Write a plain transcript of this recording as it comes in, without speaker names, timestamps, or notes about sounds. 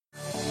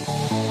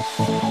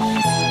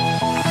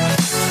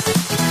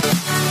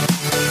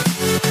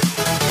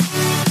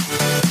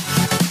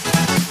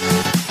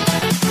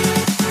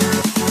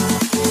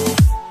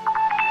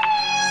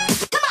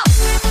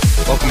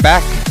Welcome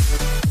back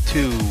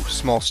to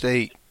Small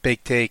State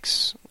Big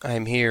Takes.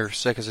 I'm here,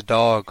 sick as a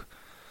dog.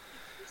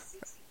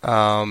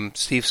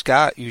 Steve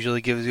Scott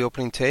usually gives the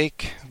opening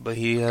take, but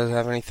he doesn't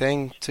have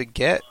anything to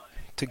got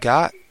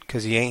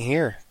because he ain't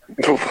here.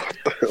 What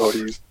the hell?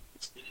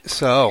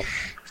 So,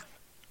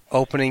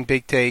 opening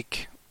big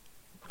take.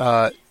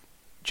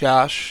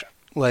 Josh,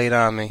 lay it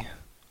on me.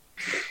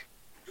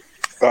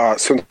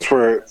 Since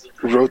we're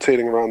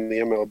rotating around the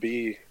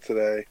MLB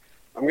today,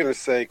 I'm going to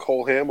say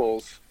Cole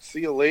Hamels,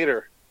 see you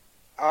later.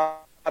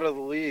 Out of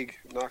the league,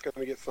 not going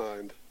to get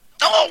signed.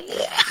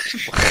 Oh!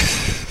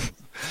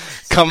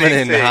 Coming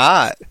in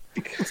hot.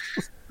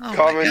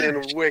 Coming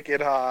in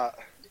wicked hot.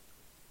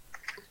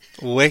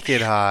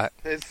 Wicked hot.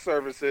 His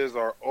services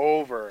are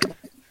over.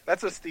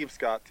 That's a Steve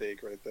Scott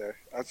take right there.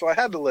 So I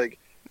had to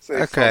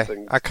say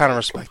something. I kind of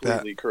respect that.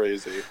 Completely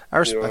crazy. I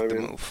respect the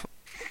move.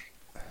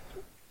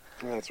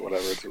 That's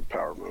whatever. It's a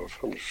power move.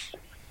 I'm just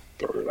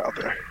throwing it out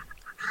there.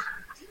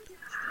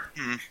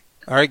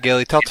 All right,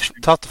 Gilly, tough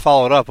to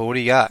follow it up, but what do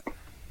you got?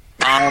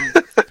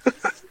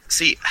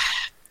 See,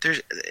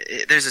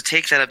 there's a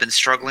take that I've been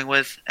struggling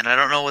with, and I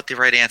don't know what the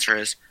right answer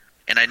is.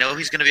 And I know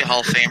he's going to be a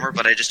Hall of Famer,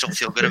 but I just don't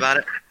feel good about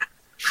it.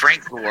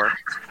 Frank Gore,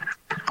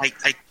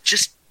 I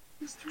just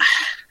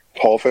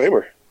Hall of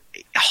Famer.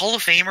 Hall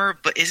of Famer,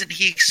 but isn't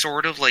he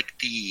sort of like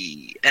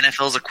the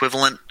NFL's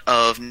equivalent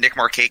of Nick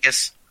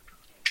Markakis?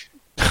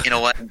 You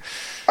know what?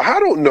 I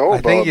don't know.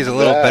 I think he's a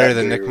little better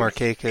than Nick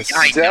Markakis.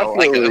 I know.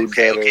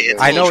 Okay.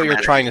 I know what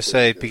you're trying to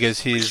say because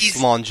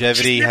his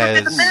longevity he's never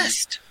has. been the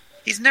best.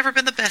 He's never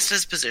been the best at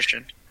his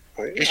position.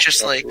 It's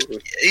just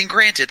absolutely. and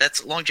granted,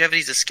 that's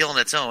longevity's a skill in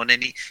its own,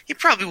 and he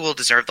probably will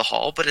deserve the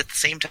Hall. But at the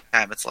same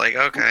time, it's like,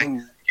 okay,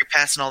 you're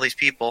passing all these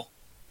people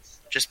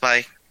just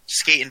by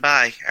skating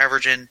by,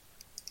 averaging,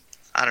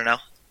 I don't know,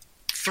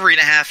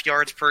 3.5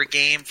 yards per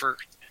game for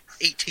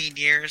 18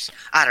 years.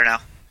 I don't know.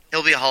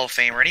 He'll be a Hall of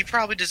Famer, and he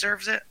probably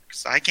deserves it.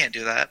 Because I can't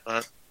do that,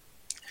 but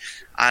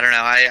I don't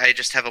know. I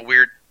just have a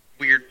weird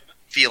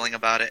feeling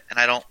about it, and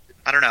I don't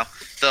know.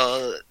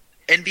 The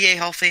NBA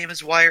Hall of Fame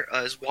is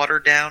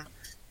watered down,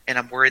 and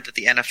I'm worried that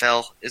the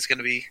NFL is going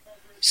to be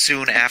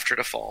soon after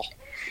the fall.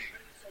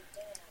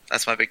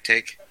 That's my big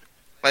take.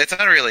 Like, it's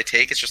not really a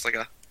take. It's just like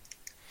a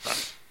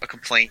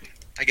complaint,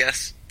 I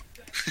guess.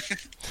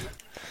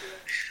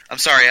 I'm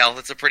sorry, Al.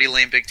 That's a pretty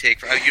lame big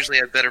take. I usually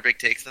have better big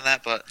takes than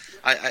that, but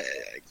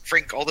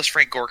all this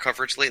Frank Gore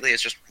coverage lately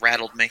has just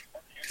rattled me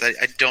because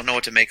I don't know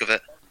what to make of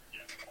it.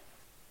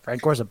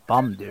 Frank Gore's a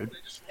bum, dude.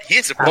 He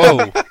is a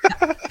Whoa.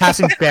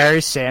 Passing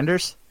Barry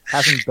Sanders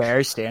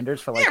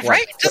for like yeah,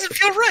 right? It doesn't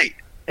feel right.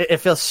 It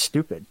feels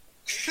stupid.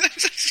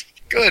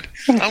 Good.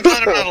 I'm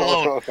glad I'm not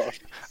alone.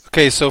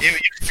 Okay, so You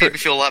made me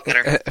feel a lot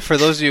better. for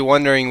those of you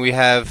wondering, we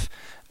have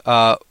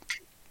a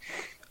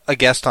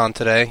guest on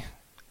today,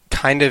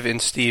 kind of in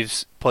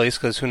Steve's place,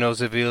 because who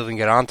knows if he'll even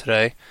get on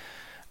today.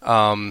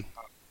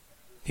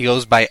 He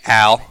goes by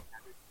Al.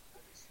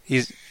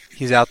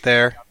 He's out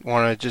there.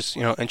 Want to just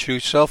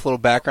introduce yourself? A little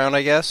background,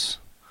 I guess.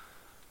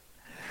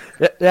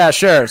 Yeah,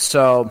 sure.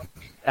 So,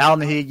 Al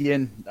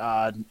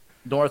Nahigian,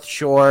 North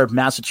Shore,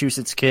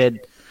 Massachusetts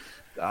kid,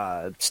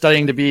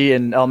 studying to be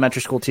an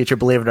elementary school teacher.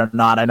 Believe it or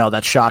not, I know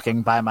that's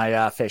shocking by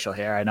my facial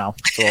hair. I know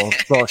it's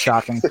a little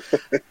shocking,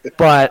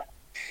 but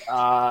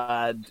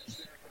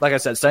like I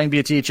said, studying to be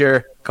a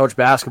teacher, coach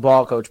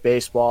basketball, coach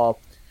baseball,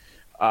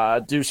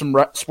 do some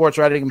sports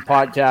writing and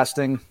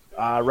podcasting.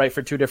 Write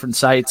for 2 different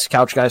sites,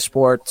 Couch Guy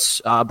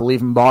Sports,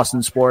 Believe in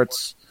Boston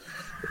Sports.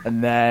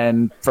 And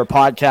then for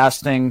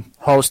podcasting,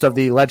 host of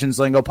the Legends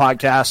Lingo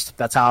podcast.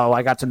 That's how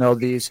I got to know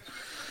these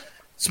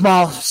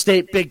Small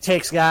State Big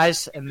Takes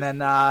guys. And then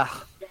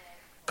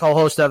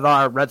co-host of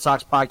our Red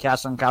Sox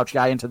podcast on Couch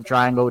Guy Into the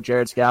Triangle with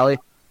Jared Scally.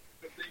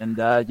 And,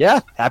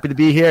 happy to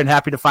be here and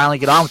happy to finally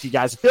get on with you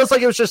guys. It feels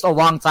like it was just a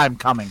long time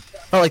coming.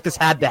 Felt like this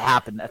had to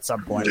happen at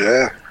some point.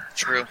 Yeah.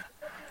 True.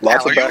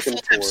 Lots Al, of are you a back and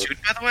full-time forth. student,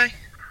 by the way?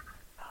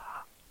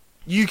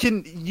 You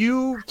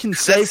can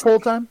say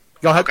full-time?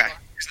 Go ahead. Okay.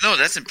 No,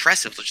 that's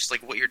impressive. It's just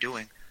like what you're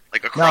doing,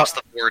 like across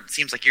the board. It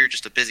seems like you're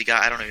just a busy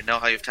guy. I don't even know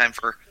how you have time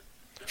for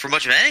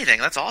much of anything.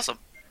 That's awesome.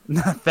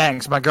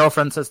 Thanks. My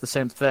girlfriend says the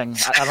same thing.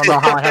 I don't know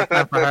how I have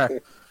time for her.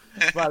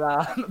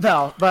 But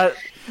no. But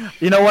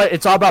you know what?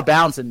 It's all about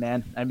balancing,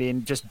 man. I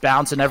mean, just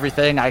balancing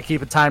everything. I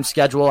keep a time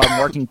schedule.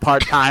 I'm working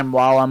part-time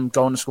while I'm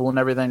going to school and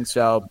everything.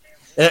 So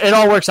it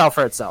all works out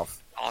for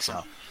itself. Awesome.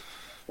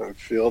 So. I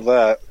feel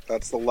that.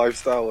 That's the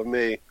lifestyle of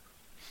me.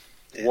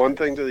 One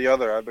thing to the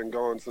other. I've been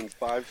going since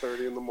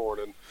 5:30 in the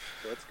morning.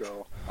 Let's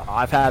go.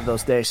 I've had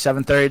those days,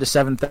 7:30 to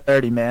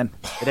 7:30, man.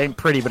 It ain't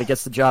pretty, but it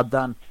gets the job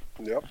done.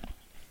 Yep.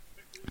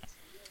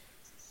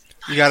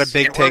 You got a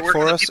big take where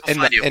for can us?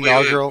 people find you?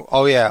 Inaugural?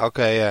 Oh, yeah.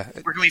 Okay, yeah.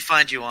 Where can we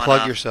find you on?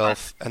 Plug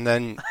yourself, and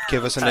then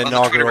give us an on the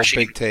inaugural Twitter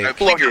big machine? take.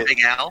 Plug Plug it.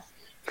 Big Al.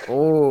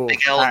 Oh,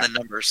 Big L in the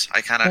numbers.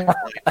 I kind of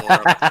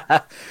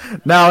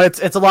no,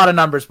 it's a lot of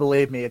numbers.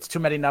 Believe me, it's too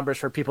many numbers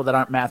for people that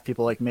aren't math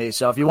people like me.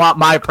 So if you want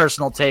my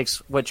personal takes,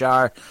 which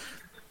are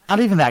not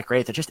even that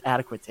great, they're just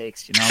adequate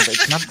takes.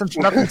 There's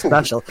nothing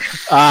special.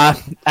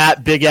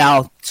 At Big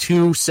Al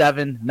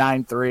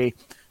 2793,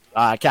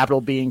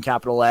 capital B and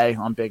capital A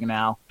on Big and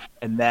Al,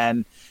 and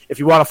then if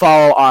you want to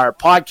follow our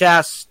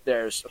podcasts,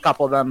 there's a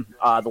couple of them.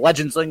 The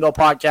Legends Lingo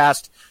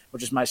podcast,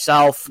 which is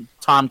myself,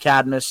 Tom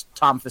Cadmus,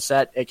 Tom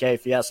Facette, a.k.a.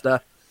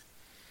 Fiesta.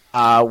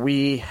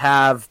 We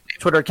have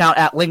Twitter account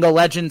at Lingo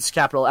Legends,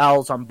 capital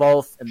L's on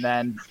both, and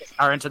then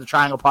our Into the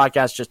Triangle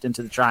podcast, just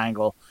Into the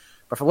Triangle.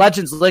 But for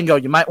Legends Lingo,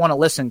 you might want to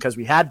listen because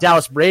we had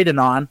Dallas Braden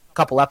on a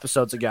couple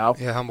episodes ago.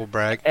 Yeah, humble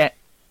brag. Yeah,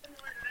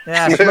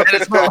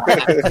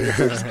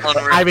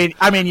 I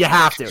mean, you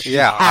have to.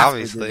 Yeah,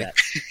 obviously.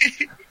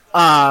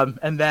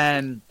 And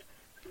then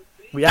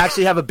we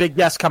actually have a big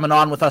guest coming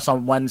on with us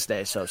on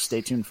Wednesday, so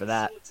stay tuned for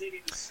that.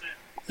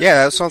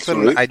 Yeah, that's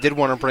something I did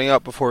want to bring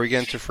up before we get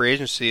into free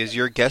agency is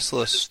your guest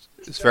list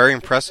is very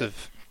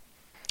impressive.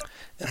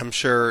 And I'm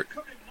sure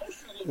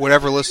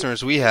whatever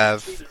listeners we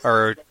have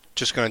are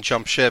just going to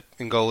jump ship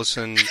and go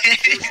listen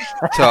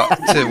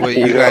to what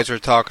you guys are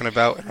talking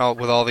about and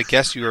with all the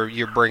guests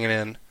you're bringing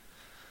in.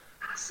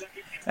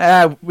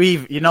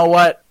 You know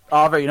what,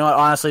 Oliver,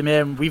 honestly,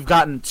 man, we've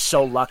gotten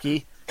so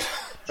lucky.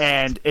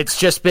 And it's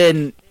just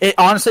been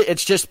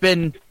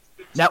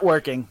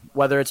networking,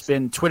 whether it's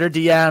been Twitter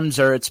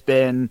DMs or it's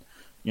been,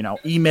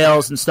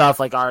 emails and stuff.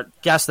 Like our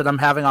guest that I'm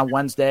having on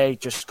Wednesday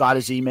just got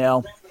his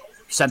email,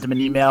 sent him an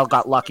email,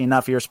 got lucky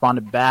enough he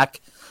responded back.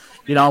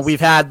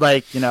 We've had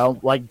like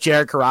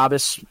Jared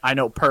Carabas, I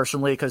know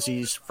personally because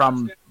he's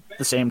from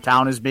the same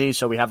town as me,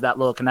 so we have that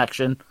little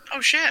connection.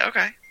 Oh, shit,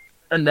 okay.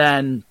 And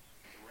then,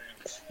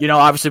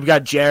 obviously we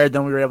got Jared,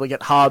 then we were able to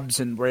get Hubs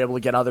and we're able to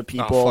get other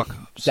people. Oh, fuck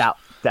Hubs.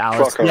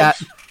 Dallas. Yeah.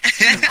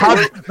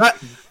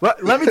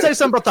 Let me tell you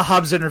something about the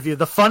Hubs interview.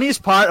 The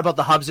funniest part about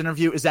the Hubs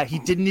interview is that he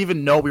didn't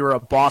even know we were a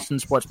Boston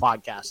sports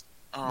podcast.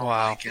 Oh,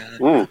 wow. My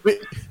God.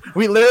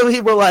 We literally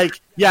were like,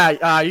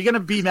 yeah, you're going to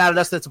be mad at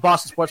us that it's a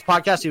Boston sports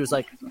podcast? He was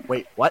like,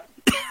 wait, what?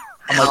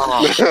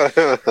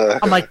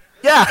 I'm like,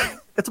 yeah,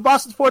 it's a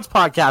Boston sports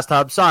podcast,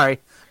 Hub. Sorry.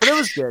 But it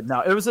was good.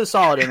 No, it was a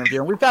solid interview.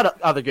 And we've had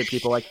other good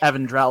people like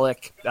Evan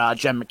Drellick,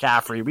 Jen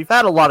McCaffrey. We've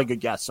had a lot of good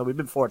guests, so we've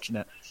been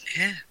fortunate.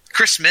 Yeah.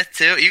 Chris Smith,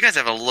 too. You guys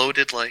have a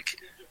loaded, right?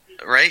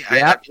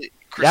 Yeah.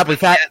 We've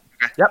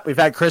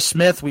had Chris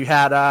Smith. We've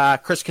had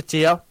Chris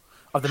Castillo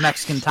of the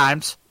Mexican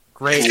Times.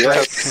 Great.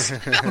 Yes,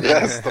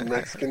 the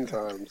Mexican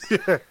Times.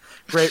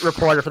 Great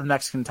reporter for the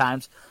Mexican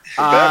Times.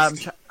 I'm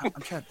trying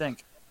to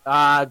think.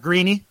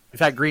 Greeny. We've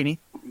had Greeny.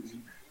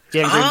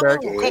 Dan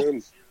Greenberg. Cool.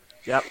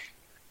 Yep.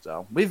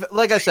 So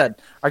like I said,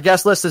 our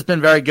guest list has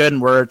been very good,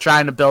 and we're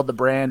trying to build the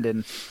brand,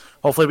 and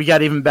hopefully we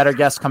got even better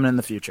guests coming in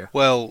the future.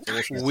 Well,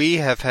 we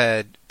have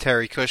had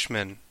Terry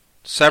Cushman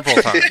several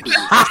times.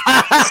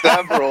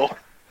 Several.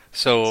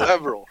 So I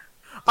want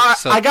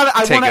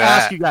to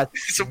ask you guys,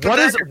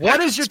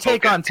 what is your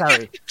take on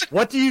Terry?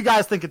 What do you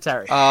guys think of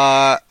Terry?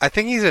 I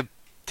think he's a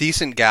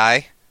decent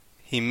guy.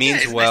 He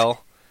means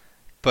well,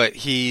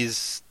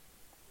 nice.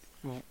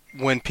 But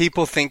when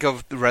people think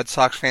of the Red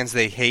Sox fans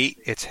they hate,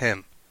 it's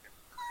him.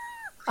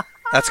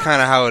 That's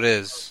kind of how it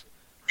is.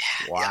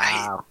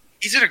 Wow.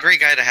 He's been a great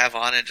guy to have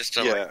on, and just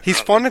he's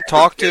fun to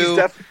talk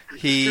to.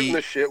 Shooting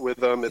the shit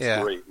with him,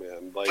 it's great,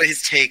 man. But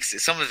his takes,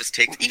 some of his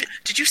takes. Even,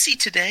 did you see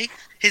today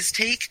his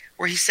take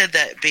where he said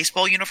that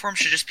baseball uniforms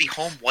should just be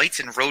home whites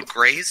and road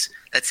grays?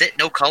 That's it,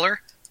 no color.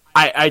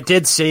 I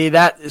did see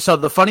that. So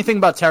the funny thing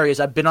about Terry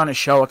is I've been on his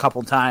show a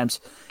couple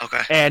times.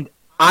 Okay. And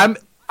I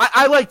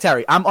like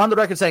Terry. I'm on the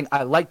record saying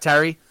I like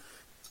Terry,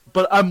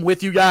 but I'm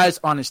with you guys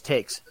on his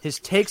takes. His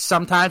takes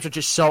sometimes are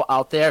just so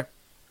out there.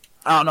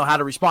 I don't know how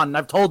to respond. And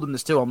I've told him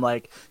this too. I'm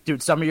like,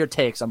 dude, some of your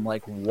takes, I'm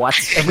like, what?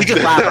 And we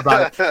just laugh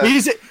about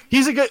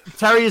it.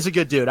 Terry is a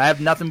good dude. I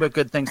have nothing but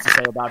good things to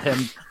say about him,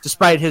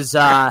 despite his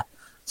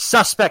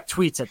suspect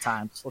tweets at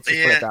times. Let's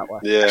just put it that way.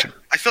 Yeah.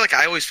 I feel like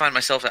I always find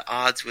myself at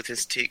odds with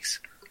his takes.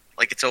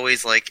 Like, it's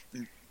always like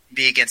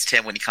be against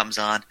him when he comes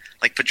on.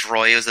 Like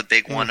Pedroia is a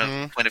big one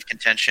of point of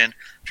contention.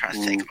 I'm trying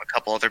to think of a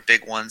couple other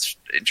big ones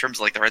in terms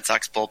of like the Red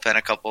Sox bullpen.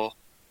 A couple,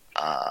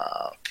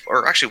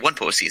 or actually one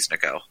postseason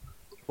ago.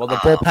 Well, the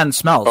bullpen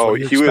smells. Oh,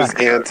 he was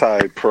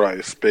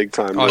anti-Price, big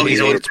time. Oh, he's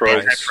always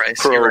Price.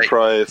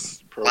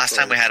 Pro-Price. Last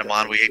time we had him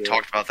on, we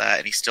talked about that,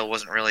 and he still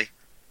wasn't really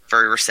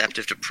very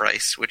receptive to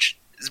Price, which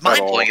is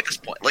mind-blowing at this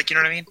point. Like, you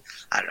know what I mean?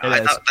 I don't know.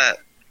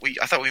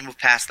 I thought we moved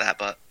past that,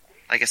 but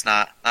I guess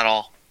not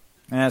all.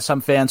 Yeah,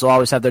 some fans will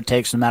always have their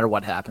takes no matter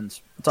what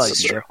happens. That's all you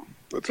can do.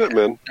 That's it,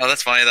 man. No,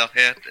 that's funny though.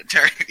 Yeah,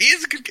 Terry,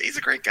 he's a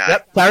great guy.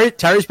 Yep,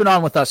 Terry's been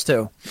on with us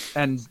too,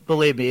 and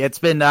believe me, it's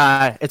been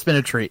a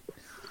treat.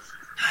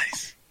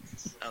 Nice.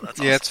 Oh, that's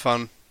awesome. Yeah, it's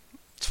fun.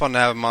 It's fun to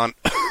have him on.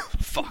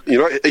 Fuck. You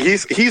know,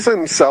 he's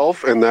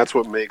himself, and that's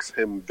what makes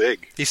him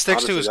big. He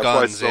sticks to his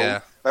guns.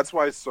 That's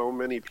why so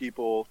many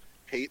people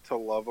hate to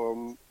love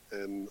him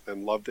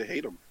and love to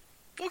hate him.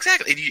 Well,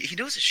 exactly. He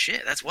knows his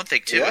shit. That's one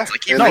thing too. Yeah. It's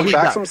like he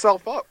backs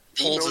himself up.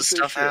 pulls his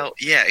stuff out.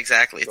 Yeah,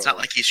 exactly. It's not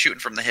like he's shooting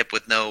from the hip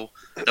with no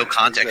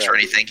context or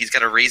anything. He's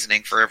got a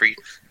reasoning for every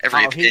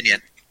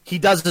opinion. He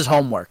does his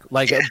homework.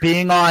 Like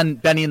being on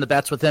Benny and the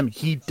Bets with him,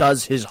 he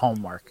does his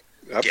homework.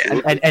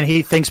 Absolutely. And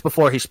he thinks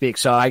before he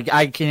speaks. So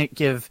I can't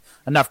give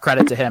enough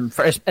credit to him.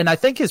 And I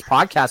think his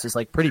podcast is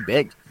like pretty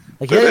big.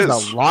 Like he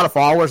has a lot of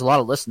followers, a lot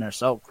of listeners.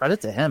 So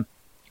credit to him.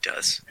 He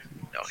does.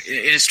 No,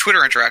 his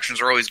Twitter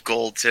interactions are always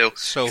gold too.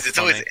 So it's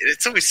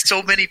always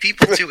so many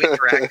people too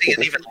interacting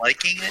and even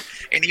liking it,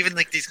 and even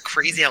like these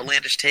crazy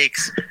outlandish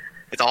takes.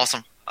 It's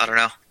awesome. I don't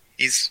know.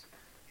 He's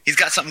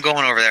got something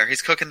going over there.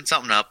 He's cooking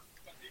something up.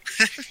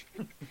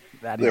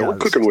 We're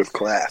cooking with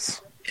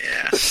class.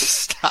 Yeah.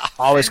 Stop.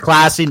 Always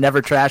classy,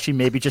 never trashy,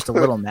 maybe just a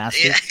little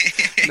nasty.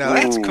 No,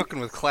 that's cooking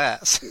with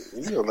class.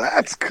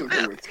 That's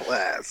cooking with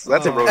class.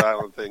 That's a Rhode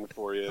Island thing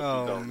for you.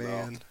 Oh,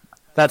 man.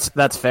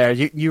 That's fair.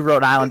 You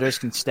Rhode Islanders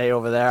can stay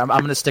over there. I'm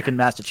going to stick in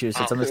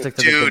Massachusetts. I'm going to stick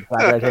to the big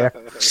side right here.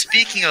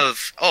 Speaking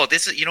of,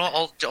 this is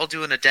I'll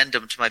do an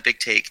addendum to my big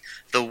take.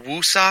 The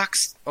Woo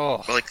Sox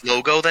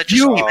logo that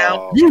just came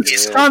out. You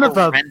son of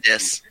a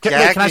horrendous. Can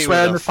I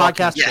swear in this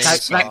podcast?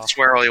 Yes, you can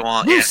swear all you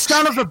want. You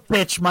son of a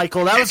bitch,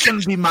 Michael. That was going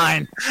to be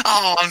mine.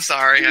 Oh, I'm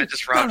sorry. I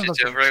just robbed you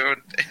too.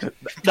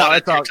 No,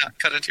 it's all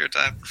cut into your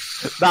time.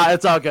 No,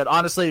 it's all good.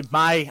 Honestly,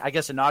 my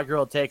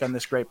inaugural take on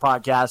this great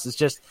podcast is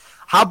just,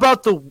 how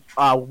about the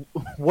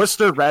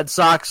Worcester Red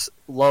Sox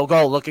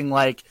logo looking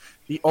like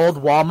the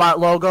old Walmart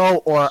logo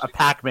or a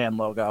Pac-Man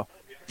logo?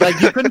 Like,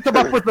 you couldn't come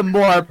up with a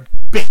more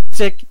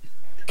basic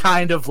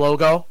kind of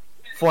logo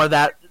for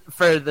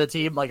the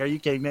team. Like, are you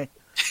kidding me?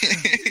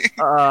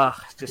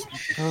 Just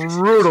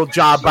brutal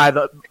job by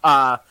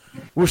the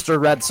Worcester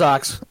Red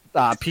Sox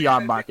PR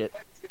market.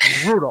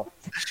 Brutal.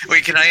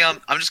 Wait, can I?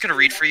 I'm just going to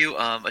read for you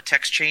a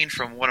text chain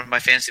from one of my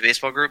fantasy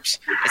baseball groups.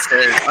 It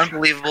says,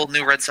 "Unbelievable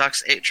new Red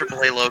Sox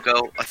AAA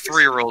logo." A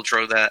 3-year-old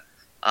drew that.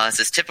 It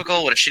says,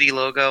 "Typical. What a shitty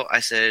logo." I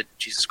said,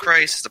 "Jesus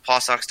Christ!" It's a Paw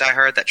Sox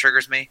diehard. That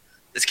triggers me.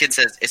 This kid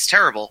says, "It's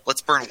terrible.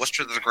 Let's burn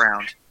Worcester to the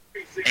ground."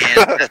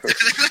 And that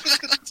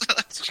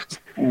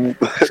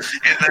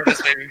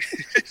just made me.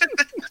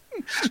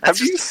 That's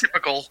just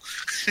typical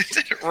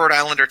Rhode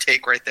Islander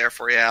take right there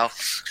for you, Al.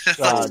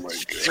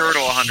 0 to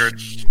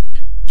 100.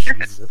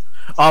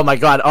 Oh my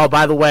god! Oh,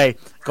 by the way,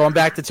 going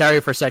back to Terry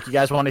for a sec, you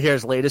guys want to hear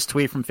his latest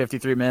tweet from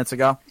 53 minutes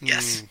ago?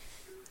 Yes.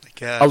 I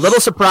guess. A little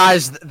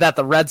surprised that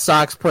the Red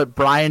Sox put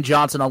Brian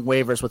Johnson on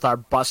waivers with our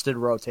busted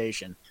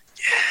rotation.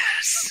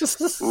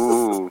 Yes.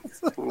 Ooh.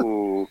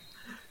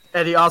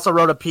 And he also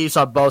wrote a piece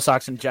on Bo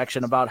Sox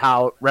injection about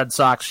how Red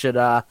Sox should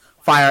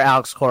fire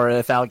Alex Cora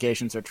if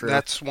allegations are true.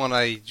 That's one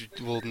I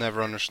will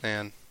never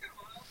understand.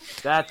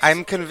 That's...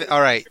 I'm convinced.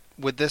 All right,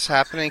 with this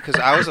happening, because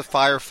I was a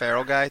Fire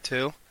Farrell guy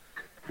too.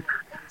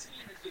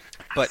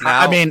 But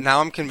now, now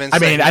I'm convinced.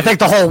 I think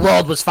the whole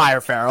world was Fire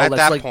Farrell. At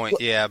that point,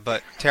 yeah.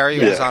 But Terry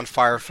was on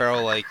Fire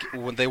Farrell like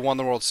when they won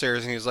the World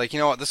Series, and he was like, you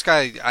know what, this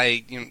guy,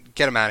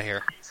 get him out of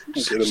here.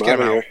 Just get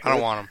him out. I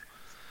don't want him.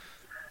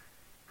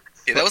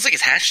 Yeah, that was like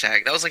his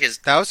hashtag. That was like his.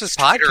 That was his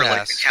Twitter, podcast.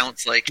 like,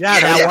 accounts, like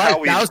that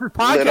was his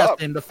podcast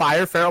name, the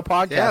Fire Farrell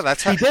podcast. Yeah,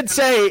 that's how he did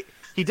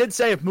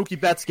say if Mookie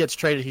Betts gets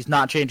traded, he's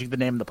not changing the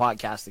name of the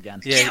podcast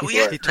again. Yeah,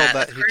 he told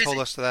that. He told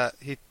us that.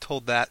 He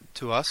told that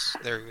to us.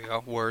 There we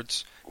go.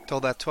 Words. He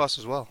told that to us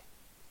as well.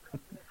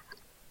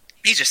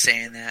 He's just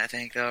saying that, I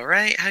think, though,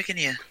 right? How can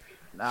you?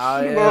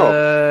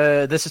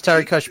 No, this is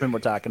Terry Cushman we're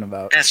talking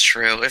about. That's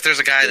true. If there's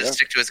a guy that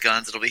stick to his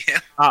guns, it'll be him.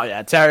 Oh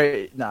yeah,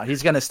 Terry. No,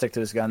 he's going to stick to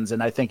his guns,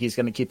 and I think he's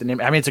going to keep the name.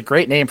 I mean, it's a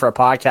great name for a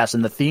podcast,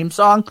 and the theme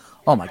song.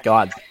 Oh my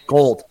God,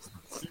 gold.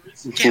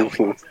 Yeah,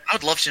 I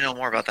would love to know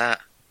more about that.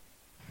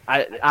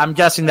 I'm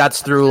guessing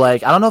that's through I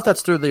don't know if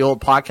that's through the old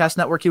podcast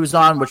network he was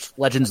on, which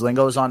Legends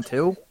Lingo is on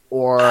too,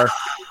 or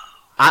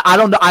I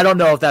don't know. I don't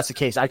know if that's the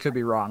case. I could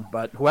be wrong,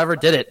 but whoever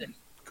did it,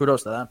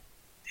 kudos to them.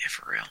 Yeah,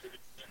 for real.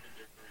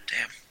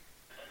 Damn.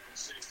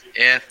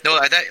 Yeah, no,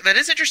 that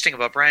is interesting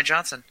about Brian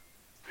Johnson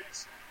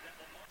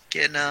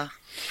getting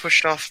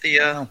pushed off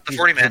the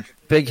 40 man.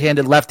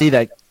 Big-handed lefty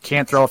that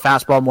can't throw a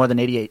fastball more than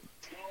 88.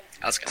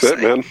 I was gonna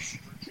say, man.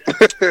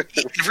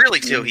 Really,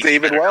 too. He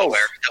David Wells.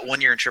 That 1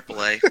 year in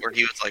AAA where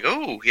he was like,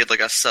 he had like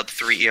a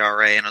sub-3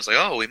 ERA, and I was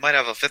like, we might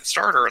have a fifth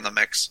starter in the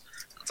mix.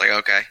 I was like,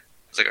 okay.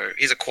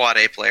 He's a quad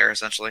A player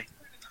essentially.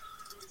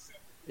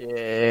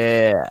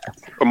 Yeah.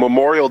 A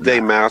Memorial Day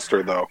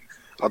master, though.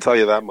 I'll tell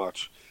you that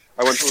much.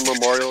 I went to the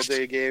Memorial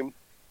Day game.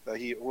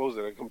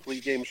 A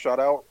complete game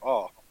shutout?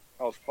 Oh,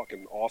 that was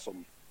fucking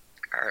awesome.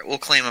 All right, we'll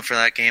claim him for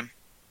that game.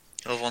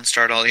 He'll have one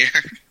start all year.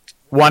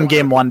 One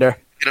game wonder.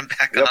 Get him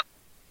back on.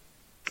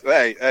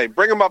 Hey,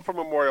 bring him up for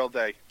Memorial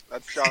Day.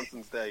 That's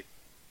Johnson's day.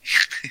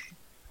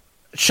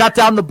 Shut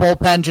down the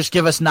bullpen. Just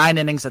give us 9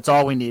 innings. That's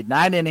all we need.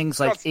 9 innings,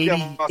 like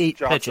 88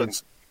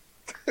 pitches.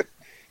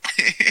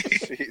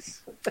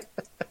 Jeez.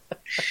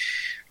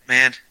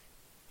 Man.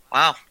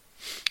 Wow.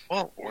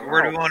 Well,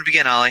 where do we want to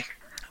begin, Ollie?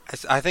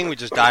 I think we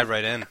just dive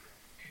right in.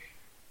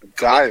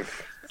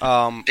 Dive.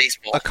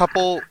 Baseball. A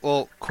couple,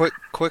 quick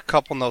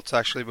couple notes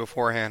actually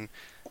beforehand.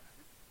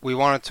 We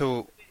wanted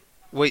to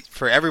wait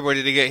for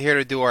everybody to get here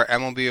to do our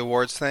MLB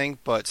awards thing,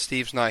 but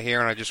Steve's not here,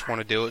 and I just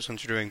want to do it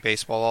since we're doing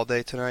baseball all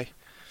day tonight.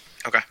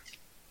 Okay.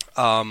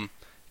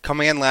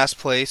 Coming in last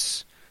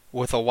place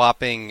with a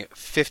whopping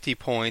 50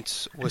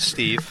 points was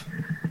Steve.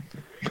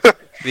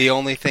 The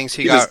only things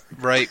he got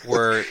right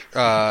were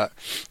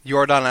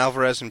Yordan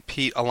Alvarez and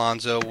Pete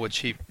Alonso, which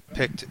he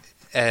picked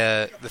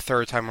the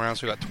third time around,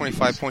 so we got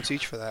 25 points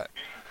each for that.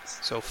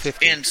 So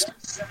 50. And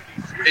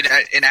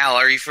Al,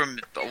 are you from?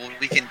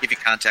 We can give you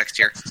context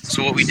here.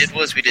 So what we did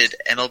was we did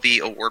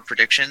MLB award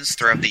predictions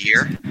throughout the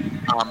year.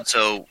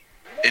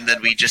 And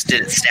then we just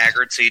did it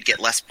staggered, so you'd get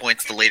less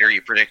points the later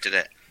you predicted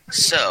it.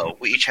 So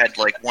we each had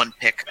like one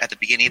pick at the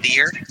beginning of the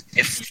year.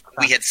 If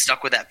we had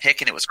stuck with that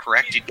pick and it was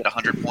correct, you'd get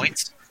 100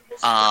 points.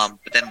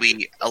 But then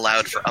we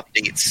allowed for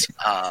updates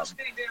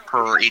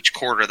per each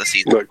quarter of the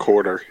season. That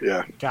quarter,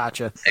 yeah.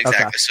 Gotcha.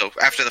 Exactly. Okay. So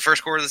after the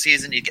first quarter of the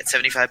season, you'd get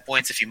 75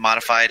 points if you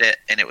modified it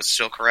and it was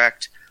still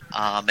correct.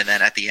 And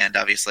then at the end,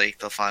 obviously,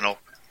 the final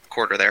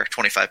quarter there,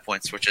 25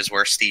 points, which is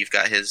where Steve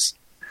got his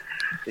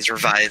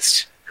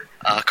revised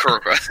Yeah,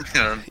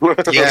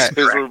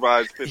 his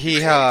revised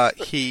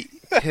 50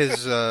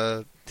 his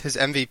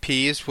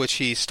MVPs, which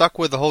he stuck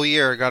with the whole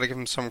year, got to give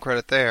him some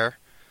credit there,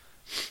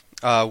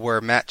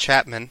 were Matt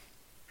Chapman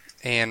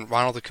and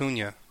Ronald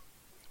Acuna.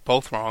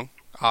 Both wrong,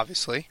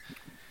 obviously.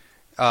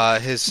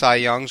 His Cy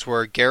Youngs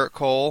were Garrett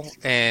Cole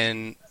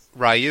and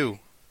Ryu,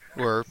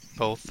 were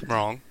both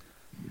wrong.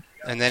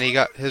 And then he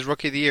got his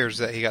Rookie of the Years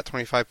that he got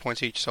 25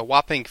 points each, so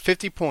whopping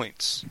 50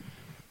 points.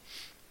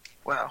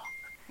 Wow.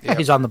 Yep.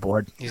 He's on the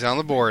board. He's on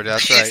the board,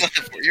 that's right.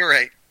 You're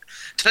right.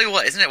 Tell you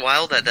what, isn't it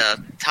wild that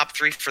top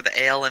three for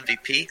the AL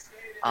MVP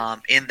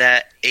in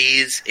that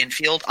A's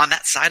infield, on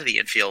that side of the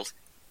infield,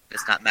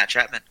 it's not Matt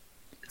Chapman.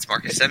 It's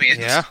Marcus Semien.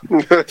 Yeah.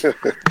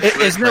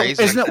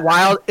 Isn't it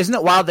wild? Isn't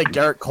it wild that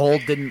Garrett Cole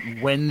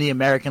didn't win the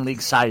American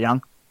League Cy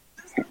Young?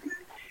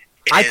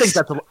 I think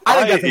that's a little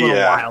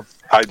wild.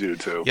 I do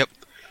too. Yep.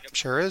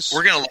 Sure is.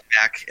 We're going to look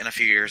back in a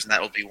few years, and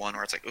that will be one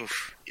where it's like,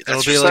 oof.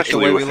 It'll be like the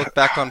way we look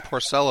back on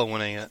Porcello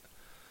winning it.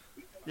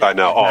 I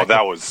know. Oh,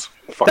 that was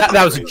fucking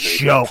that was a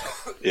crazy. joke.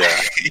 Yeah.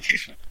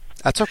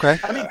 That's okay.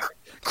 I mean,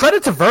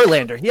 credit to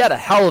Verlander. He had a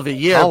hell of a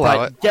year, I'll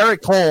allow but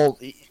Garrett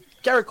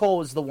Cole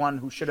was the one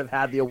who should have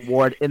had the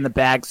award in the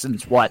bag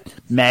since,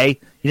 May?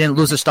 He didn't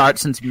lose a start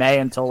since May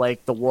until,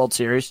 the World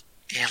Series.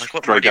 Yeah,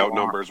 what more do you Strikeout want?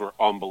 numbers were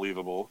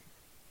unbelievable.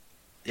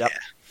 Yep. Yeah,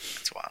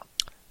 it's wild.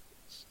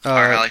 All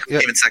right,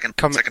 even second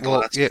to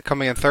last.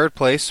 Coming in third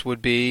place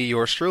would be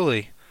yours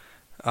truly.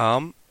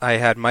 I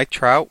had Mike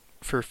Trout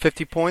for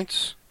 50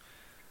 points.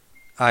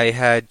 I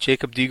had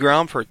Jacob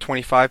deGrom for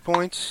 25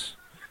 points.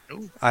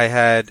 Ooh. I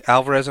had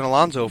Alvarez and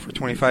Alonso for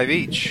 25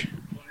 each.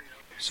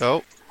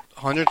 So,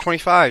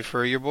 125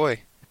 for your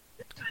boy.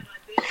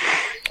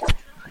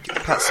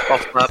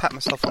 Pat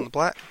myself on the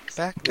back.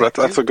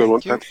 That's a good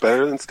one. That's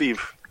better than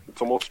Steve.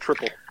 It's almost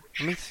triple.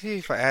 Let me see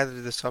if I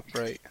added this up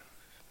right.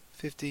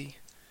 50.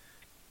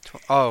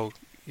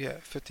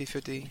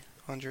 50,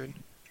 100,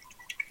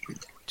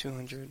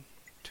 200,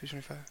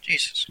 225.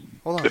 Jesus.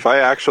 Hold on. If I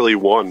actually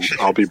won,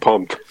 I'll be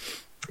pumped.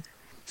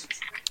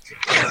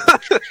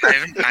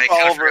 I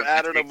Oliver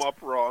added them up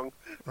wrong.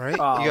 Right?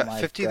 Oh, You got my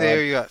 50 God.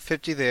 there, you got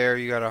 50 there,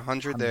 you got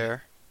 100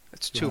 there.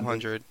 It's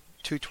 200.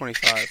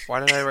 225. Why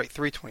did I write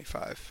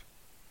 325?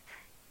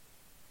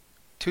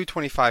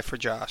 225 for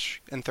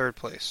Josh in third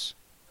place.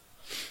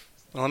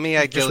 Well, let me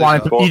add Gilly.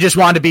 You just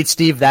wanted to beat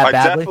Steve that I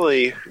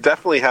badly?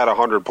 definitely had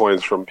 100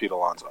 points from Pete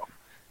Alonso.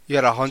 You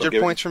had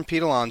 100 points from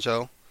Pete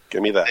Alonso.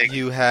 Give me that.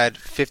 You had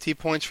 50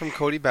 points from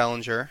Cody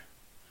Bellinger.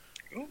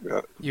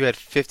 Yeah. You had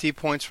 50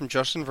 points from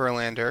Justin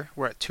Verlander.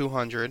 We're at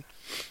 200.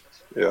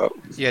 Yeah.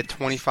 You had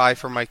 25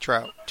 for Mike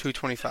Trout.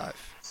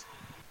 225.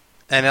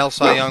 NL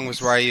Cy Young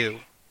was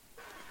Ryu.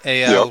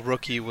 AL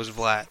rookie was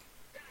Vlad.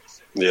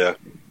 Yeah.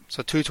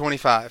 So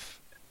 225.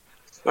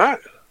 All right.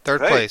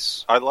 Third Hey,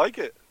 place. I like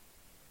it.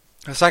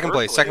 Second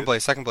Third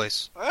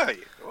place. Hey.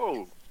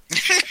 Oh.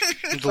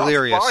 I'm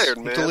delirious. fired,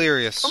 I'm man.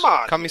 delirious. Come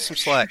on, Cut me some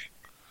slack.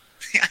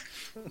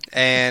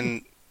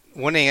 And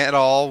winning it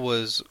all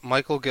was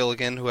Michael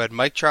Gilligan, who had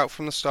Mike Trout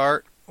from the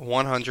start,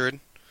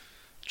 100.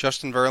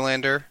 Justin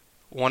Verlander,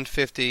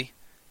 150.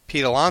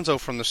 Pete Alonso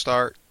from the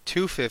start,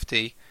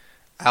 250.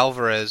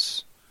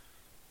 Alvarez,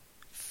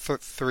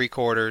 three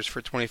quarters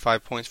for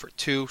 25 points for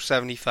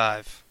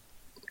 275.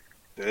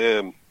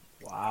 Damn.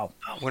 Wow.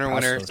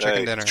 Winner,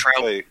 chicken dinner. Trout.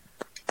 Hey.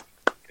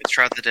 It's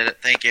Trout that did it.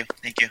 Thank you.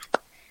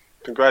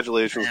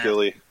 Congratulations, Yeah.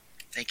 Gilly.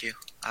 Thank you.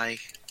 I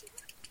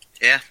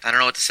don't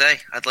know what to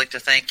say. I'd like to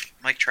thank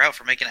Mike Trout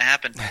for making it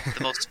happen.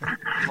 The most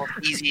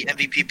easy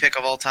MVP pick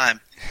of all time.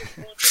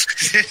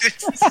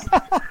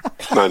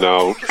 I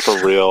know,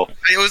 for real.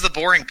 It was the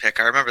boring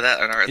pick. I remember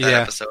that in that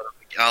episode.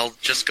 I'll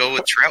just go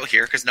with Trout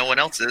here because no one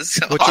else is.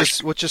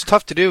 Which is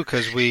tough to do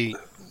because we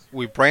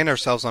brain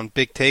ourselves on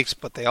big takes,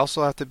 but they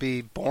also have to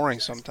be boring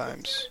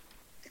sometimes.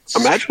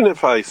 Imagine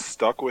if I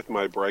stuck with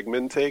my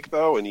Bregman take,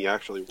 though, and he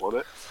actually won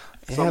it.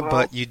 Yeah, somehow.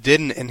 but you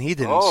didn't, and he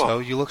didn't, so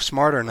you look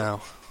smarter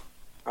now.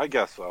 I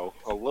guess so.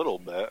 A little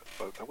bit,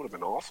 but that would have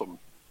been awesome.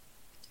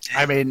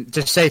 I mean,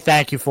 just say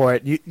thank you for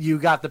it. You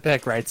got the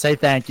pick right. Say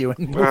thank you.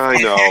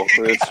 I know.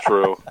 It's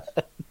true.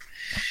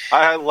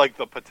 I like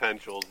the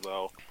potentials,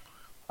 though.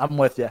 I'm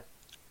with you.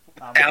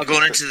 Now,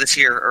 going into this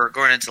year, or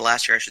going into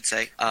last year, I should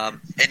say,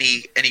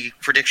 any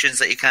predictions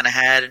that you kind of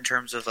had in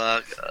terms of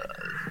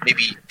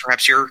maybe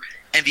perhaps your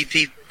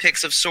MVP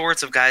picks of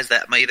sorts of guys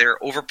that might either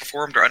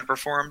overperformed or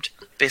underperformed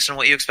based on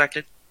what you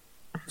expected?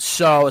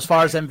 So as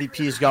far as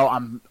MVPs go,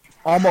 I'm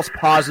almost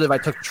positive I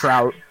took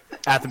Trout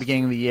at the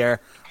beginning of the year.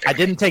 I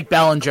didn't take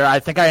Bellinger. I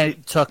think I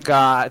took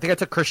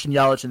Christian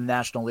Yelich in the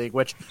National League,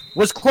 which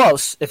was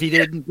close. If he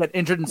didn't get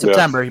injured in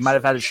September, he might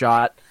have had a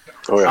shot.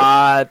 Oh,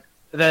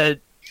 yeah.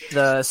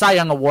 The Cy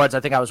Young Awards, I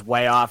think I was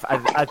way off.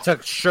 I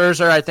took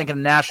Scherzer, I think, in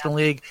the National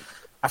League.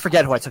 I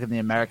forget who I took in the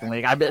American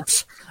League.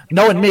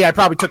 Knowing me, I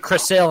probably took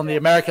Chris Sale in the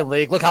American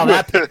League. Look how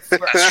that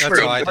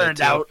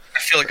turned out. I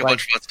feel like a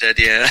bunch of us did,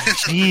 yeah.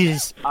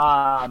 Jeez.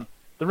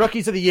 The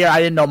rookies of the year, I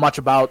didn't know much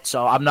about,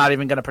 so I'm not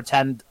even going to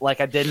pretend like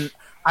I didn't.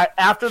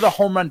 After the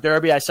home run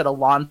derby, I said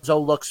Alonso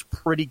looks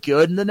pretty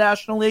good in the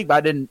National League, but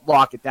I didn't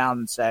lock it down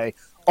and say,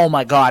 oh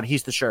my God,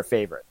 he's the sure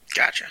favorite.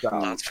 Gotcha. So,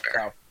 That's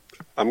fair.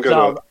 I'm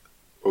going to...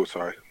 Oh,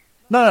 sorry.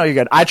 No, you're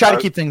good. I try to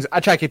keep things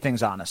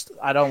honest.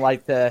 I don't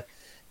like to,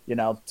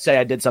 say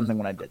I did something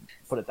when I didn't.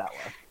 Put it that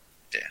way.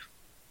 Yeah.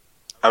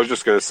 I was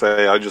just going to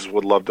say, I just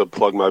would love to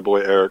plug my boy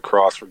Eric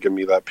Cross for giving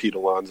me that Pete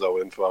Alonso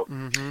info.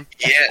 Mm-hmm.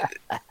 Yeah.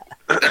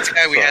 That's the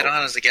guy we had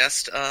on as a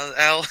guest,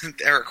 Al.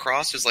 Eric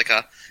Cross, who's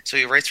so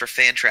he writes for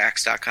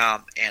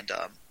Fantrax.com, and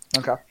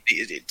okay.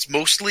 It's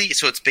mostly,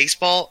 so it's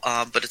baseball,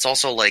 but it's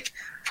also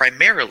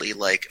primarily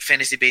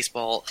fantasy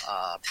baseball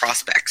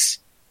prospects.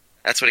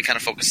 That's what he kind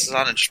of focuses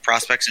on, and just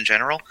prospects in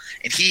general.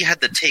 And he had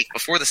the take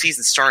before the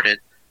season started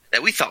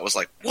that we thought was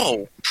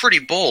whoa, pretty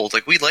bold.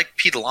 We like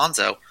Pete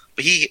Alonso,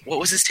 but what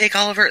was his take,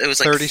 Oliver? It was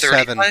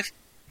 37.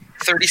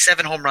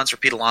 37 home runs for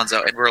Pete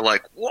Alonso, and we're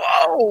like,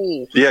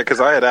 whoa. Yeah,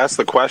 because I had asked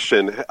the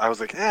question. I was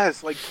like,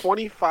 it's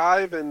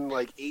 25 and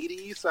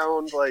 80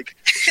 sound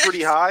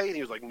pretty high. And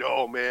he was like,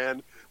 no,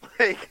 man.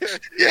 Yeah,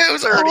 it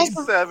was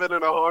 37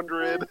 and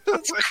 100.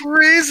 That's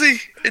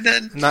crazy. And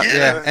then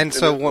And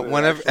so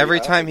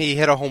every time he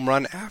hit a home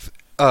run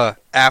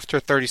after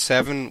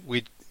 37,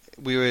 we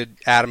would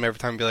add him every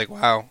time and be like,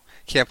 wow,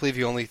 can't believe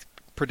you only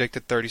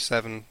predicted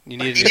 37. You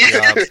need a new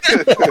job.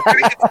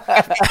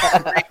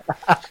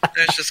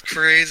 That's just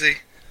crazy.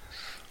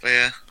 But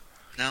yeah,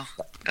 no,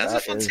 that was a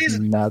fun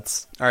season.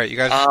 Nuts. All right, you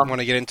guys want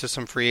to get into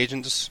some free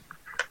agents?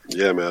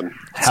 Yeah, man.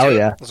 Hell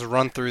yeah. Let's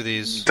run through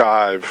these.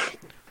 Dive.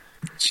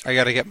 I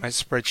got to get my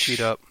spreadsheet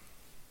up.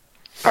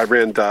 I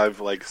ran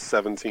dive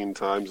 17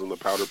 times in the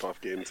Powder Puff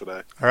game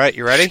today. All right,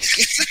 you ready?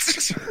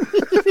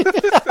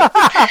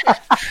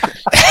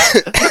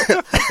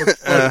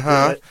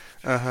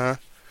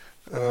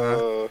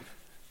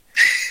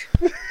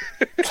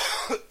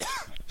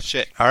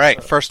 Shit. All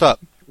right, first up.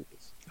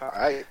 All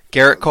right.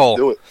 Garrett Cole.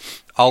 Do it.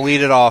 I'll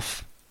lead it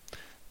off,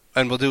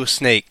 and we'll do a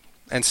snake.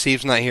 And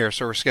Steve's not here,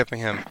 so we're skipping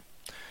him.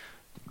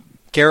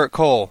 Garrett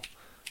Cole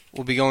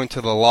will be going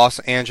to the Los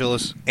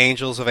Angeles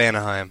Angels of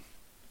Anaheim.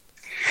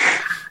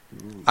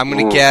 I'm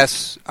going to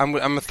guess. I'm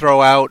going to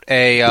throw out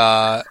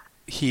a.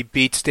 He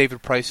beats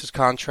David Price's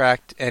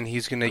contract, and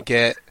he's going to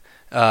get.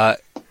 I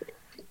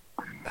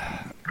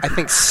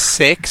think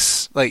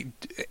 6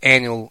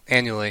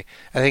 annually.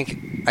 I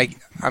think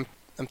I'm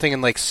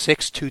thinking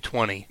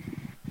 6,220.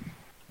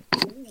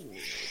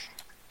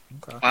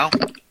 Okay. Wow.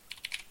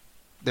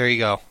 There you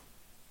go.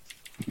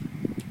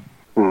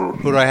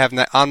 Who do I have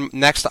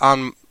next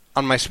on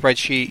my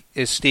spreadsheet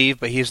is Steve,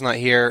 but he's not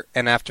here,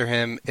 and after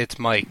him it's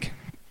Mike.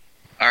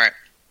 All right.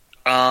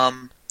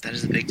 That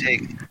is a big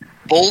take.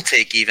 Bold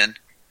take, even.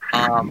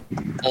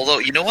 Although,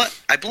 you know what?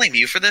 I blame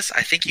you for this.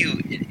 I think you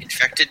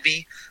infected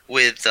me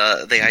with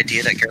the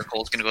idea that Garrett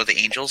Cole is going to go to the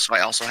Angels, so I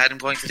also had him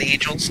going to the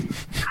Angels.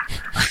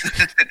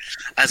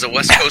 As a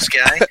West Coast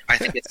guy, I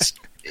think it's,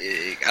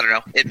 I don't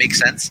know, it makes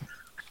sense.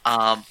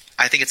 I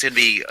think it's going to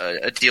be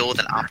a deal with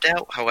an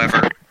opt-out.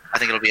 However, I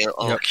think it'll be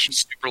a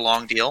super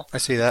long deal. I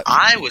see that.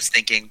 I was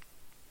thinking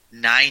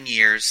 9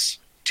 years,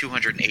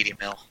 $280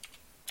 million.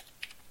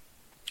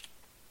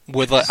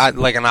 With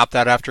an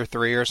opt-out after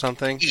 3 or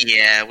something?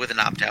 Yeah, with an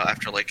opt-out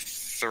after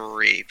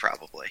 3,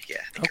 probably. Yeah.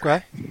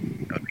 Okay.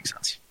 That would make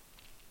sense.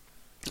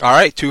 All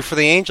right, 2 for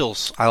the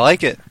Angels. I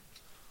like it.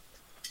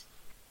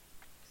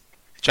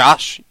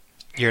 Josh,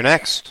 you're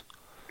next.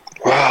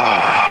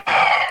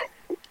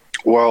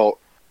 Well,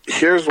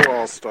 here's what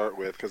I'll start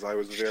with, because I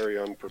was very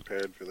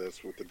unprepared for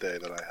this with the day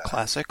that I had.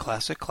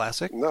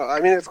 Classic. No, I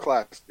mean, it's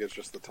classic. It's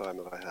just the time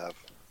that I have.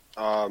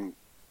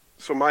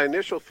 So my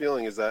initial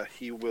feeling is that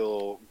he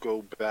will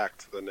go back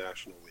to the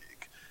National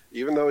League.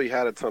 Even though he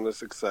had a ton of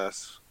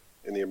success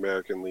in the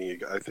American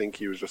League, I think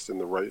he was just in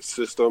the right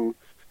system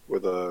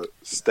with a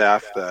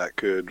staff that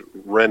could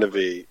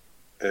renovate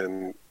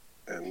and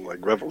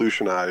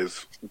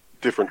revolutionize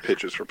different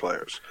pitches for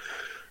players.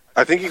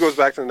 I think he goes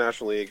back to the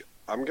National League.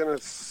 I'm going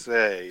to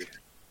say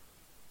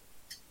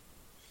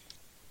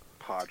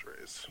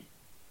Padres.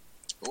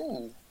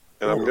 Ooh.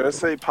 And I'm going to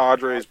say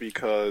Padres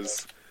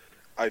because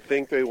I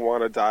think they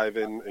want to dive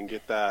in and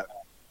get that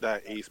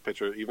ace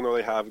pitcher. Even though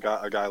they have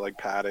got a guy like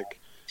Paddock,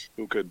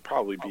 who could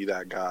probably be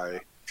that guy,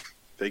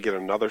 they get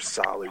another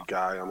solid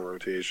guy on the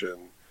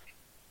rotation.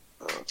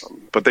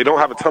 But they don't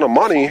have a ton of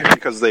money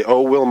because they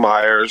owe Will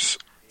Myers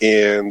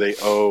and they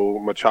owe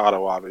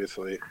Machado,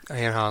 obviously.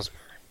 And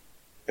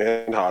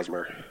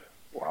Hosmer.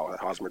 Wow, that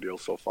Hosmer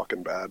deal's so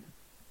fucking bad.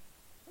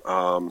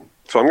 So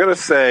I'm going to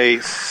say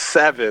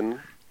 7-15.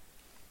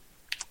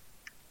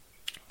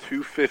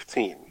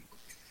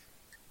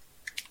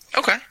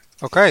 Okay.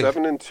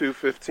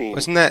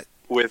 7-2-15.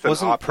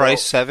 Wasn't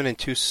Price 7 and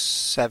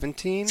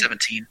 217?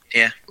 17.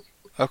 Yeah.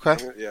 Okay.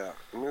 Yeah,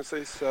 I'm going to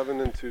say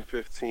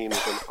 7-2-15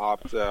 with an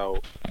opt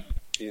out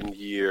in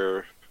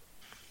year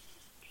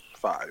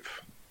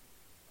 5,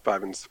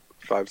 6,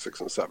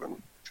 and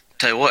 7.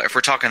 Tell you what, if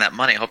we're talking that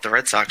money, I hope the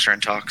Red Sox are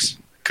in talks.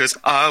 Because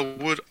I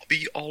would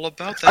be all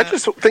about that. I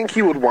just think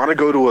he would want to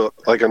go to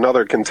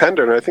another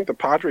contender, and I think the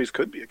Padres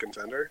could be a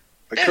contender.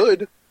 They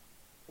could,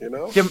 you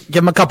know. Give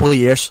him a couple of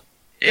years.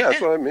 Yeah,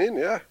 that's what I mean.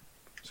 Yeah.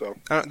 So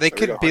they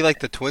could be like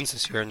the Twins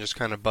this year and just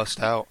kind of bust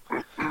out.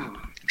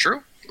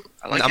 True.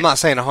 I'm not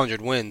saying 100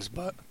 wins,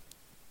 but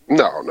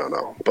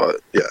no.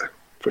 But yeah,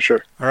 for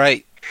sure. All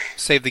right,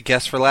 save the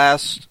guess for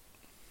last.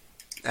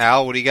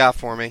 Al, what do you got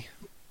for me?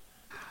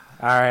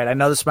 All right, I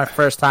know this is my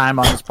first time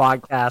on this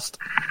podcast.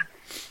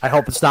 I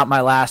hope it's not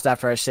my last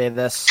after I say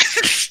this.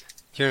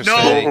 Don't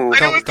do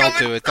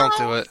it. Don't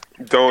do it.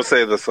 Don't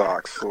say the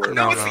Sox.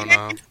 No.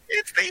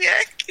 It's the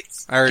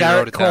Yankees. I already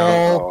wrote it down.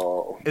 Garrett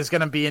Cole is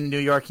going to be in New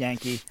York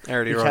Yankee. I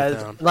already wrote it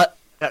down.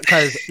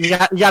 Because you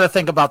got to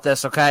think about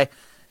this, okay?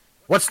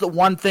 What's the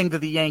one thing that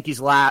the Yankees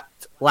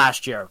lacked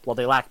last year? Well,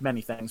 they lacked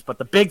many things, but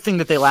the big thing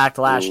that they lacked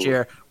last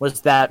year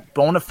was that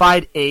bona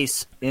fide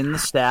ace in the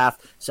staff.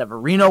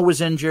 Severino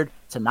was injured.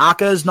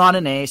 Tanaka is not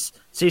an ace.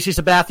 CC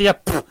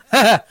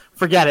Sabathia,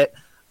 forget it.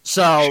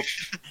 So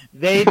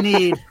they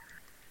need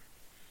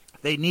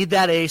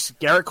that ace.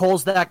 Garrett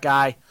Cole's that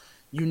guy.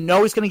 You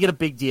know he's going to get a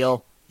big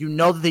deal. You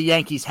know that the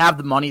Yankees have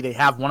the money. They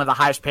have one of the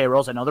highest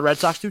payrolls. I know the Red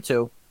Sox do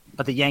too.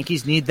 But the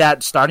Yankees need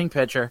that starting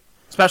pitcher,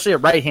 especially a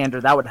right-hander.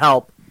 That would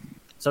help.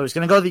 So he's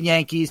going to go to the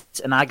Yankees,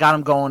 and I got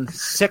him going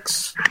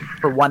 6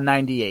 for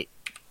 198.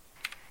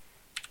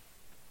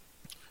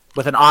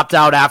 With an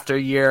opt-out after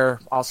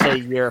year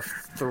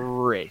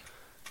 3.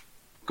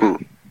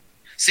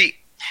 See,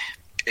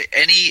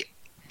 any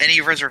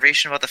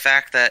reservation about the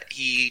fact that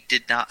he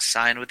did not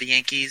sign with the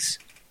Yankees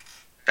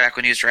back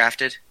when he was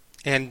drafted?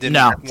 And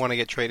didn't want to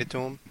get traded to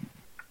him?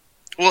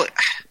 Well,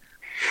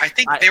 I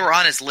think they were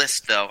on his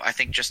list, though. I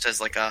think just as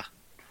like a,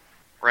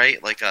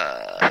 right? Like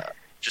a,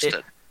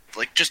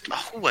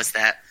 who was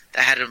that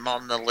had him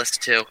on the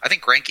list too? I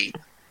think Greinke.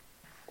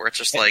 Where it's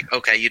just like,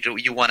 okay,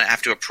 you want to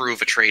have to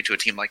approve a trade to a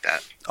team like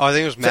that. Oh, I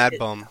think it was Mad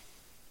Bum.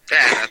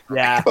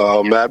 Yeah.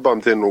 Mad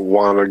Bum didn't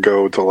want to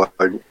go to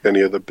like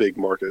any of the big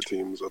market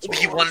teams. That's what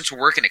he wanted to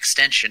work an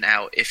extension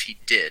out if he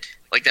did.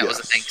 Like that was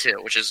the thing too,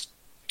 which is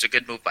it's a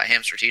good move by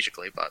him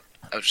strategically. But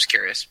I was just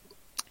curious.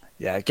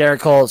 Yeah,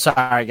 Garrett Cole.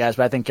 Sorry guys,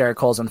 but I think Garrett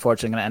Cole's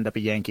unfortunately going to end up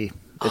a Yankee.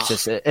 It's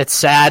just it's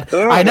sad.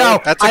 I know.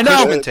 That's a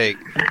Cushman take.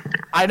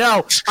 I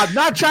know. I'm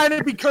not trying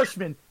to be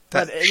Cushman,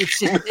 but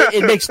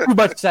it makes too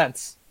much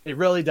sense. It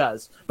really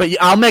does. But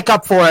I'll make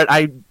up for it.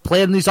 I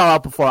planned these all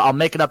out before. I'll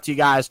make it up to you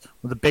guys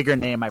with a bigger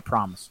name, I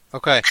promise.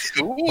 Okay.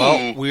 Ooh.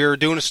 Well, we're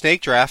doing a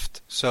snake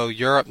draft, so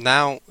you're up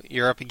now.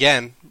 You're up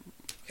again.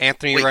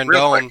 Anthony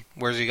Rendon,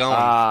 where's he going?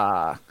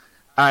 All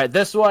right,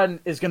 this one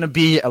is going to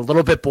be a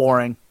little bit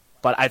boring,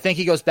 but I think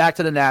he goes back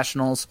to the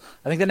Nationals.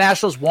 I think the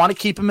Nationals want to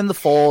keep him in the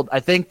fold. I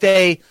think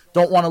they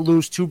don't want to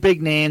lose two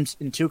big names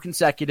in 2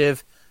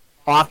 consecutive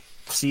off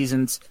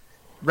seasons.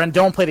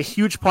 Rendon played a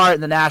huge part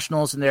in the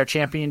Nationals in their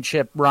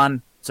championship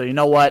run. So you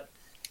know what?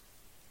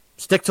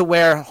 Stick to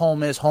where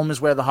home is. Home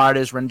is where the heart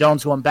is.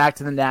 Rendon's going back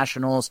to the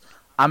Nationals.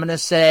 I'm going to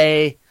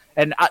say,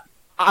 and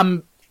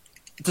I'm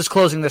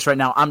disclosing this right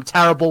now, I'm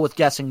terrible with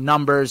guessing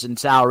numbers and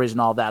salaries and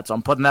all that, so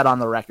I'm putting that on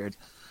the record.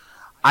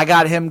 I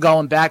got him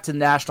going back to the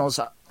Nationals.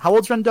 How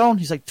old's Rendon?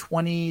 He's like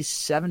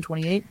 27,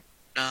 28?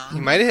 He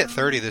might have hit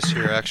 30 this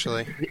year,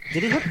 actually.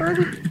 Did he hit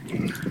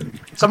 30?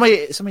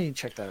 Somebody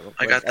check that real quick.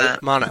 I got that.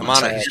 I'm on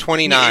it. He's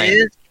 29. He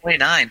is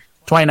 29.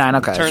 29,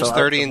 okay. Turns so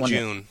 30 in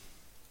June.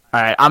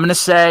 All right, I'm going to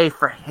say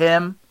for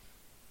him,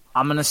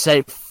 I'm going to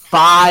say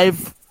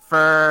 5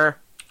 for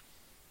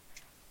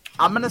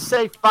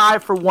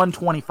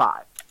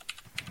 125.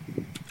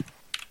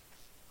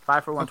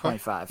 5 for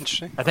 125.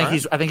 Interesting. I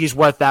think he's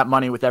worth that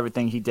money with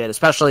everything he did,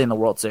 especially in the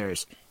World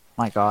Series.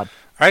 My God.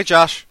 All right,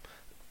 Josh.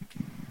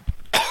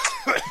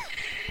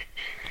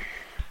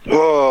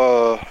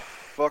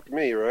 Fuck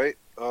me, right?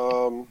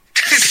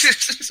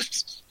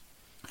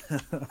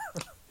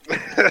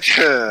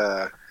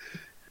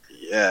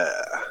 Yeah.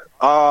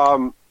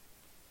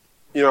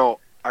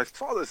 I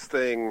saw this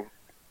thing.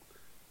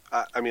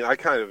 I mean, I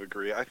kind of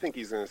agree. I think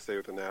he's going to stay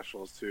with the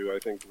Nationals, too. I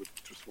think with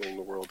just winning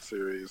the World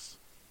Series,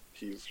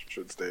 he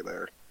should stay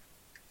there.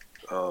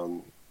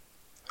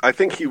 I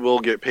think he will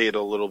get paid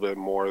a little bit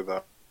more,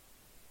 though.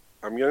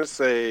 I'm going to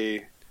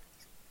say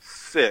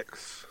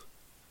 6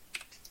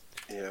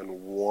 and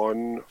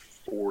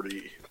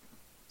 140.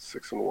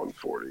 6 and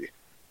 140.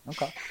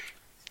 Okay.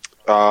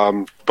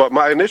 But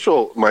my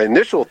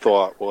initial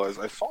thought was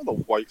I saw the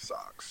White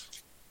Sox,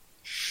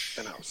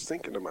 and I was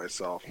thinking to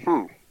myself,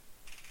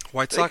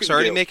 White Sox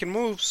already making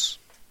moves.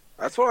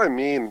 That's what I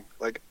mean.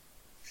 Like,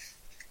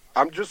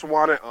 I'm just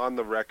want it on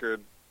the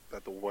record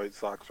that the White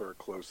Sox are a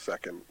close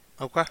second.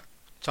 Okay.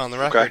 It's on the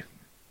record. Okay.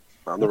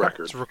 On the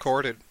record. It's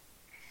recorded.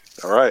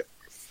 All right.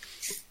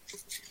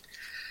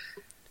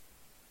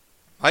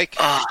 Mike?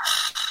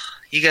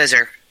 You guys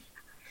are...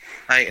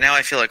 now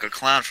I feel like a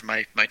clown for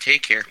my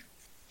take here.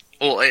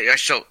 Well, I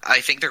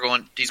think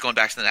he's going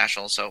back to the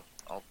Nationals, so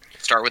I'll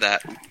start with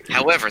that.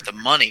 However, the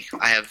money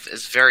I have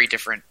is very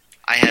different.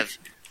 I have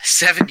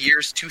 7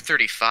 years,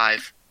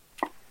 $235.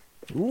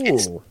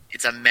 Ooh.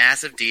 It's a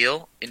massive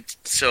deal, and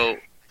so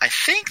I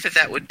think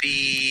that would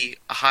be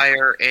a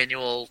higher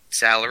annual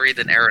salary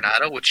than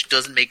Arenado, which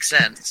doesn't make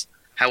sense.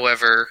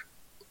 However,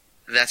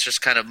 that's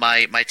just kind of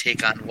my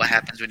take on what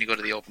happens when you go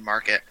to the open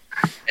market.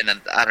 And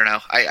then, I don't know,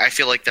 I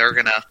feel like they're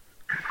going to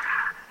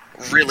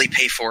really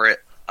pay for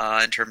it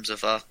in terms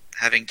of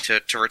having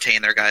to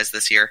retain their guys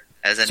this year,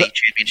 as any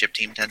championship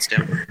team tends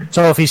to.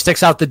 So if he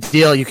sticks out the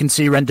deal, you can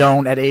see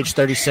Rendon at age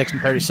 36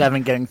 and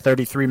 37 getting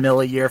 $33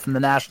 million a year from the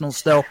Nationals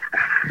still.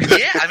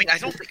 Yeah, I mean,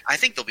 I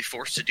think they'll be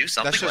forced to do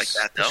something like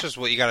that, though. That's just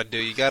what you got to do.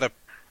 You got to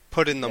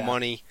put in the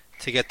money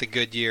to get the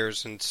good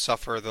years and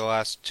suffer the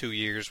last 2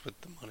 years with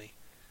the money.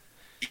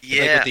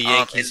 Yeah, like what the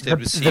Yankees did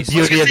with the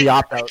beauty of the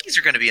opt-out. The Yankees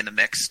are going to be in the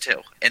mix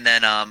too, and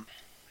then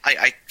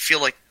I feel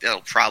like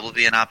it'll probably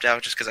be an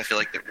opt-out just because I feel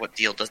like what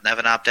deal doesn't have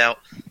an opt-out.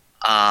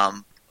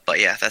 But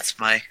yeah, that's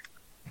my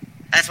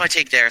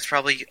take there. It's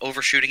probably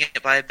overshooting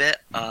it by a bit,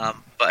 but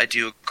I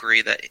do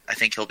agree that I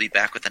think he'll be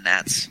back with the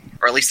Nats,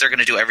 or at least they're going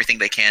to do everything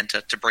they can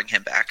to bring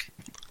him back.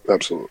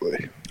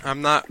 Absolutely.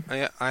 I'm not.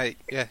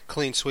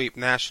 Clean sweep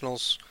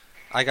Nationals.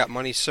 I got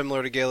money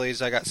similar to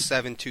Gillies. I got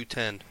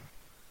 7-2-10.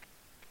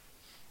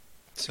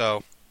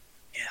 So,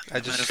 yeah,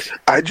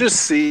 I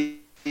just see.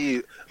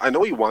 I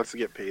know he wants to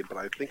get paid, but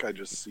I think I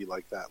just see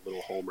like that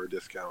little Homer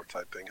discount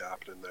type thing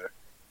happening there.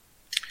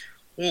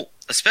 Well,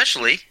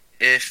 especially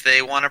if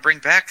they want to bring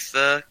back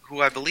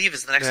who I believe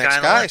is the next guy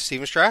on the list.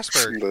 Steven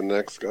Strasburg. The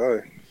next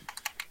guy.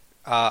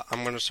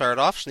 I'm going to start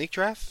off sneak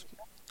draft.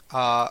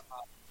 I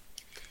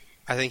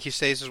think he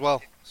stays as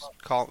well.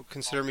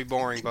 Consider me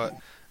boring, but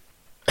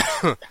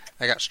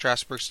I got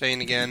Strasburg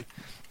staying again.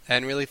 I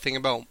didn't really think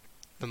about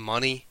the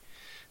money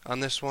on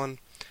this one,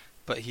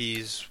 but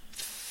he's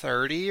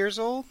 30 years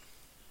old?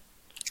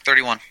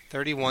 31.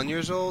 31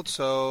 years old,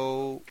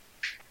 so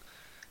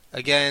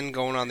again,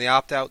 going on the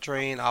opt-out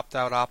train,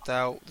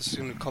 opt-out. This is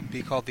going to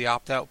be called the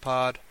opt-out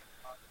pod.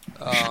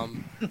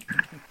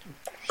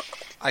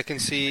 I can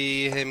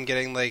see him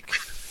getting like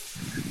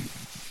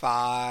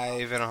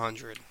 5 and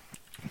 100.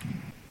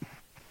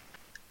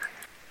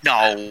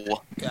 No.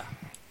 Yeah.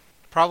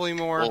 Probably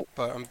more,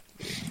 but I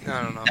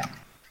don't know. No.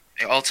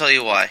 I'll tell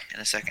you why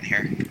in a second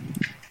here.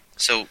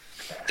 So,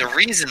 the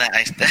reason that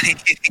I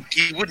think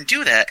he wouldn't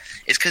do that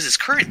is because his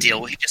current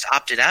deal, he just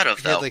opted out of,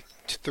 He though. had like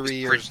 3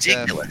 years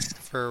ridiculous.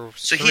 For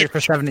So 3 for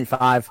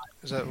 75.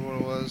 Is that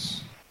what it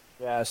was?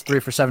 Yeah, it's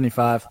 3 for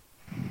 75.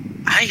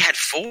 I had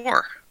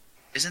 4.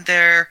 Isn't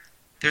there?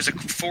 There's a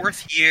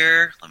 4th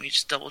year. Let me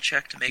just double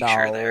check to make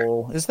sure there.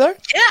 Is there?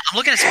 Yeah, I'm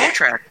looking at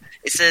Spotrac.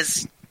 It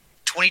says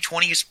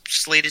 2020 is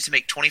slated to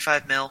make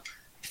 25 mil,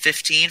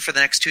 15 for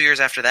the next 2 years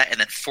after that, and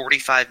then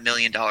 $45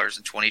 million in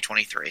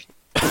 2023.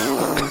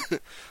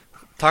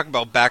 Talk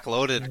about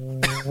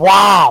backloaded.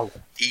 Wow.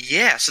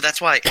 Yeah, so that's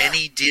why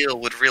any deal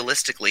would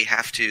realistically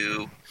have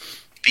to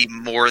be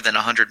more than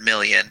 $100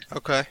 million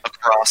Okay.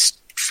 across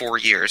 4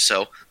 years,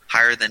 so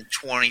higher than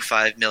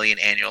 $25 million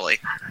annually.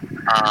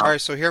 All right,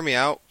 so hear me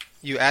out.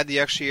 You add the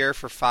extra year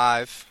for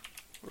 5,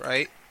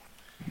 right?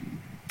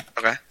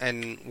 Okay.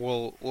 And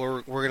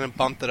we're gonna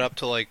bump it up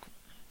to like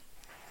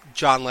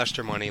John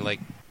Lester money,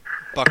 like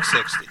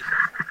 $1.60.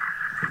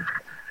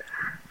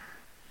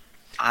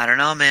 I don't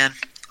know, man.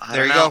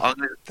 There you go.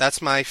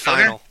 That's my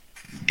final.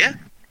 Yeah.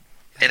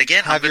 And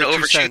again, I'm Have going to your 2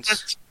 overshoot cents.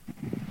 this.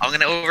 I'm going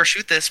to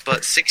overshoot this,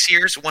 but 6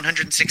 years,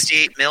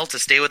 168 mil to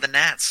stay with the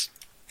Nats.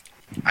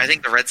 I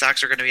think the Red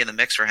Sox are going to be in the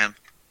mix for him,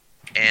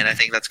 and I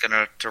think that's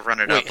going to run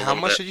it up a Wait, little how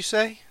much bit. did you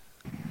say?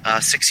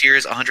 6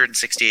 years,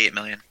 168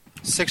 million.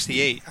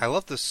 68. I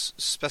love this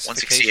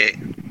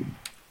specification.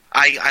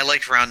 168. I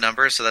like round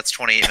numbers, so that's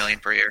 28 million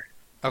per year.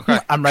 Okay.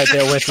 I'm right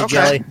there with you, Okay.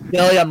 Jelly.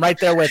 Jelly, I'm right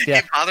there with you.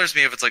 It bothers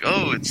me if it's like,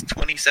 oh, it's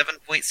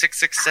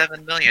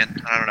 27.667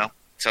 million. I don't know.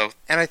 So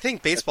And I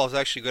think baseball is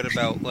actually good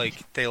about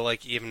they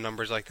like even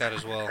numbers like that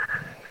as well.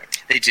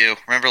 they do.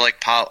 Remember,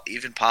 like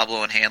even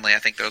Pablo and Hanley. I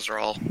think those are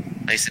all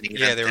nice and even.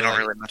 Yeah, they were don't like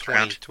really mess 20,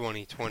 around.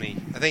 20, 20.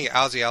 I think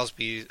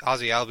Ozzy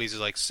Albies is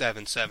like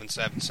 7, 7,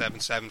 7, 7,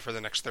 7 for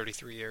the next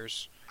 33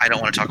 years. I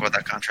don't want to talk about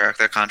that contract.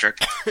 That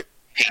contract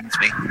pains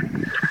me.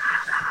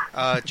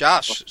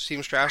 Josh,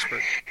 Steven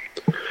Strasburg.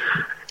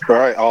 All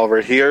right,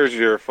 Oliver. Here's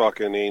your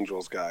fucking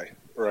Angels guy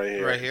right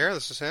here. Right here?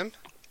 This is him?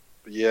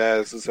 Yeah,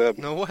 this is him.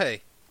 No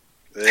way.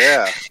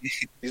 Yeah,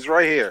 he's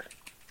right here.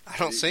 I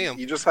don't see him.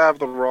 You just have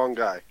the wrong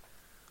guy.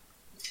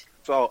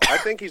 So I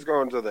think he's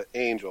going to the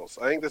Angels.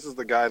 I think this is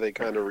the guy they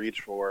kind of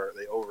reach for.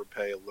 They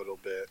overpay a little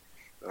bit.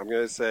 I'm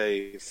going to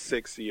say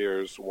 6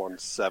 years,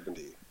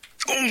 170.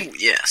 Oh,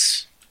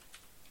 yes.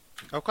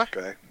 Okay.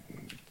 Okay.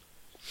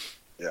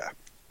 Yeah.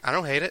 I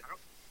don't hate it.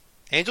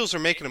 Angels are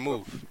making a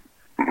move.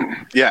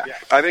 Yeah,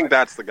 I think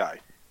that's the guy.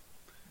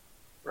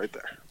 Right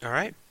there. All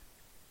right.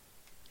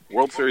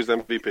 World Series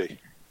MVP.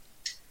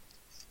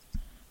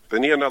 They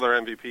need another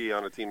MVP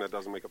on a team that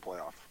doesn't make a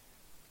playoff.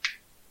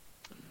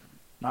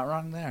 Not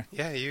wrong there.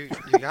 Yeah, you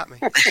got me.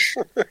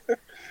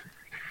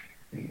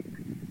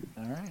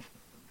 All right.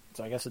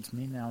 So I guess it's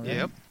me now, right?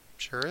 Yep,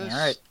 sure is.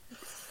 All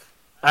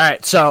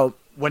right. So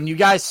when you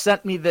guys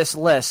sent me this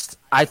list,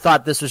 I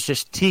thought this was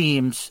just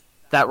teams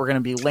that were going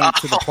to be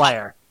linked to the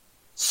player.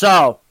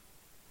 So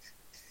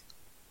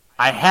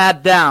I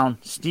had down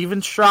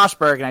Steven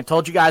Strasburg, and I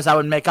told you guys I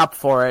would make up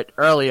for it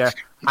earlier.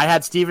 I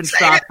had Steven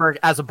Strasburg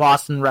as a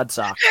Boston Red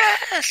Sox.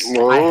 Yes!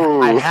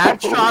 I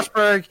had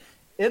Strasburg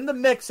in the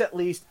mix, at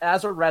least,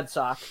 as a Red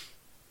Sox,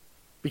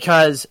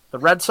 because the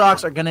Red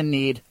Sox are going to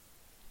need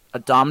a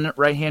dominant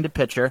right-handed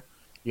pitcher.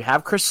 You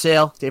have Chris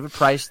Sale, David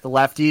Price, the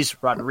lefties,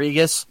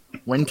 Rodriguez.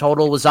 Win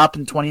total was up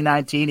in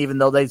 2019, even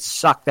though they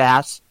sucked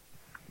ass.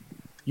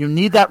 You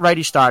need that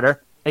righty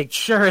starter. It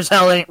sure as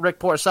hell ain't Rick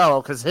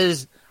Porcello, because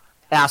his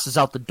ass is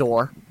out the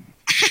door.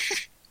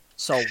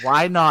 So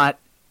why not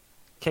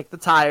kick the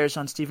tires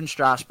on Steven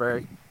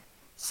Strasburg,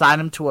 sign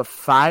him to a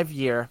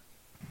 5-year,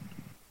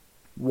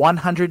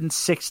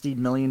 $160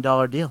 million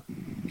deal?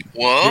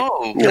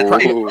 Whoa!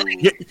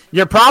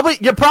 You're probably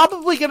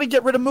going to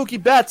get rid of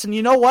Mookie Betts, and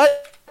you know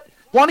what?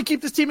 Want to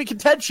keep this team in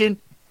contention?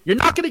 You're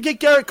not going to get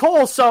Garrett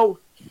Cole, so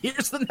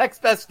here's the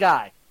next best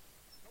guy.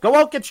 Go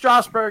out, get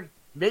Strasburg,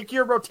 make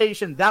your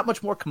rotation that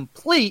much more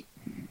complete.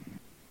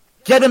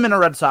 Get him in a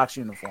Red Sox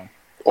uniform.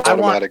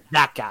 Automatic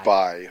that guy.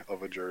 buy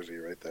of a jersey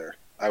right there.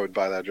 I would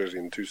buy that jersey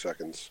in 2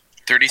 seconds.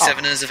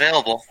 37 is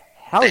available.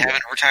 Hell They yeah.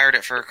 haven't retired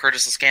it for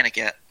Curtis Laskanik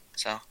yet,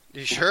 so.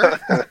 You sure?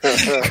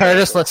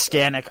 Curtis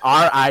Laskanik,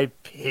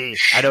 R.I.P.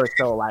 I know he's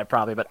still alive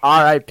probably, but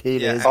R.I.P.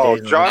 to his Oh,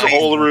 days. John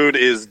Olerud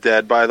is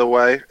dead, by the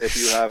way, if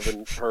you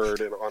haven't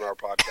heard it on our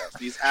podcast.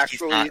 He's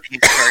actually He's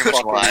very much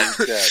fucking alive.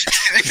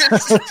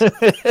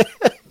 dead.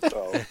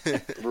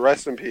 So,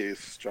 rest in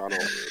peace, John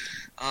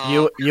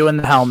Olerud. You in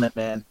the helmet,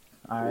 man.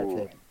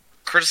 R.I.P.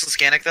 Curtis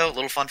Laskanik, though,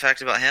 little fun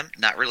fact about him.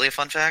 Not really a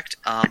fun fact,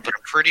 but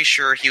I'm pretty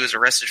sure he was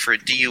arrested for a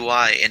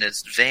DUI in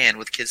his van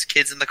with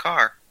kids in the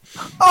car.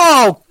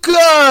 Oh,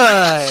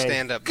 good.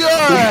 Stand up. Good.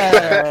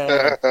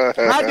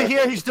 Glad to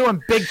hear he's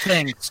doing big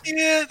things.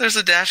 Yeah, there's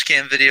a dash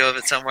cam video of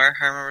it somewhere.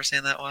 I remember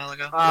seeing that a while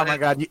ago. Oh my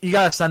god, you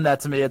gotta send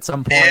that to me at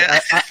some point. Yeah.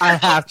 I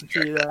have to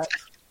see that.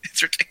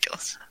 It's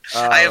ridiculous.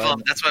 I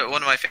have that's what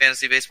one of my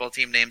fantasy baseball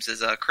team names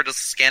is Curtis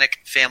Laskanik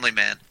Family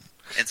Man.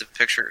 And it's a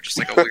picture, just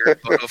like a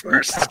weird photo of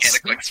Curtis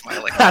Laskanik like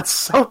smiling. That's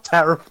so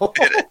terrible.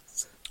 It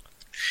is.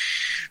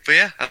 But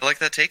yeah, I like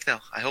that take though.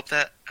 I hope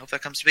that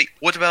comes to be.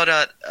 What about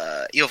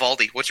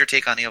Eovaldi? What's your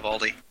take on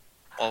Eovaldi?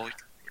 Well, we're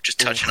just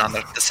touching on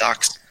the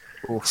Sox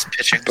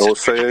pitching. Don't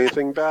say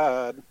anything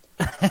bad.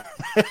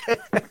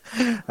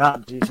 Oh,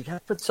 geez, you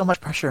gotta put so much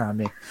pressure on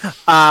me.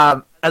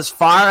 As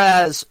far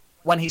as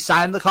when he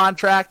signed the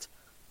contract,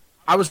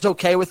 I was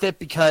okay with it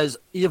because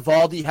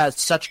Eovaldi has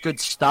such good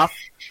stuff.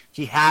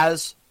 He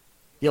has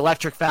the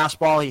electric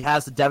fastball. He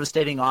has the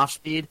devastating off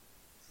speed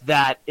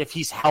that if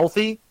he's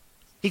healthy,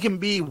 he can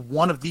be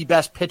one of the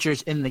best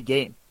pitchers in the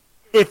game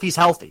if he's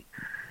healthy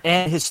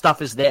and his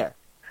stuff is there.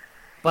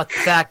 But the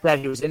fact that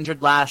he was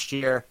injured last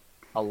year,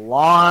 a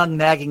long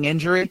nagging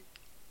injury,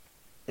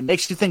 it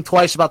makes you think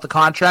twice about the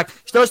contract.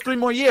 He still has 3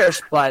 more years,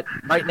 but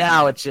right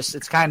now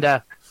it's kind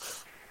of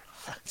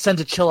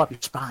sends a chill up your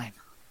spine.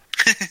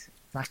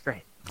 Not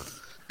great.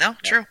 No,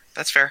 true.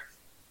 That's fair.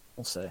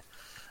 We'll see.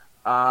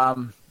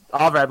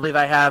 Oliver, I believe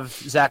I have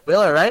Zach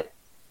Wheeler, right?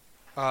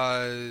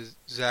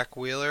 Zach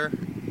Wheeler.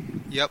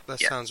 Yep, that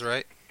sounds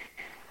right.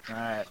 All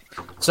right.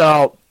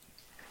 So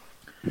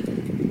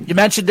you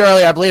mentioned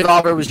earlier, I believe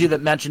Oliver, it was you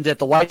that mentioned it.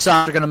 The White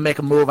Sox are going to make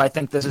a move. I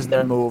think this is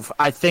their move.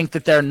 I think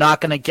that they're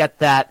not going to get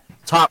that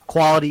top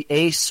quality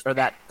ace or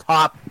that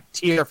top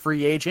tier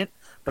free agent,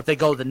 but they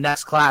go the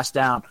next class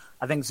down.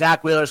 I think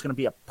Zach Wheeler is going to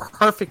be a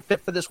perfect fit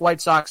for this White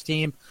Sox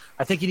team.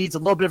 I think he needs a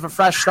little bit of a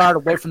fresh start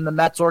away from the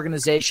Mets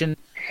organization.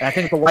 And I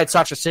think the White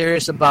Sox are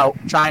serious about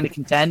trying to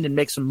contend and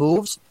make some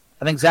moves.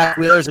 I think Zach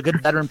Wheeler is a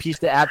good veteran piece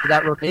to add to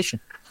that rotation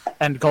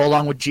and go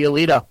along with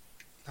Giolito.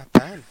 Not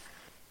bad.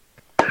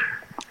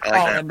 I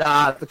like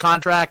that. And the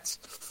contract,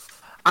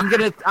 I'm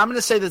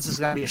gonna say this is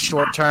gonna be a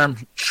short term,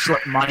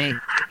 short money.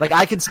 Like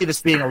I can see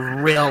this being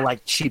a real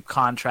cheap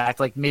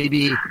contract, like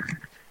maybe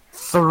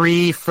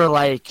 3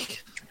 for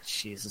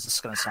Jesus, this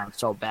is gonna sound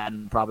so bad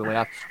and probably way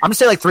off. I'm gonna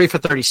say 3 for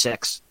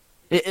 36.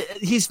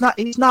 He's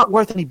not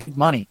worth any big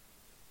money.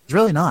 He's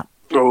really not.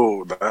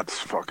 Oh, that's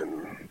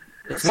fucking.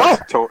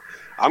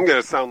 I'm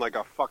gonna sound like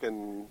a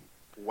fucking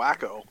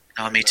wacko.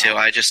 No, me too.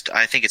 I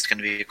think it's going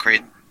to be a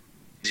great.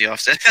 you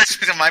off.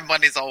 My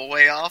money's all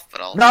way off,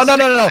 but I'll No.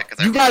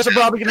 You guys are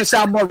probably going to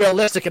sound more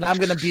realistic, and I'm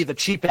going to be the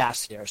cheap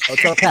ass here, so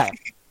it's okay.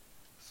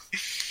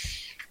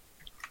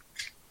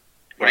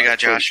 What do you got,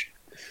 Josh?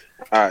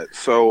 All right,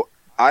 so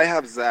I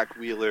have Zach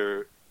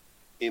Wheeler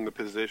in the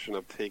position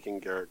of taking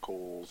Garrett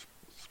Cole's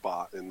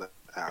spot in the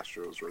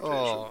Astros rotation.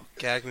 Oh,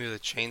 gag me with a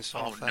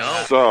chainsaw. Oh,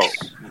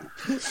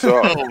 no.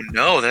 So Oh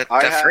no, that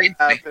I frightens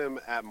have me. him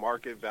at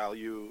market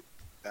value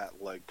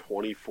at like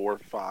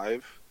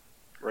 24.5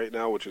 right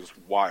now, which is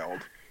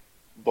wild.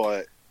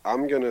 But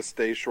I'm gonna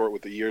stay short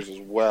with the years as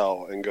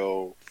well and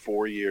go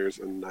 4 years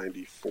and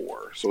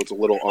 94. So it's a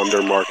little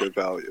under market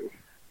value.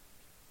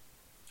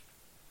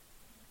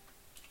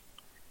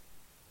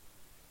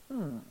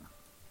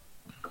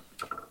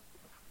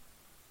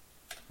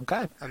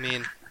 Okay. I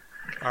mean,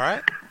 all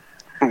right.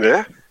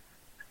 Yeah,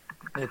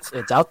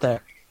 It's out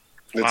there.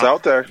 it's Wow.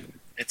 out there.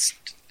 It's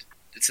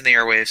in the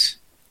airwaves.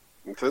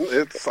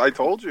 It's. I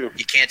told you.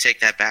 You can't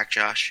take that back,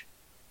 Josh.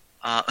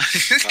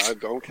 I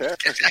don't care.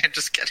 I'm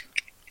just kidding.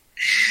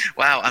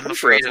 Wow, I'm I'm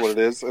sure afraid that's of. what it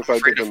is. If I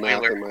afraid did the of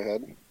math Wheeler. in my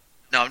head.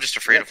 No, I'm just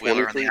afraid Yeah, of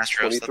Wheeler on the 23,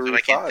 Astros. That's what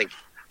I can't 23-5.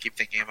 keep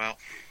thinking about.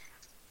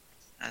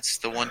 That's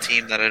the one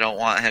team that I don't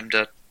want him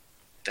to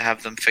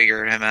have them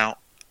figure him out.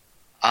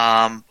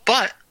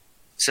 But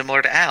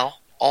similar to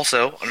Al,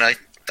 also, and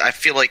I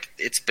feel like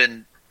it's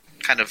been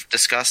kind of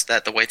discussed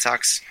that the White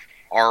Sox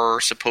are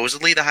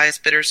supposedly the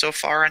highest bidder so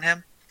far on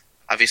him.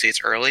 Obviously,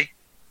 it's early,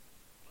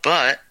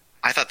 but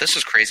I thought this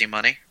was crazy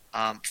money.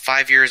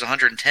 5 years,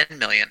 $110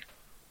 million.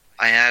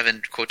 I have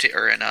in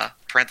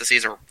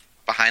parentheses or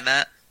behind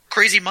that,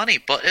 crazy money,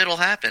 but it'll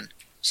happen.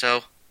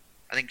 So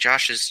I think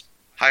Josh is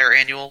higher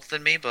annual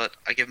than me, but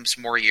I give him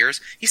some more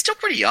years. He's still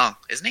pretty young,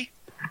 isn't he?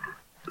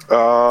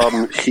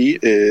 He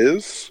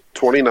is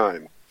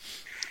 29.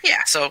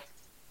 Yeah. So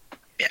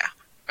yeah,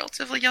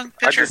 relatively young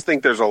I pitcher. just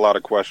think there's a lot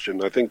of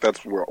question. I think that's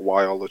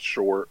why all the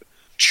short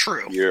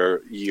True.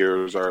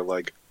 years are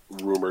like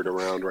rumored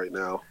around right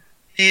now.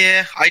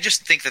 Yeah, I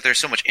just think that there's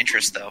so much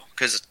interest though,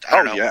 because I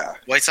don't know. Yeah.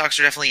 White Sox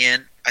are definitely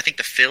in. I think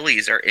the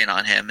Phillies are in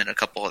on him and a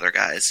couple other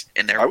guys,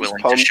 and they're I was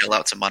willing pumped. to shell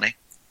out some money.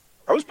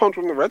 I was pumped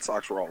when the Red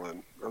Sox were all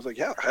in. I was like,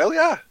 yeah, hell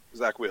yeah,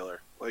 Zach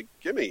Wheeler. Like,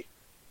 gimme.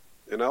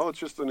 You know, it's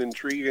just an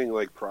intriguing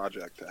like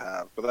project to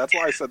have. But that's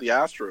why I said the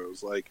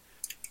Astros. Like,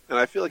 and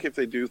I feel like if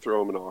they do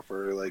throw him an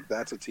offer, like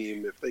that's a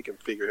team. If they can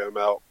figure him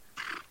out,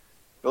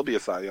 they'll be a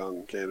Cy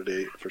Young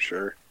candidate for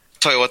sure.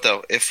 Tell you what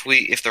though, if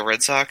the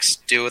Red Sox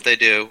do what they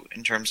do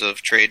in terms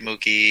of trade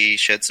Mookie,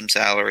 shed some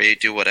salary,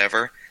 do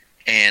whatever,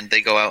 and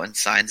they go out and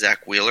sign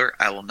Zach Wheeler,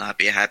 I will not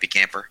be a happy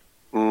camper.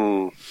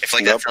 If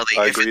like that's how they,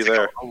 I if agree it's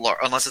there. like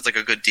unless it's like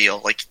a good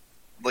deal, like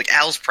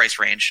Al's price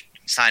range,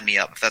 sign me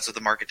up if that's what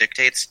the market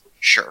dictates.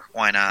 Sure,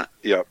 why not?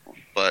 Yep.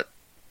 But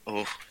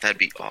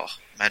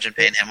imagine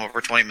paying him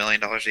over $20 million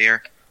a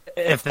year.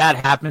 If that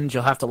happens,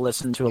 you'll have to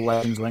listen to a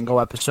Legends Lingo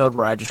episode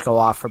where I just go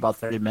off for about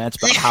 30 minutes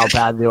about how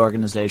bad the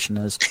organization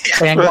is.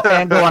 And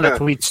go on a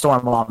tweet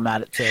storm while I'm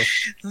at it, too.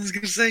 I was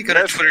going to say, go to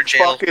That's Twitter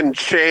jail. fucking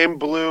Chain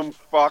Bloom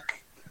fuck.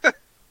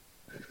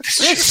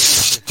 This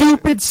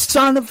stupid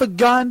son of a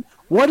gun.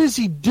 What is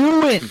he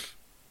doing?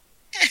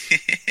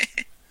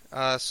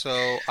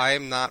 So I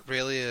am not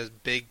really a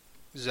big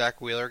Zach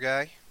Wheeler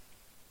guy.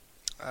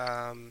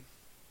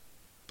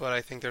 But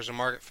I think there's a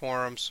market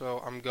for him,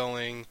 so I'm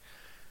going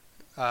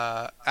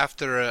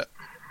after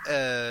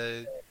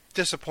a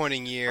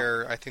disappointing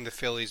year. I think the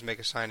Phillies make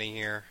a signing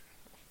here,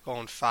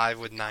 going 5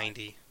 with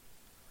 90.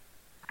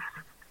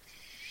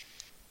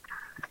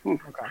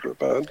 Not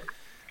bad.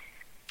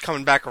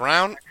 Coming back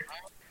around,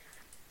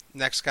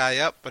 next guy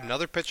up,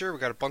 another pitcher. We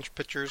got a bunch of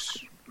pitchers.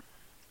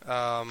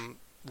 Ryu,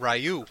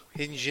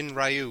 Hyun-Jin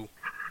Ryu.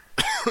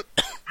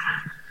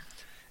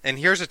 And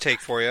here's a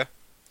take for you.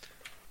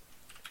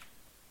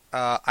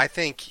 I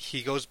think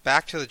he goes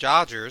back to the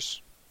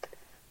Dodgers.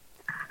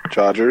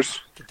 Dodgers.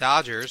 The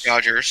Dodgers.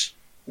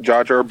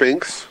 Jar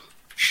Binks.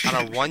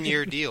 On a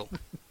 1-year deal.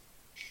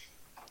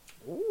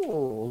 Ooh,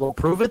 a little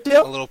prove it A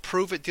deal? little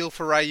prove-it deal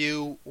for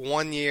Ryu.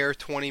 1 year,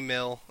 20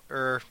 mil.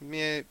 Or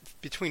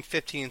between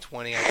 15 and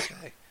 20, I'd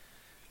say.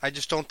 I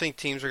just don't think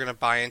teams are going to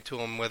buy into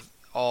him with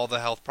all the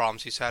health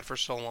problems he's had for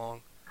so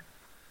long.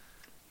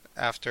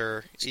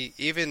 After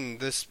even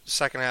this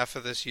second half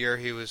of this year,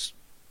 he was,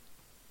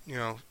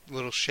 a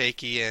little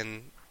shaky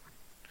and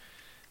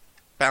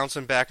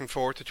bouncing back and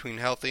forth between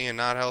healthy and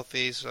not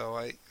healthy. So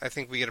I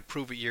think we get a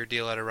prove-it-year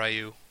deal out of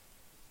Ryu.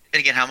 And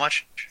again, how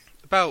much?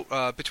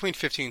 About between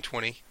 15 and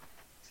 20.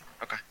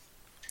 Okay.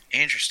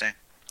 Interesting.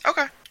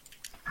 Okay.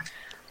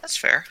 That's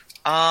fair.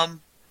 I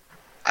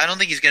don't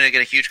think he's going to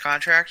get a huge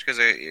contract because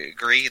I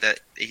agree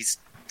that he's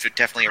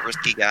definitely a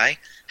risky guy.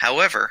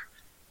 However,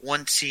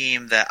 one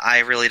team that I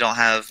really don't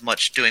have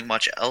doing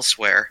much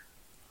elsewhere,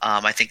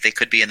 I think they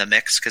could be in the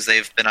mix because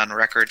they've been on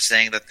record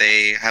saying that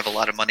they have a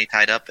lot of money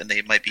tied up and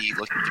they might be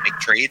looking to make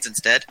trades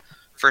instead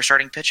for a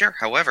starting pitcher.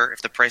 However,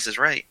 if the price is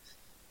right,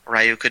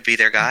 Ryu could be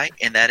their guy,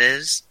 and that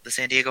is the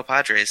San Diego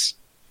Padres.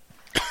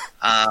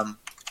 I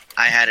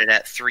had it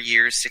at 3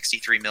 years,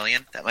 $63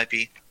 million. That might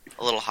be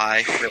a little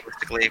high.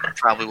 Realistically, it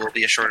probably will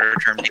be a shorter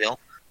term deal.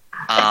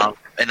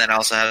 And then I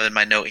also have in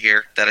my note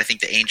here that I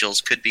think the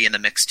Angels could be in the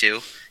mix too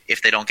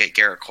if they don't get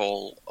Garrett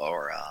Cole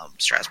or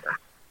Strasburg.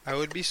 I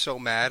would be so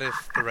mad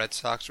if the Red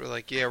Sox were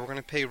like, yeah, we're going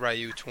to pay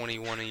Ryu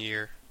 $21 a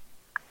year.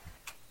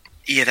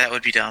 Yeah, that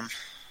would be dumb.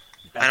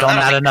 Don't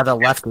add another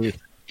lefty.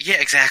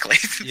 Yeah, exactly.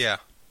 Yeah.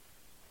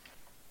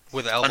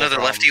 With elbow Another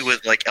problems. lefty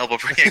with like elbow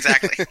problems.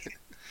 Exactly.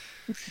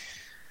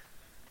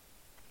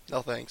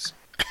 No thanks.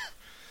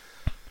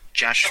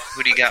 Josh,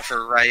 who do you got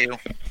for Ryu?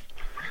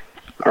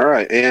 All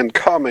right, and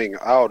coming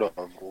out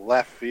of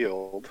left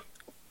field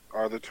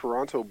are the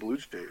Toronto Blue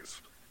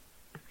Jays.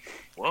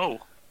 Whoa.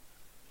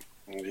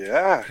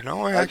 Yeah. You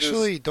know, I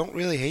actually don't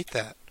really hate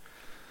that.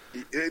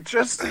 It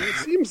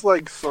seems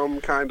like some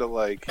kind of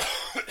like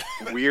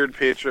weird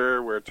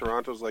pitcher where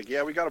Toronto's like,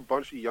 yeah, we got a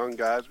bunch of young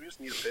guys, we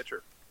just need a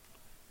pitcher.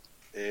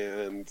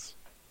 And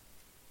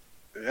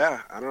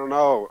yeah, I don't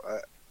know.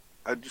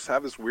 I just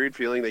have this weird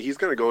feeling that he's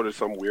going to go to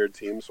some weird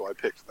team, so I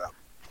picked them.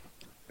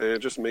 And it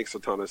just makes a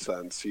ton of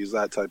sense. He's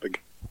that type of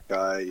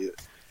guy.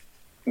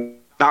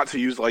 Not to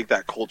use like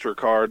that culture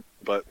card,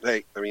 but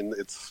hey, I mean,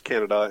 it's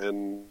Canada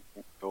and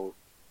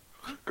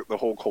the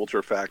whole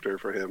culture factor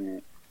for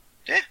him.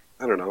 Yeah.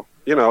 I don't know.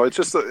 You know, it's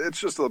just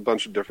a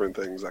bunch of different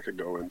things that could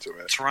go into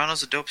it.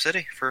 Toronto's a dope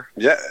city for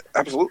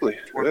absolutely.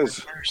 It is.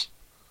 Players.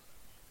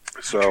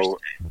 So,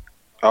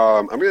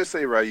 I'm going to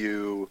say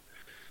Ryu.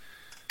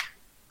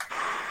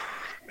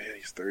 Man,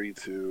 he's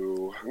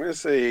 32. I'm going to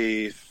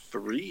say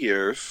 3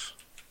 years.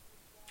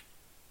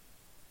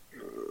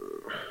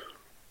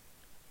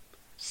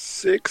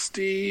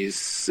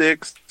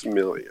 66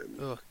 million.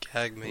 Ugh,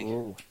 gag me.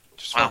 Ooh.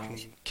 Just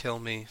fucking kill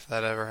me if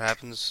that ever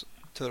happens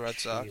to the Red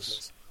Sox.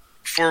 Jesus.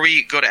 Before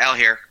we go to Al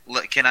here,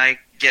 can I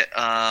get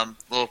a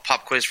little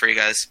pop quiz for you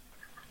guys?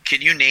 Can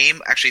you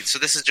name, actually, so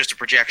this is just a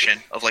projection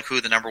of like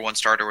who the number one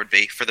starter would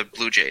be for the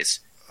Blue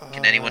Jays.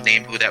 Can anyone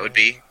name who that would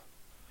be?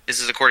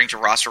 This is according to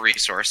Roster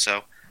Resource,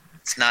 so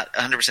it's not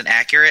 100%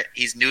 accurate.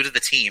 He's new to the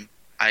team.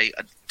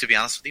 To be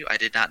honest with you, I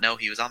did not know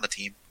he was on the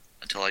team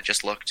until I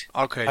just looked.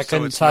 Okay, I so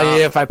couldn't it's tell not,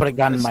 you if I put a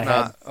gun in it's my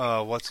head.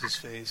 not, what's his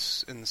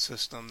face in the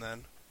system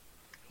then?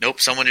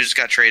 Nope, someone who just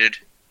got traded.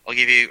 I'll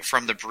give you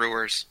from the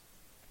Brewers.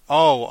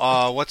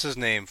 Oh, what's his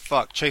name?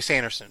 Fuck, Chase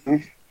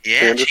Anderson.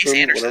 Yeah, Chase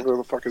Anderson. Whatever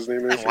the fuck his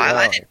name is.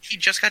 He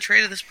just got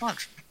traded this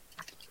month.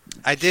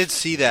 I did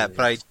see that,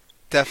 but I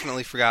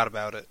definitely forgot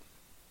about it.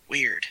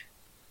 Weird.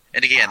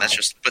 And again, that's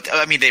just... But,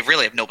 I mean, they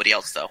really have nobody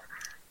else, though.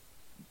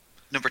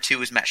 Number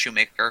 2 is Matt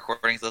Shoemaker,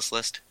 according to this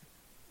list.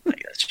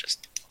 Like, that's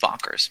just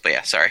bonkers. But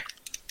yeah, sorry.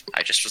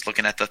 I just was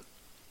looking at the...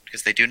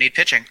 Because they do need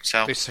pitching,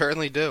 so... They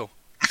certainly do.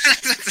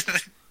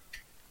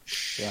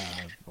 Yeah,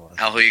 boy.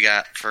 Al, who you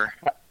got for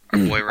our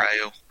boy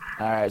Ryu?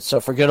 All right, so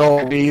for good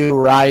old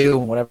Ryu,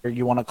 whatever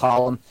you want to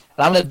call him,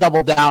 and I'm going to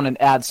double down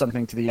and add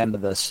something to the end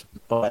of this.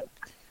 But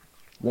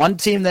one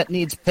team that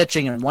needs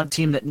pitching and one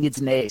team that needs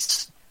an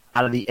ace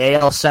out of the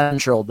AL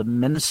Central, the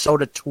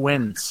Minnesota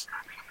Twins.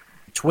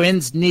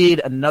 Twins need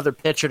another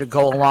pitcher to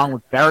go along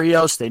with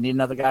Berrios. They need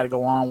another guy to go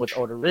along with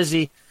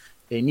Odorizzi.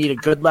 They need a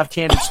good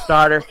left-handed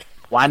starter.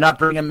 Why not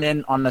bring him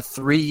in on a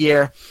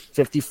 3-year,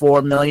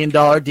 $54 million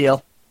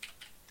deal?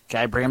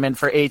 Okay, bring him in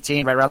for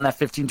 18, right around that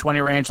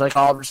 15-20 range, like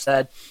Oliver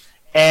said.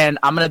 And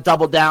I'm going to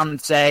double down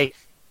and say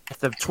if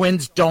the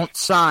Twins don't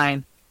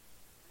sign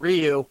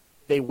Ryu,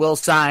 they will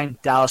sign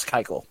Dallas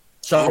Keuchel.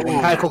 So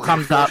when Keuchel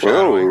comes up,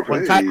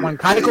 when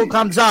Keuchel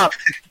comes up,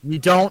 you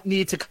don't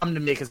need to come to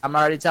me because I'm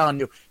already telling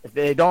you, if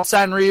they don't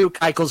sign Ryu,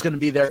 Keuchel's going to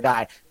be their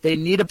guy. They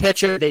need a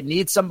pitcher. They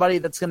need somebody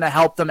that's going to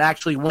help them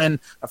actually win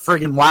a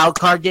friggin' wild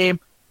card game.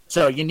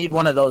 So you need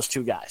one of those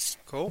two guys.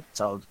 Cool.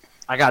 So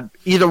I got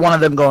either one of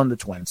them going to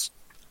Twins.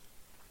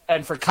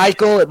 And for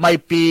Keuchel, it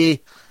might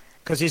be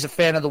because he's a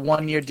fan of the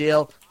 1-year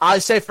deal. I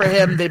say for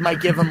him, they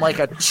might give him like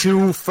a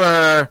 2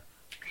 for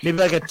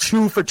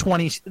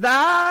 20.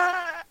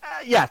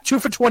 Yeah, 2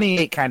 for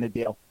 28 kind of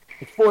deal.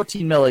 Like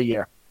 $14 million a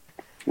year.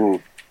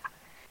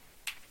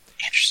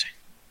 Interesting.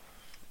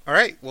 All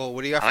right. Well,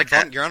 what do you got I like for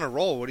Bum? that. You're on a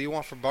roll. What do you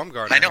want for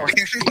Bumgarner? I know. Hit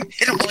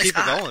him really Keep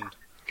it hot. going.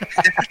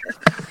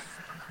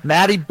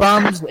 Matty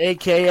Bums,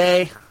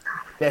 a.k.a.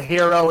 the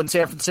hero in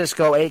San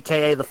Francisco,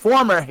 a.k.a. the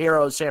former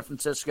hero of San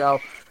Francisco.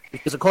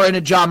 Because according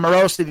to John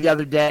Morosi the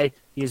other day,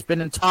 he has been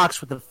in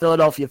talks with the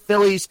Philadelphia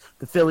Phillies.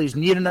 The Phillies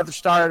need another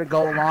starter to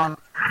go along with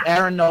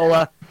Aaron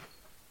Nola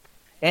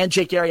and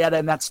Jake Arrieta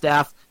and that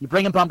staff. You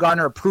bring in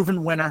Bumgarner, a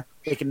proven winner.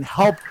 They can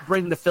help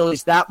bring the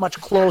Phillies that much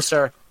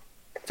closer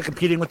to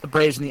competing with the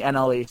Braves in the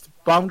NL East.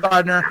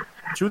 Bumgarner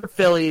to the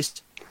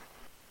Phillies.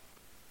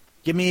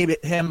 Give me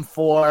him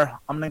for,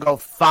 I'm going to go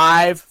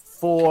 5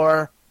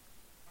 for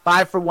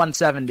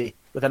 170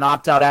 with an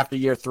opt-out after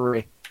year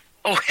 3.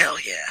 Oh, hell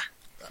yeah.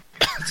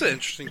 That's an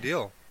interesting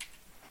deal.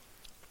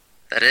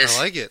 That is.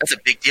 I like it. That's a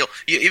big deal.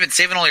 You even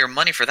saving all your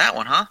money for that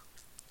one, huh?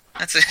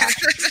 That's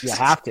You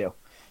have to.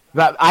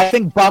 But I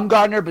think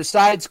Bumgarner,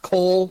 besides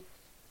Cole,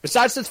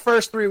 besides the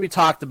first 3 we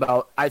talked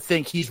about, I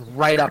think he's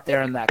right up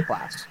there in that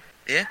class.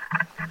 Yeah.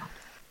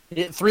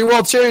 3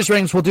 World Series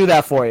rings will do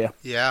that for you.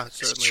 Yeah, it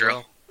This is certainly true.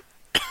 will.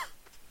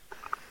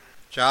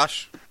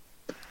 Josh?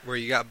 where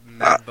you got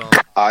Mad Bum.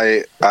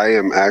 I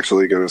am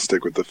actually going to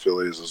stick with the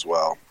Phillies as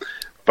well,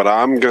 but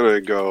I'm going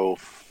to go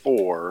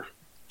 4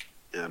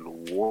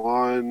 and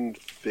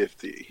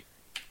 150.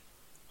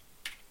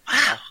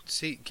 Wow.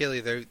 See, Gilly,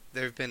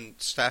 they've been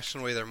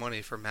stashing away their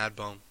money for Mad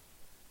Bum.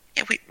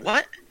 Yeah, wait,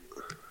 what?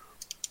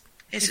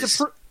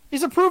 He's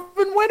a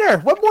proven winner.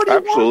 What more do you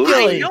Absolutely. want, I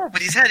Gilly? know,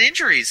 but he's had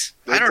injuries.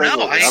 I don't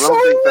know. I don't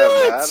So think that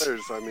what?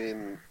 matters. I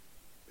mean,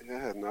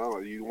 yeah, no,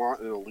 you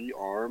want an elite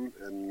arm,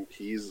 and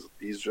he's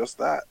just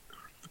that.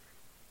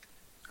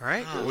 All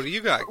right, Oh. what do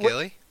you got,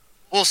 Gilly?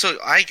 Well, so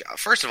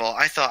first of all,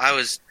 I thought I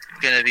was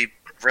going to be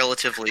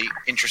relatively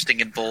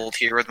interesting and bold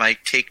here with my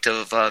take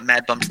of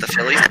Mad Bum to the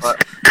Phillies,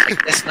 but I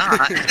guess not.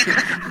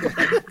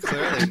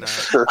 Clearly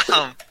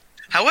not.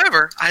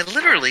 However, I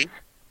literally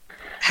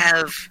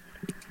have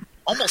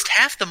almost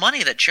half the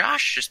money that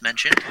Josh just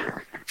mentioned.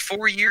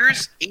 4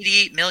 years,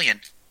 $88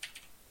 million.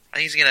 I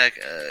think he's gonna.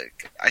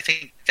 I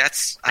think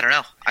that's. I don't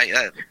know.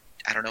 I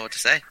don't know what to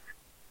say.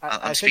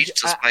 I'm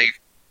speechless.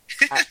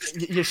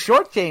 You're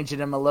shortchanging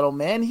him a little,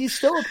 man. He's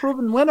still a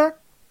proven winner.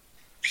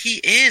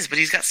 He is, but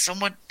he's got so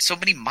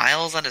many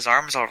miles on his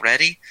arms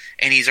already,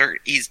 and he's.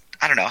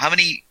 I don't know how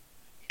many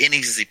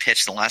innings has he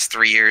pitched in the last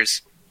 3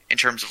 years in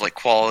terms of like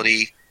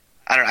quality.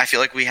 I don't know. I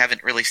feel like we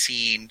haven't really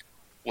seen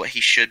what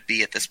he should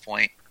be at this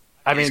point.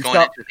 I mean, he's going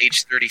into his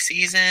age 30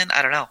 season.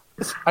 I don't know.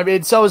 I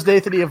mean, so is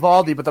Nathan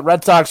Eovaldi, but the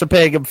Red Sox are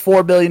paying him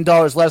 $4 million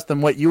less than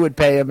what you would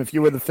pay him if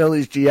you were the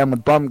Phillies GM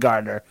with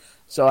Bumgarner.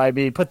 So, I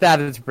mean, put that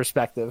into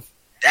perspective.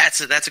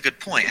 That's a good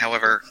point.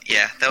 However,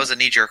 yeah, that was a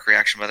knee-jerk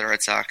reaction by the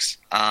Red Sox.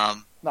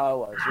 No, it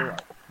was. You're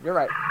right. You're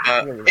right.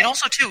 And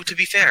also, too, to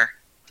be fair,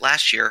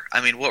 last year,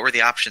 I mean, what were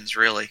the options,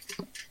 really?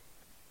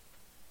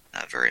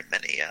 Not very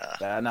many.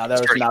 No, there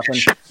was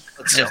nothing.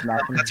 But still,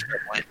 nothing. that's a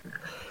fair point.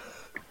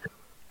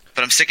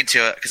 But I'm sticking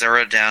to it because I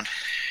wrote it down.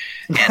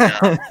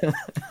 And,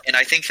 and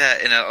I think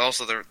that, and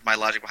also my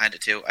logic behind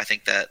it, too, I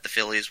think that the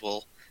Phillies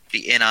will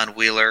be in on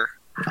Wheeler,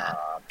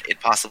 and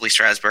possibly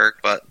Strasburg,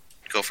 but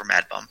go for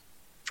Mad Bum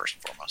first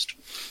and foremost.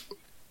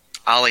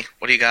 Ollie,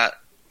 what do you got?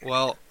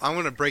 Well, I'm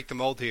going to break the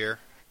mold here.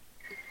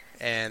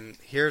 And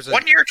here's a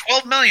 1 year,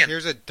 $12 million.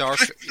 Here's a dark.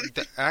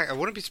 I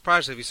wouldn't be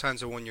surprised if he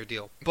signs a 1 year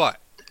deal, but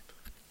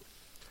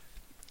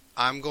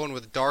I'm going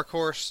with dark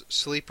horse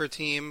sleeper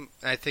team.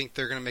 I think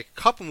they're going to make a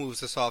couple moves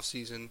this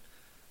offseason,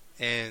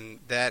 and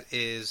that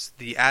is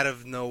the out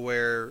of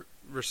nowhere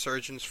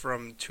resurgence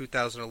from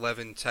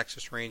 2011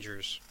 Texas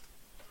Rangers.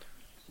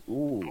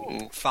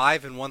 Ooh.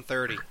 5 and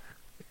 130.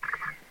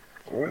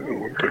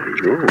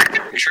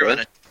 Picture in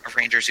a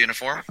Rangers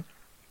uniform.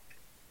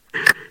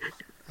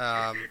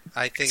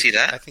 I think See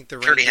that? I think the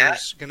Dirty hat?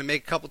 Rangers going to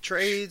make a couple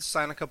trades,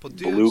 sign a couple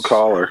dudes. Blue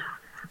collar.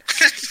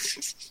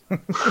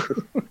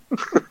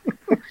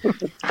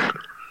 Man,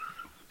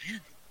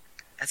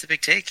 that's a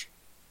big take.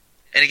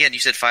 And again, you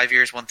said 5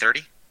 years,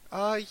 130.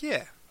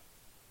 Yeah.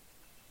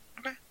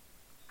 Okay.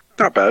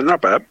 Not bad,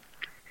 not bad.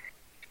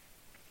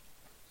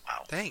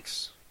 Wow.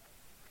 Thanks.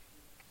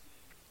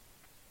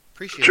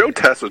 Appreciate Joe it.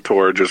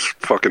 Tessitore just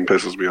fucking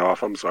pisses me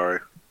off. I'm sorry.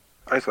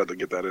 I just had to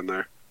get that in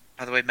there.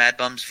 By the way, Mad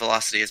Bum's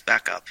velocity is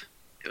back up.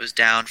 It was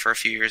down for a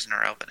few years in a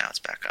row, but now it's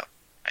back up.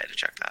 I had to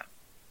check that.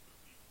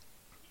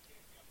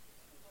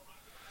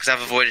 Because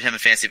I've avoided him in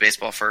fantasy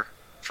baseball for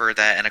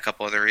that and a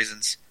couple other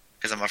reasons.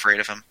 Because I'm afraid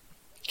of him.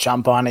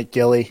 Jump on it,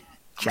 Gilly.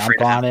 I'm Jump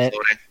afraid of on him it.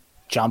 floating.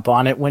 Jump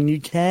on it when you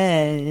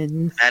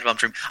can. Mad Bum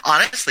dream.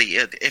 Honestly,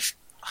 if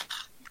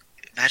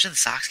imagine the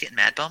Sox getting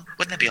Mad Bum,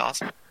 wouldn't that be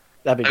awesome?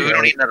 That'd be I mean, we don't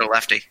great. need another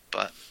lefty,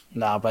 but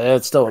No, but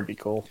it still would be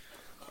cool.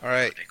 All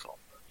right. that'd be cool.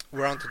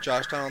 We're on to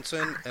Josh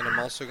Donaldson, and I'm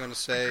also going to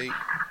say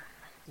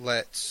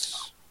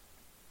let's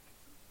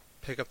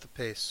pick up the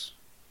pace.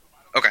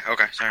 Okay,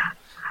 sorry.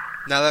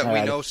 Now that we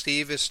Alrighty. know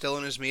Steve is still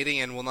in his meeting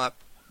and will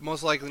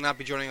most likely not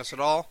be joining us at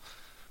all,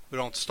 we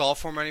don't stall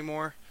for him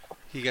anymore.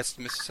 He gets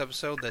to miss this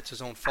episode. That's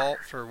his own fault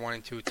for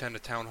wanting to attend a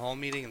town hall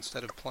meeting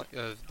instead of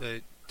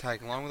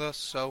tagging along with us.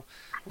 So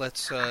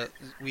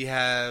we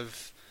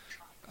have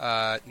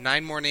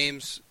 9 more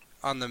names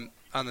on the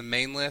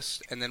main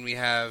list, and then we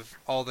have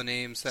all the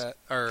names that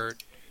are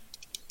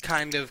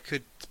kind of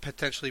could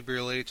potentially be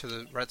related to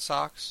the Red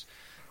Sox.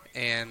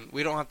 And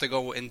we don't have to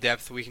go in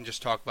depth. We can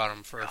just talk about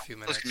them for a few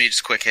minutes. Those can be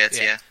just quick hits,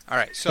 yeah. All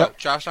right. So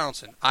Josh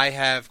Donaldson, I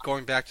have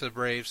going back to the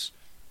Braves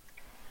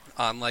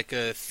on like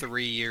a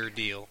 3-year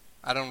deal.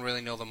 I don't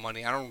really know the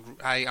money.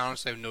 I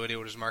honestly have no idea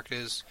what his market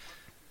is.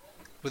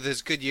 With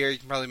his good year, you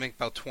can probably make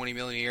about $20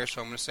 million a year.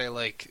 So I'm going to say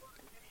like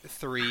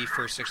 3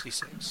 for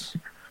 66.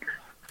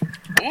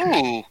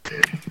 Ooh,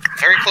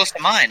 very close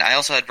to mine. I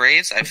also had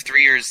Braves. I have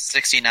 3 years,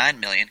 $69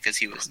 million because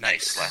he was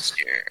nice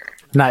last year.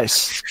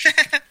 Nice.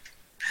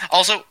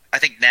 Also, I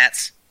think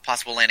Nats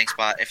possible landing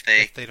spot if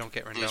they don't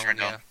get lose Rendon. Rendon.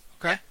 Yeah.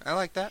 Okay, I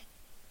like that.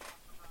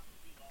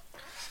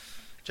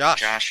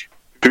 Josh.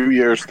 2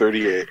 years,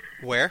 38.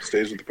 Where?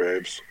 Stays with the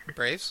Braves.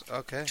 Braves?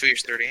 Okay. 2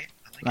 years, 38.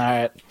 All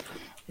right.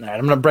 I'm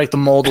going to break the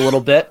mold a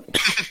little bit.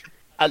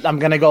 I'm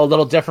going to go a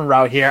little different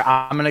route here.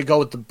 I'm going to go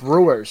with the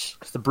Brewers.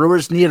 'Cause the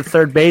Brewers need a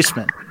third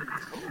baseman.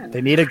 They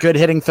need a good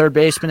hitting third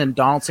baseman, and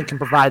Donaldson can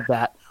provide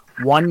that.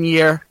 1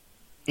 year,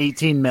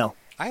 $18 million.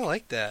 I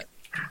like that.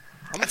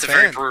 I'm That's a a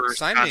very fan. Brewers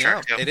Sign me up.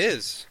 contract, yep. It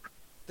is.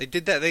 They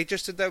did that. They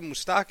just did that with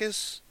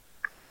Moustakas.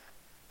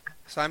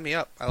 Sign me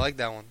up. I like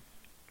that one.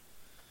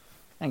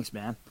 Thanks,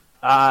 man.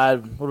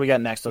 What do we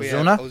got next? We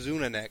Ozuna? have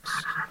Ozuna next.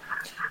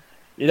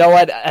 You know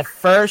what? At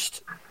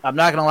first, I'm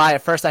not going to lie.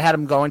 At first, I had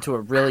him going to a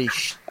really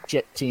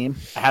shit team.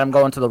 I had him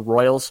going to the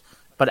Royals.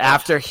 But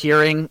after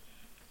hearing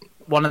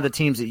one of the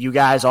teams that you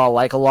guys all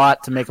like a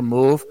lot to make a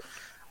move,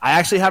 I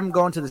actually have him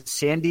going to the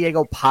San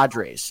Diego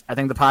Padres. I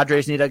think the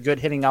Padres need a good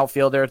hitting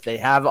outfielder. They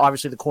have,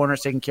 obviously, the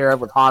corners taken care of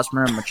with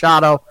Hosmer and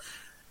Machado.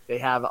 They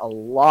have a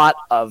lot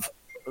of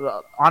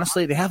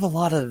honestly, they have a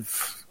lot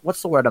of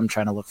what's the word I'm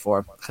trying to look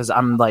for? Because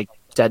I'm like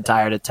dead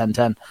tired at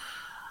 10-10.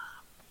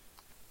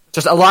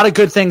 Just a lot of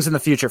good things in the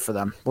future for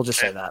them. We'll just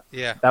say that.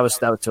 Yeah, that was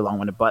too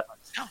long-winded, but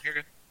No, you're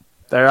good.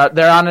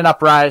 they're on an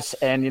uprise.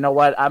 And you know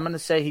what? I'm going to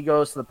say he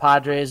goes to the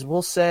Padres.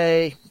 We'll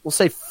say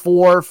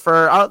 4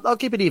 for. I'll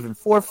keep it even.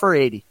 4 for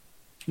 $80.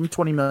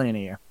 $20 million a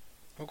year.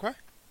 Okay, I'm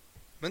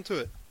into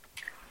it.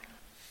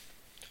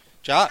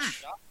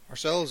 Josh,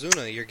 Marcell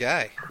Ozuna, your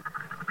guy.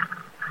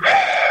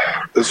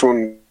 This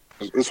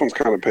one's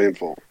kind of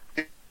painful.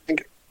 I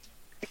think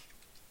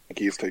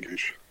he's taking.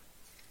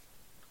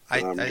 I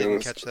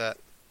didn't catch that.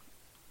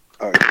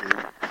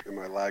 Am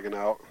I lagging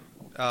out?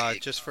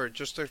 Just for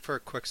a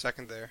quick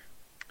second there.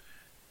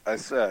 I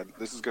said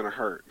this is going to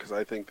hurt because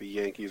I think the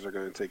Yankees are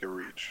going to take a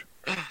reach,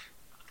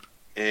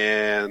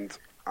 and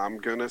I'm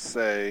going to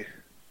say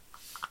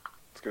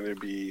it's going to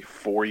be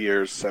 4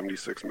 years,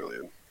 $76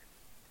 million.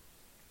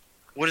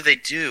 What do they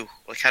do?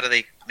 Like, how do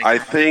they? I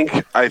think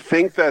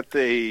that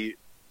they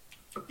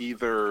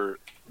either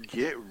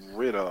get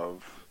rid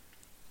of.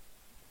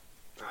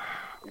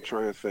 I'm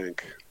trying to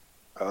think.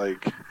 I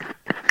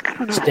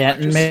don't know.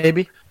 Stanton,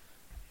 maybe?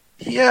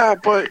 Yeah,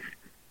 but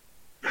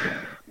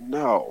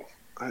no.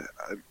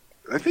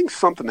 I think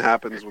something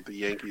happens with the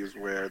Yankees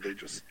where they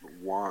just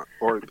want,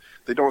 or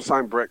they don't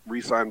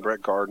re-sign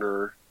Brett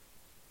Gardner.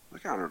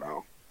 Like, I don't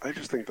know. I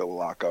just think they'll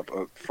lock up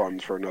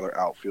funds for another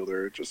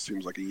outfielder. It just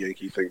seems like a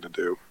Yankee thing to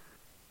do.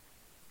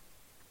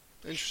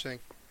 Interesting.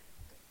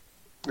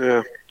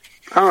 Yeah.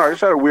 I don't know. I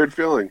just had a weird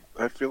feeling.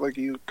 I feel like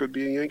he could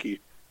be a Yankee.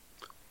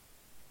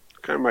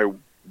 Kind of my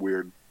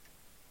weird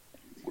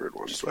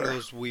ones Just there. one of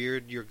those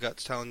weird, your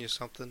gut's telling you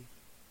something.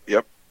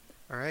 Yep.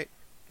 All right.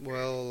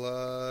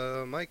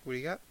 Well, Mike, what do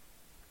you got?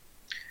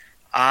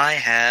 I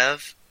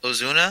have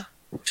Ozuna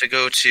to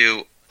go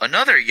to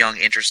another young,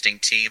 interesting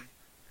team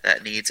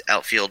that needs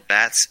outfield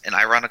bats, and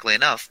ironically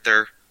enough,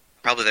 they're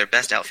probably their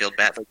best outfield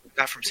bat they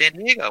got from San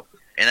Diego,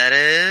 and that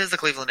is the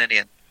Cleveland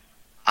Indians.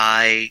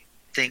 I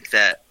think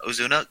that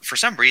Ozuna, for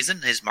some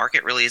reason, his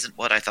market really isn't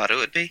what I thought it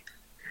would be.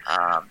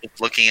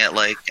 Looking at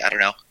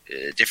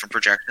different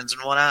projections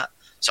and whatnot,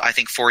 so I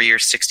think 4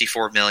 years,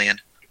 $64 million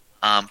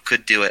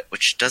could do it,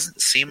 which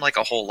doesn't seem like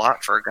a whole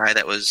lot for a guy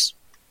that was,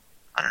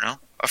 I don't know,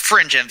 a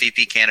fringe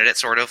MVP candidate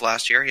sort of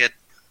last year. He had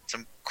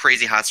some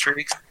crazy hot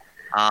streaks.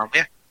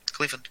 Yeah,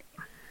 Cleveland.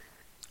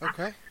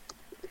 Okay.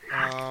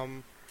 I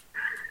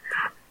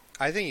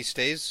think he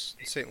stays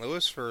in St.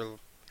 Louis for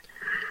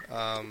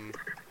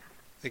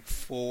like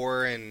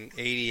 4 and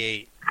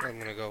 88. I'm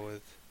gonna go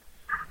with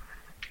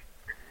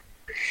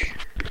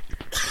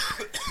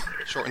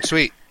short and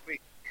sweet.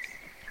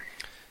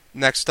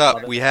 Next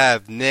up, we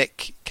have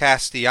Nick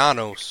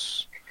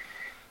Castellanos.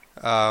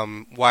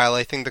 While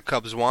I think the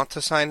Cubs want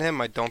to sign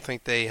him, I don't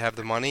think they have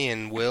the money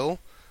and will.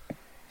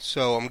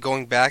 So I'm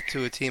going back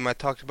to a team I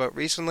talked about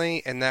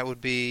recently, and that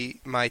would be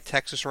my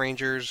Texas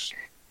Rangers.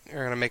 Are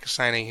going to make a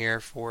signing here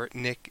for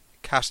Nick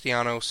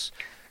Castellanos.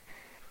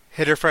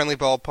 Hitter-friendly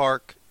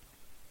ballpark,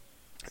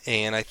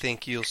 and I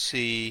think you'll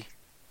see,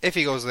 if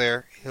he goes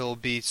there, he'll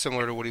be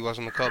similar to what he was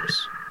on the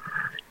Cubs.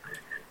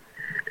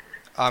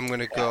 I'm going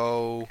to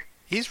go...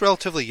 He's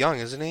relatively young,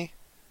 isn't he?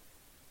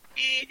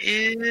 He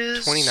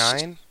is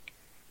 29?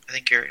 I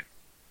think you're.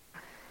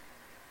 I'm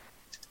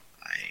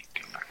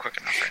not quick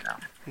enough right now.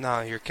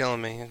 No, you're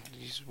killing me.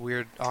 These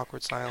weird,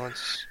 awkward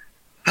silence.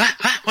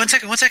 1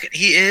 second.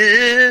 He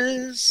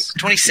is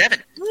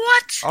 27.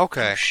 What?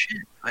 Okay. Oh,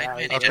 shit. I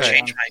need to Okay.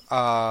 change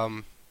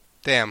my.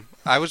 Damn.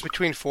 I was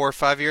between 4 or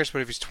 5 years,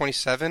 but if he's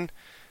 27,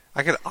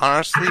 I could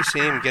honestly see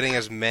him getting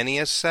as many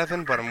as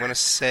 7, but I'm going to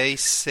say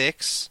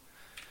 6.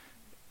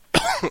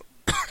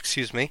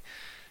 Excuse me.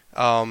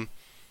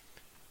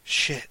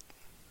 Shit.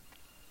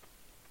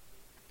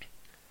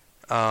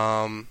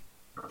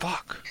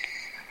 Fuck.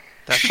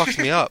 That fucks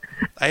me up.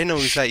 I didn't know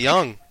he was that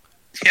young.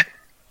 Yeah.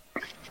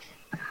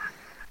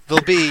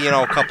 There'll be,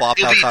 a couple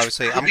opt-outs,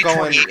 obviously. He'll I'm be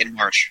going... 28 in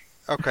March.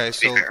 Okay,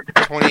 so fair.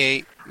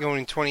 28,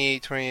 going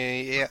 28,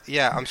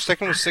 yeah, I'm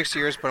sticking with 6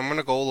 years, but I'm going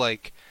to go,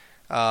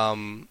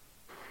 kind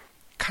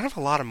of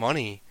a lot of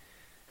money.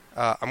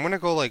 I'm going to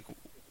go,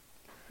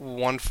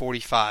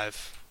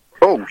 145.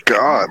 Oh,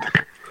 God.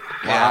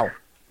 Wow.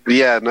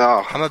 Yeah,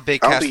 no. I'm a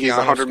big I don't think he's a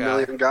Castellanos $100 guy.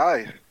 million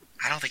guy.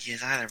 I don't think he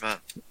is either, but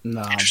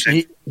No,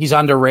 Interesting. he's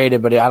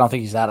underrated, but I don't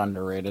think he's that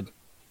underrated.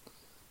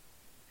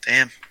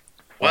 damn.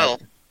 Well,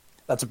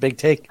 That's a big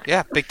take.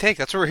 Yeah, big take.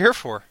 That's what we're here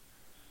for.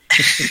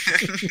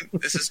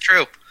 This is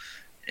true.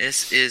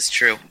 This is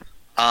true.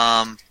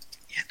 Yeah,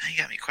 now you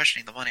got me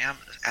questioning the money I'm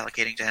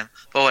allocating to him.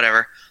 But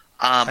whatever.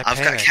 I've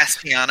got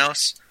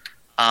Castellanos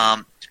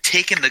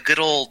taking the good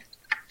old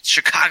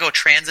Chicago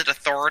Transit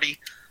Authority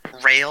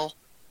rail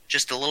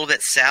just a little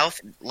bit south,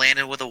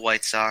 landed with the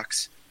White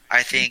Sox.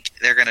 I think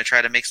they're going to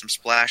try to make some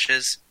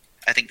splashes.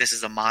 I think this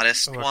is a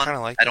modest one.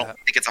 I don't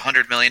think it's a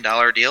 $100 million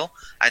deal.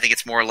 I think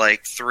it's more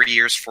like 3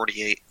 years,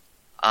 48.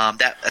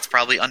 That's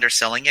probably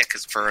underselling it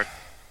because for a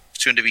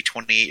soon-to-be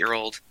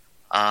 28-year-old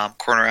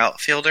corner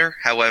outfielder.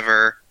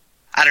 However,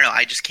 I don't know.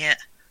 I can't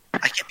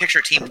picture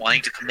a team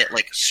wanting to commit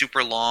like a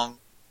super long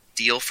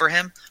deal for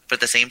him. But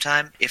at the same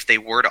time, if they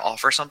were to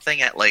offer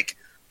something at like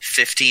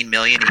 $15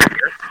 million a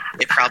year,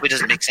 it probably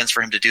doesn't make sense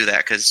for him to do that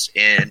because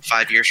in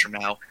 5 years from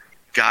now,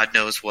 God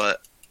knows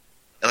what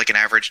like an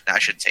average. I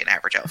shouldn't say an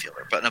average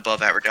outfielder, but an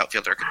above-average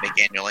outfielder could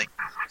make annually.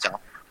 So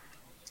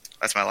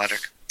that's my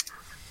logic.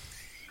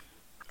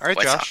 All right,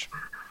 Josh.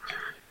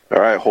 All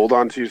right, hold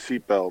on to your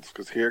seatbelts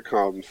because here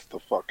comes the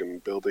fucking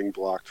building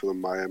block to the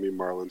Miami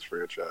Marlins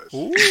franchise.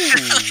 Ooh.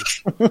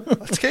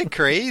 Let's get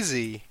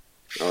crazy.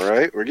 All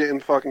right, we're getting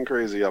fucking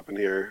crazy up in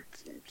here.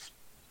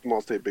 Small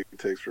state, big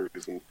takes for a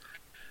reason.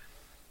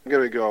 I'm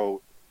going to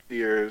go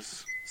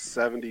years,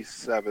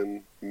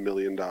 $77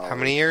 million. How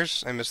many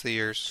years? I missed the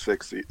years.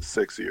 6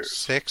 years.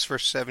 6 for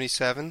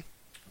 77?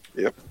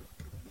 Yep.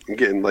 I'm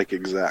getting like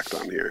exact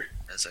on here.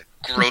 That's a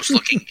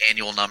gross-looking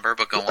annual number,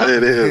 but go on.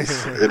 It is.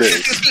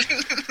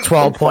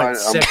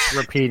 12.6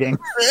 repeating.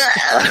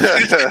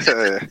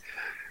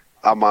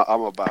 I'm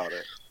about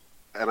it.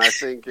 And I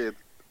think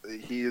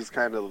he is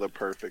kind of the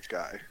perfect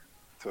guy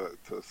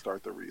to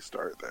start the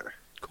restart there.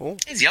 Cool.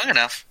 He's young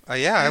enough.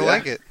 Yeah, I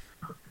like it.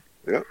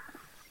 Yep.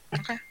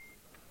 Okay.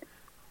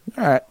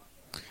 All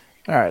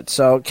right.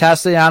 So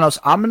Castellanos,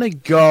 I'm gonna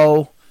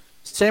go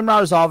same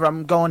route as Oliver.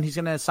 He's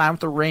gonna sign with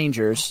the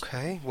Rangers.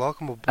 Okay,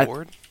 welcome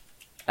aboard.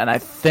 And I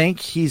think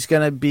he's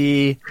gonna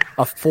be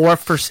a 4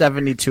 for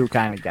 72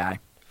 kind of guy.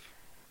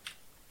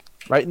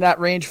 Right in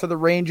that range for the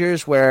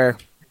Rangers where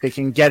they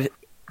can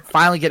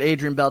finally get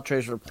Adrian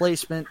Beltre's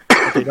replacement,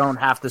 but they don't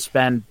have to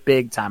spend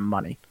big time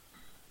money.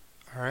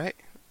 All right.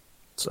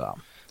 So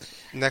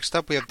next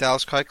up we have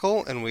Dallas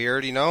Keuchel, and we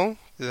already know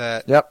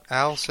that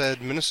Al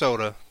said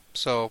Minnesota.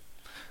 So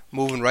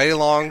moving right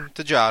along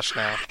to Josh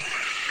now.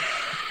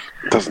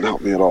 Doesn't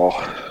help me at all.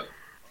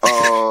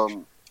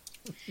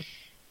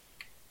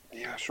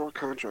 Yeah, short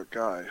contract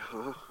guy,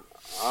 huh?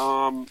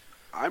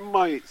 I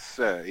might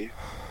say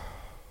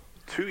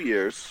 2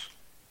 years,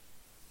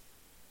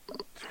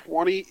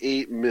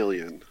 $28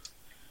 million.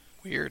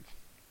 Weird.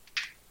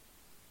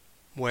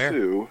 Where?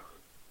 To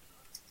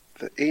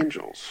the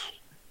Angels.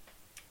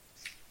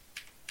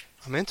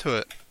 I'm into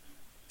it.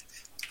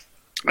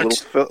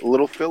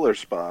 Little filler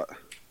spot.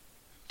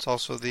 It's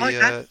also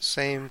the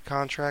same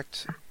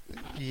contract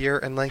year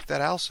and length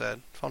that Al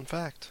said. Fun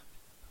fact.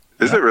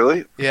 Is it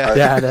really?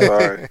 Yeah. It is.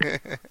 Sorry.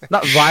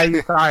 Not why are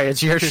you sorry?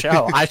 It's your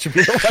show. I should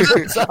be the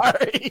one that's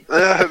sorry.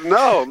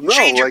 No.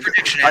 Change your Like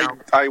prediction now.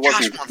 I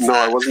wasn't. Josh wants No,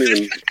 that. I wasn't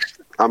even.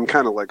 I'm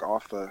kind of like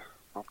off the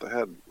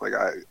head. Like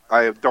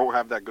I don't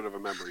have that good of a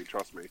memory.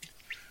 Trust me.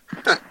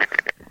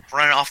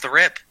 Running off the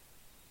rip.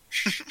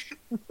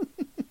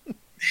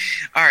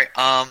 All right,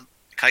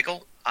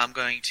 Keuchel, I'm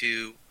going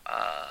to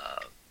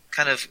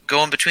kind of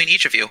go in between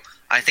each of you.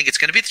 I think it's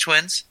going to be the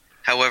Twins.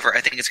 However,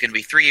 I think it's going to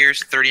be 3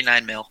 years,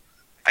 $39 million.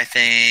 I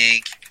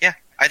think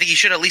you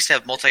should at least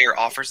have multi-year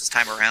offers this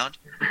time around.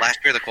 Last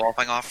year, the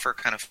qualifying offer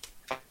kind of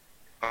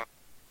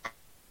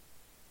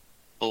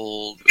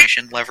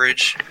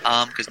leverage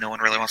because no one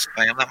really wants to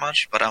pay him that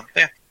much. But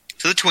yeah,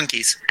 to the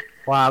Twinkies.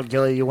 Wow,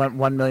 Gilly, you went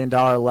 $1 million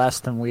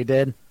less than we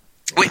did.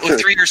 Wait, with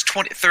 3 years,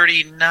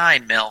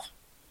 $39 million.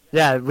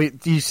 Yeah,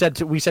 we said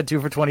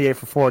 2 for 28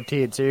 for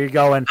 14. So you're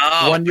going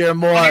 1 year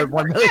more, $1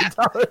 million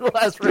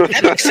less.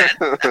 That makes sense.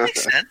 That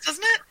makes sense,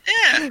 doesn't it?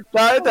 Yeah.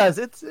 No, it does.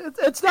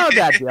 It's not a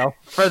bad deal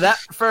for that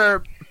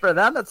for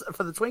them. That's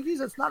for the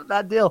Twinkies. It's not a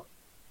bad deal.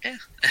 Yeah,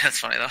 that's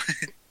funny though.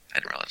 I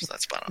didn't realize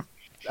that's spot on.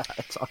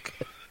 It's all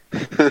good.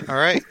 All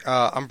right,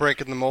 I'm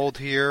breaking the mold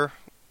here.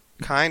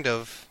 Kind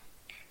of.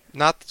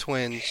 Not the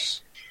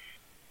Twins,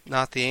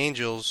 not the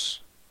Angels,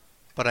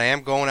 but I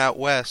am going out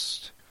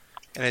west.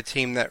 And a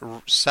team that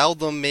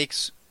seldom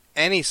makes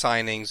any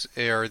signings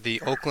are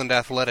the Oakland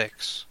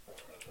Athletics.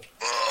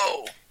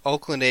 Whoa.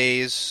 Oakland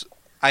A's.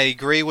 I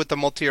agree with the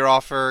multi-year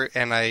offer,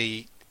 and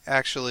I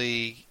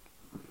actually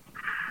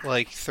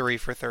like 3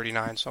 for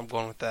 39, so I'm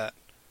going with that.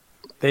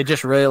 They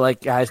just really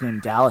like guys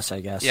named Dallas,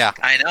 I guess. Yeah.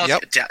 I know.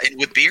 Yep.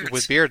 With beards.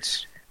 With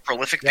beards.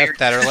 Prolific beards.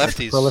 That are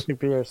lefties. Prolific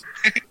beers.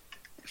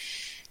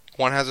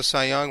 One has a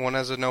Cy Young, one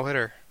has a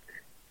no-hitter.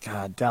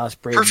 God, Dallas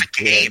Braden's Perfect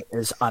beard game.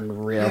 is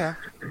unreal. Yeah.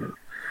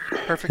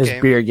 Perfect His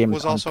game. beard game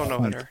was is also a on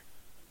point. no-hitter.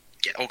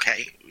 Yeah,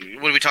 okay.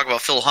 What do we talk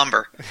about? Phil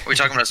Humber. Are we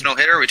talking about his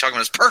no-hitter or are we talking about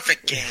his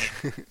perfect game?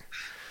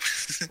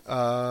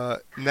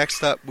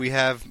 Next up, we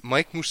have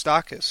Mike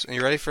Moustakas. And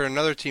you ready for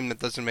another team that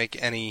doesn't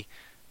make any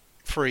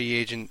free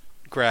agent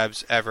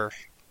grabs ever?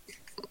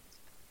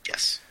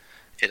 Yes.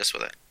 Hit us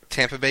with it.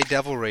 Tampa Bay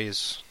Devil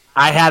Rays.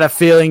 I had a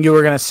feeling you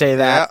were going to say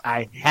that. Yeah.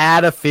 I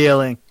had a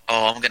feeling.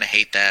 Oh, I'm going to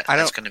hate that.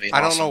 That's going to be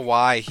awesome. I don't know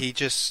why. He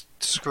just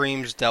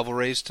screams Devil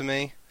Rays to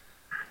me.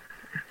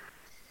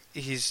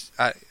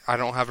 I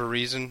don't have a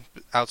reason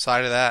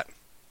outside of that.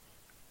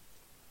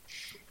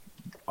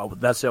 Oh,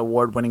 that's the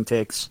award-winning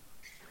takes.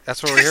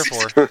 That's what we're here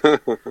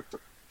for.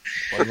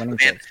 Award-winning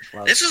Man, takes.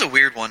 Love this it. is a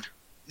weird one.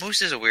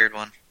 Moose is a weird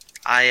one.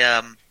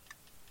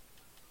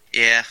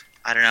 Yeah,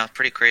 I don't know.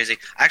 Pretty crazy.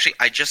 Actually,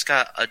 I just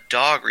got a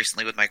dog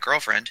recently with my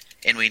girlfriend,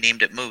 and we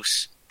named it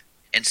Moose.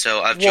 And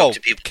so I've joked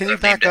to people can that you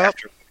I've named back it up?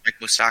 after Mike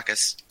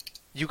Moustakis.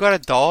 You got a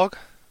dog?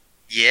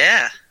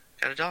 Yeah,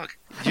 got a dog.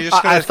 You're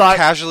just I going to thought-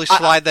 casually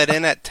slide that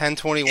in at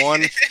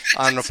 10:21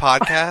 on the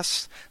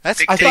podcast?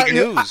 That's I big thought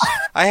news.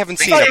 I haven't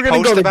seen thought a you were gonna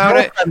post go the about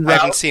it. girlfriend I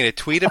haven't route. seen a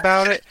tweet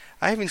about it.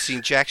 I haven't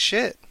seen jack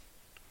shit.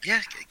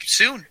 Yeah,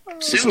 soon.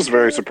 This was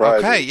very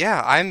surprising. Okay,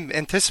 yeah, I'm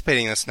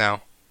anticipating this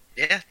now.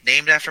 Yeah,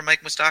 named after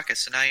Mike Moustakis,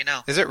 so now you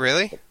know. Is it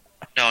really?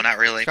 No, not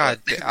really. God,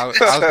 but- I was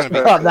going to be...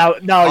 Oh, no, you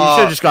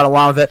should have just gone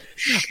along with it.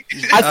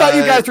 I thought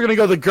you Uh, guys were going to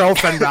go the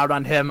girlfriend route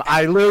on him.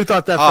 I literally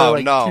thought that Oh, for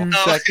like no. 2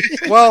 No.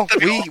 seconds. Well,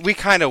 we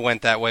kind of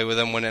went that way with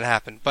him when it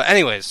happened. But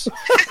anyways,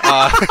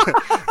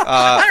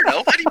 I don't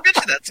know. Why do you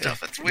mention that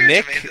stuff? It's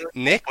weird to me.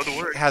 Nick What a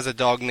word. has a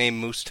dog named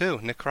Moose too.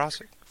 Nick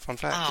Crossick. Fun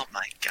fact. Oh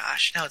my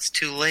gosh! Now it's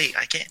too late.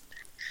 I can't.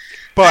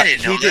 but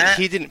didn't know that.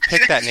 he didn't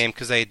pick that name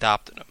because they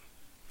adopted him.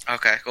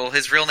 Okay. Well,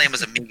 his real name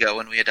was Amigo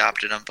when we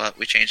adopted him, but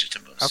we changed it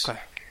to Moose. Okay.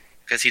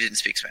 Because he didn't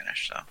speak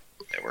Spanish, so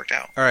it worked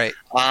out. All right.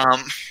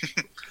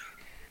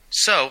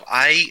 So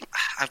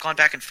I've gone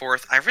back and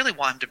forth. I really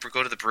want him to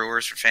go to the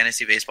Brewers for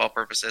fantasy baseball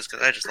purposes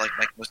because I just like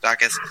Mike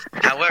Moustakis.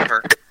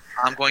 However,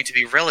 I'm going to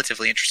be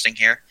relatively interesting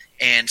here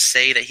and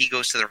say that he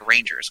goes to the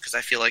Rangers because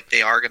I feel like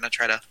they are going to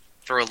try to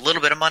throw a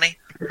little bit of money.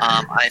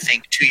 I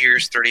think 2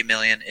 years, $30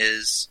 million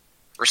is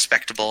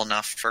respectable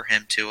enough for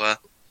him to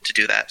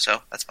do that.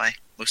 So that's my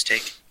Moose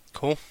take.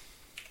 Cool.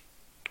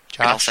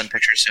 And I'll Josh. send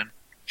pictures soon.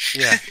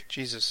 Yeah.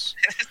 Jesus.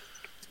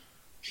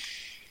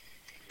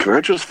 Can I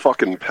just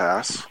fucking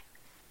pass?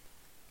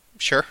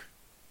 Sure.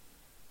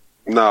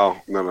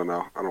 No. I don't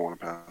want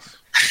to pass.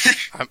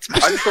 I'm- I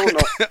just don't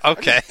know.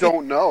 Okay. I just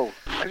don't know.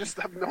 I just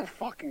have no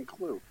fucking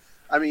clue.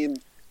 I mean,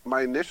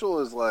 my initial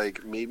is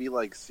like maybe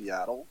like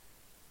Seattle.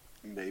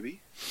 Maybe.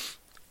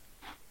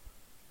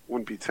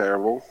 Wouldn't be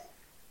terrible.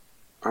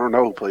 I don't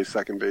know who plays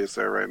second base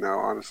there right now,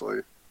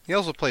 honestly. He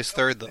also plays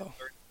third though.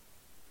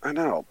 I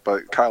know,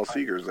 but Kyle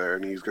Seager's there,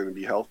 and he's going to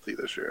be healthy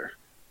this year.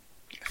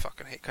 I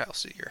fucking hate Kyle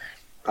Seager.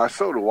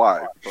 So do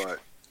I, but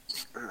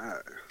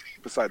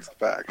besides the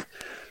fact.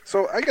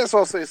 So I guess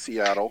I'll say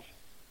Seattle.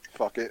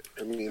 Fuck it.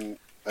 I mean,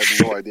 I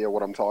have no idea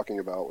what I'm talking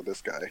about with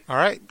this guy. All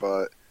right.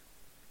 But,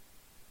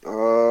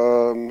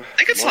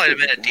 They could slide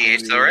him in at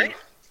DH though, right?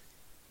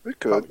 They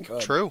could.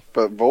 True.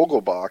 But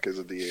Vogelbach is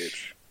a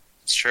DH.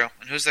 It's true.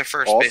 And who's their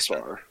first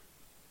baseman?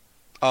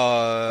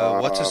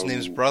 All-star. What's his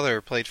name's brother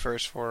played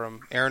first for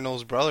him? Aaron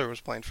Nole's brother was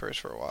playing first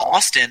for a while.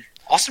 Austin.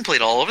 Austin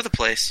played all over the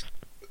place.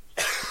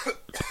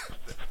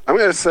 I'm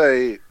going to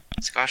say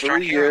Gosh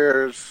darn 3 hero.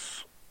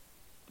 years.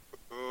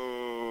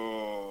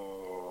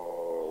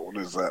 What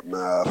is that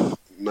math?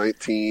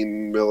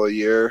 19 mil a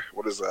year?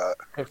 What is that?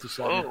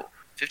 57. Whoa,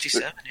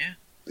 57, yeah.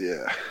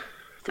 Yeah. 3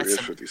 That's years,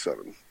 some-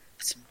 57.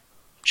 That's some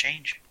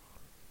change.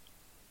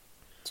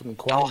 Some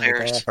quality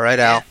Hairs. there. All right,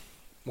 Al.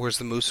 Where's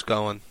the Moose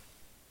going?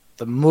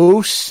 The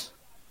Moose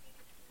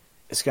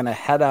is going to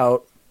head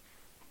out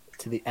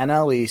to the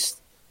NL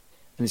East,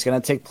 and he's going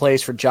to take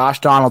place for Josh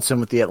Donaldson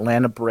with the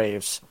Atlanta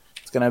Braves.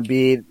 It's going to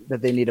be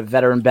that they need a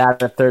veteran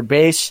bat at third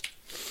base.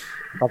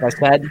 Like I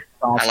said,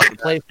 Donaldson's like that.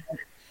 replacement.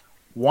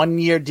 1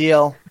 year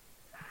deal.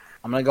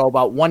 I'm going to go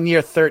about 1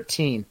 year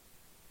 13.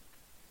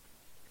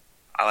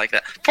 I like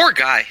that. Poor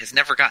guy has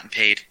never gotten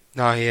paid,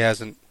 No, he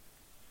hasn't.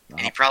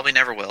 and he probably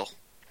never will.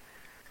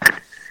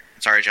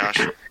 Sorry, Josh.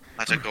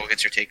 Not to go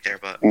against your take there,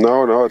 but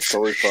No, it's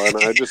totally fine.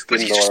 I just but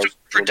didn't he's know I just was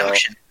a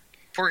production.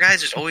 Poor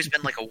guy's just always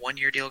been like a 1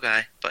 year deal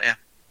guy, but yeah.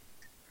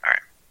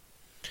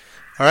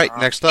 All right,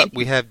 next up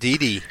we have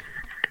Didi.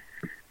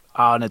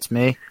 Oh, and it's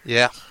me.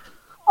 Yeah.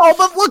 Oh,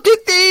 but look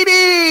at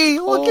Dee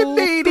Look at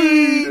Dee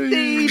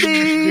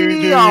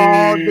Dee.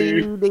 Oh,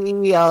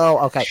 Dee. Oh,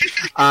 okay.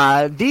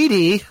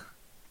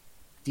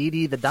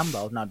 Dee the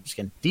Dumbo. No, I'm just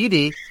kidding.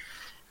 Dee.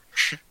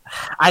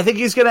 I think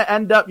he's going to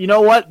end up. You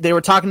know what? They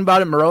were talking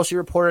about it. Morosi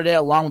reported it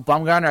along with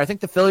Bumgarner. I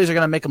think the Phillies are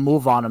going to make a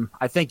move on him.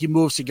 I think you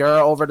move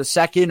Segura over to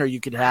second, or you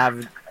could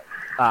have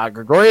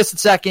Gregorius at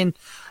second.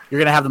 You're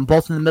going to have them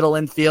both in the middle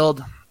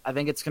infield. I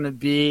think it's going to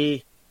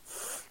be.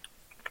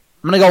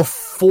 I'm going to go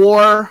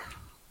 4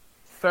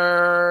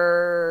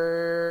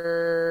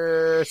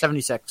 for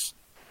 76.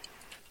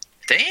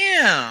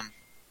 Damn.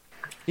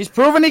 He's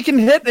proven he can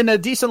hit in a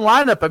decent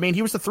lineup. I mean,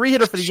 he was the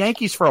 3-hitter for the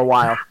Yankees for a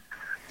while.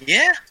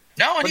 Yeah.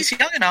 No, and he's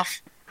young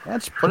enough.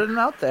 Let's put it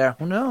out there.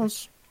 Who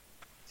knows?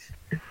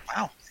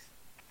 Wow.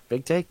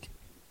 Big take.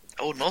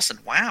 Owen Wilson.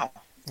 Wow.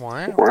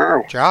 Wow.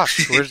 Wow.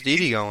 Josh, where's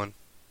Didi going?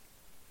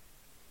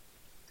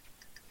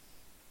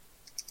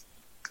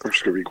 I'm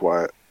just going to be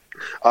quiet.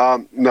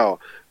 No.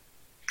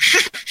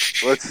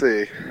 Let's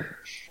see.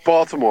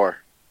 Baltimore.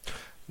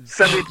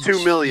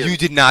 $72 million. You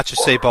did not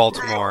just say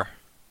Baltimore.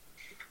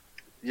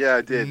 Yeah,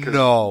 I did. 'cause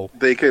No.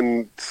 They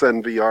can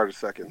send VR to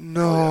second.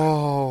 No.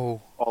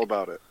 Oh, yeah. All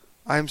about it.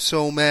 I'm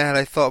so mad.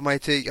 I thought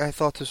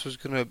this was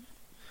gonna.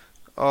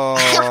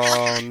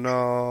 Oh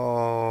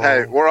no.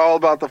 Hey, we're all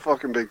about the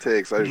fucking big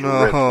takes. I just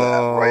ripped that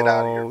right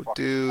out of your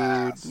fucking dude,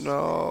 ass.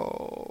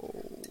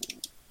 no.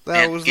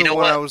 That was the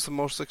one I was the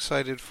most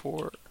excited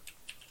for.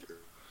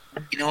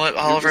 You know what,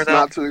 You're Oliver? just Though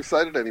not too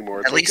excited anymore.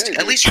 It's at least okay,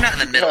 at least you're not in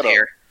the middle Shut up.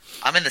 here.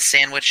 I'm in the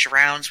sandwich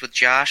rounds with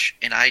Josh,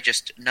 and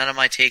none of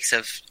my takes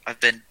have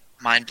been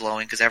mind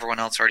blowing because everyone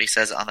else already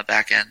says it on the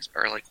back end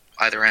or like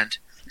either end,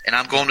 and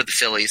I'm going with the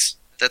Phillies.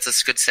 That's a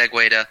good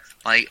segue to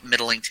my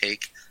middling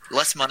take.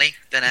 Less money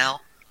than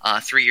Al.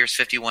 3 years,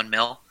 $51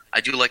 million. I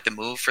do like the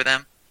move for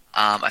them.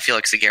 I feel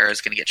like Segura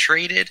is going to get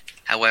traded.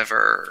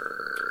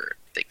 However,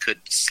 they could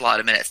slot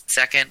him in at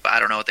second, but I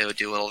don't know what they would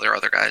do with all their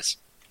other guys.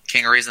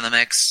 Kingery's in the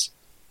mix.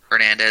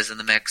 Hernandez in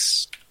the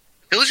mix.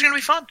 Phillies are going to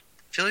be fun.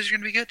 Phillies are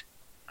going to be good.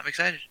 I'm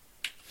excited.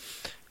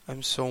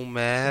 I'm so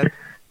mad.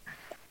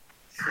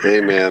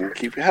 Hey, man,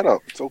 keep your head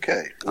up. It's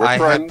okay. We're I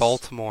friends. had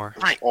Baltimore.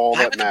 That's all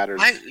that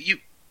matters.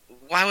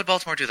 Why would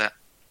Baltimore do that?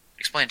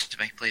 Explain it to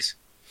me, please.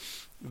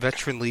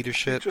 Veteran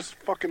leadership. Just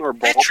fucking our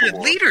Baltimore.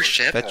 Veteran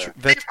leadership?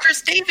 They have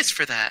Chris Davis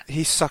for that.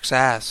 He sucks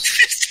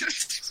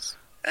ass.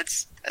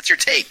 That's your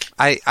take.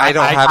 I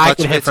don't have much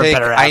of a take.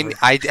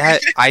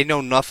 average. I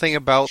know nothing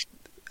about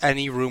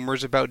any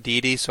rumors about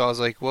Didi, so I was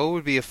like, what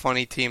would be a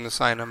funny team to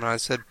sign him? And I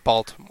said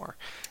Baltimore.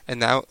 And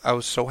now I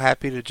was so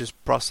happy to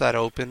just bust that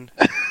open.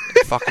 And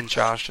fucking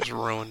Josh just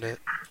ruined it.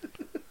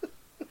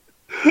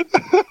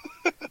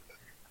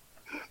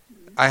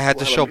 I had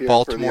to show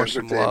Baltimore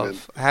some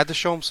love. I had to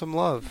show him some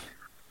love.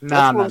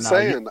 That's what I'm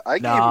saying. I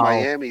gave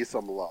Miami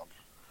some love.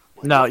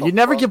 No, you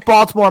never give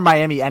Baltimore or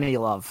Miami any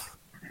love.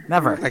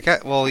 Never.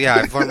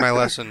 I've learned my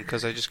lesson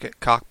because I just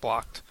get cock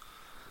blocked.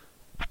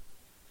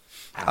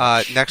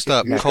 Next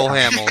up, Cole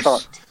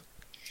Hamels.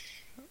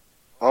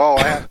 Oh,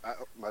 I have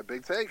my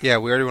big take. Yeah,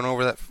 we already went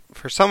over that.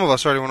 For some of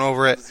us, already went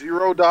over it.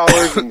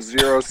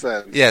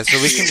 $0.00. Yeah,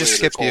 so we can just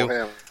skip Cole you.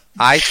 Hamels.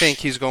 I think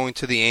he's going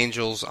to the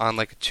Angels on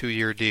like a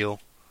 2-year deal.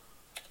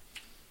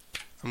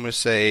 I'm going to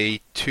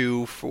say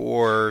 2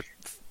 for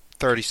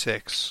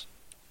 36.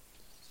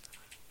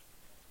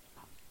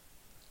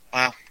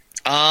 Wow.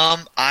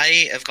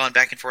 I have gone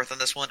back and forth on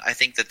this one. I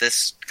think that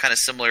this kind of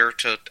similar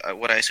to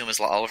what I assume is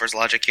Oliver's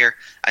logic here.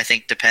 I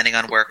think depending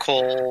on where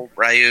Cole,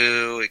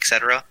 Ryu,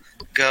 etc.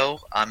 go,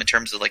 in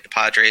terms of like the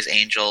Padres,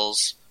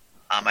 Angels,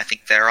 I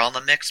think they're all in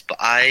the mix. But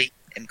I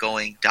am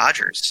going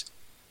Dodgers.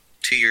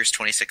 2 years,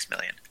 $26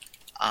 million.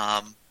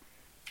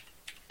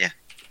 Yeah.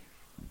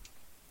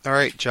 All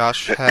right,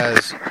 Josh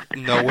has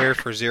nowhere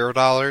for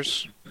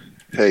 $0.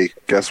 Hey,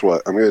 guess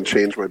what? I'm going to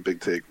change my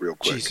big take real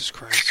quick. Jesus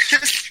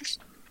Christ.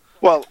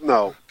 Well,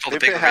 no. Called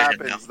If a big it revision,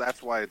 happens, no.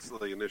 that's why it's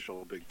the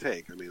initial big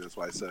take. I mean, that's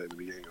why I said it at the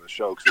beginning of the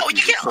show. No,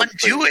 you can't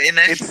undo it. And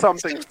then It's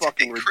something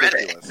fucking credit.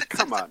 ridiculous.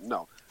 Come on,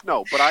 no.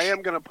 No, but I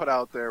am going to put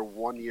out there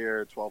 1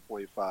 year,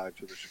 12.5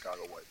 to the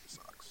Chicago White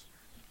Sox.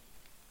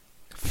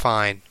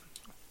 Fine.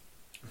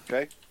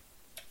 Okay?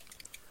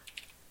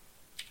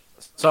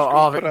 So,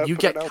 Oliver, you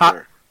get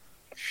cucked.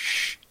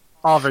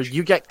 Oliver,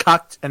 you get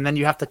cucked, and then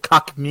you have to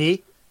cuck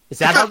me? Is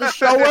that how this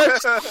show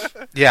works?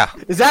 Yeah.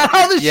 Is that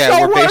how this show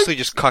Yeah, we're works? basically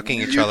just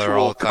cucking each other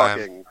all the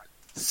time.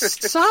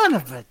 Son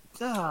of a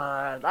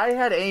god. I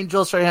had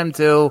Angels for him,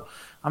 too.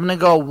 I'm going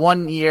to go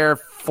 1 year,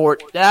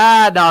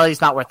 no,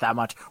 he's not worth that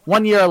much.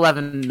 1 year,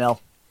 $11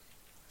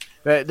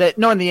 million.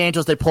 Knowing the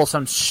Angels, they pull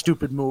some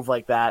stupid move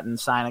like that and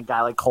sign a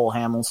guy like Cole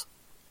Hamels.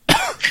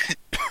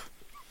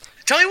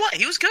 Tell you what,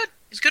 he was good.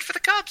 He's good for the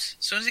Cubs.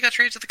 As soon as he got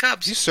traded to the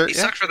Cubs, he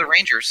sucked for the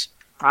Rangers.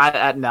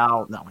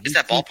 No. He's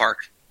that ballpark.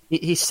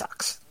 He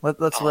sucks.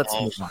 Let's move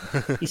on.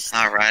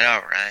 All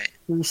right.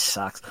 He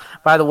sucks.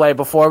 By the way,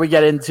 before we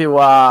get into,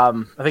 I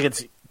think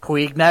it's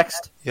Puig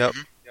next. Yep.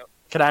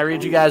 Can I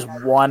read you guys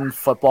one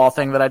football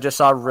thing that I just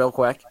saw real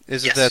quick?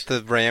 Is it that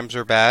the Rams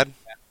are bad?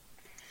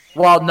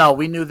 Well, no,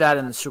 we knew that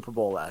in the Super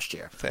Bowl last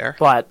year. Fair.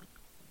 But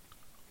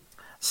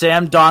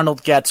Sam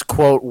Darnold gets,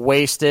 quote,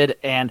 wasted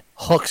and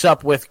hooks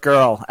up with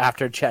girl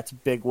after Jets'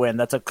 big win.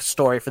 That's a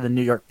story for the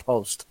New York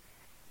Post.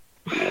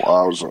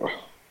 Wowza.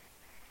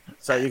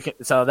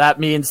 So that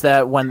means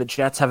that when the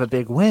Jets have a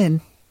big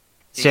win,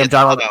 Sam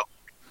Darnold.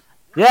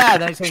 Yeah,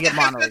 then he's going to get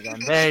mono again.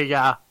 There you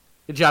go.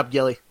 Good job,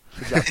 Gilly.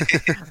 Good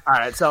job. All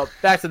right, so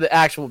back to the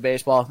actual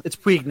baseball. It's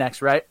Puig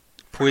next, right?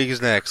 Puig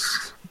is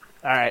next.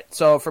 All right,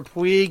 so for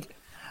Puig,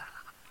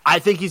 I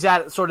think he's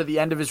at sort of the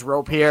end of his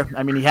rope here.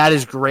 I mean, he had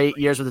his great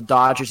years with the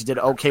Dodgers. He did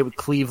okay with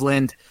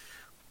Cleveland.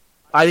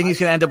 I think he's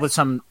going to end up with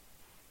some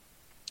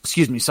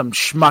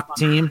schmuck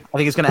team. I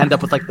think he's going to end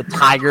up with, like, the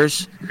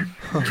Tigers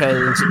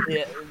because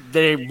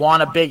they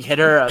want a big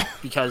hitter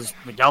because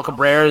Miguel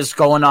Cabrera is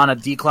going on a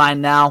decline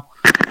now,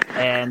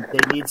 and they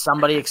need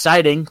somebody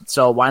exciting.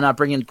 So why not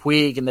bring in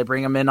Puig, and they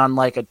bring him in on,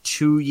 like, a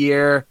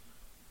 2-year,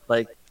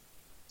 like,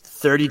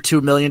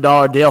 $32 million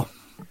deal.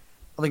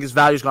 I think his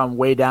value's gone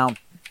way down.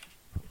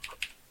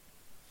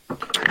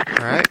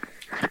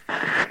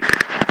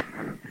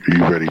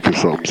 you ready for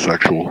something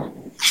sexual?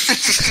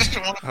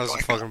 I was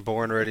fucking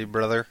born ready,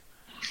 brother.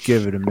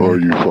 Give it a Are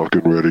minute. you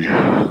fucking ready?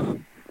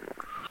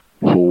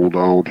 Hold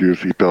on to your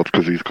seatbelts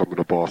because he's coming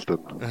to Boston.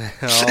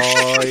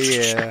 Oh,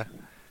 yeah.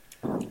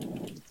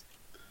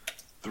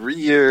 3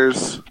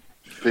 years,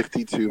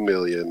 $52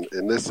 million,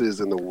 and this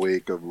is in the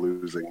wake of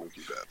losing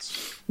Mookie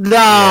Betts.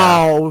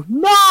 No!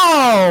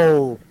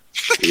 No!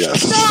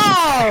 Yes.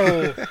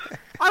 No!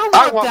 I don't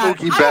want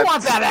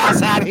that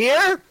asshat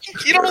here.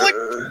 You don't like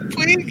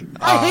Puig?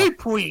 I hate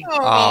Puig.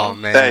 Oh,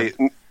 man. Hey,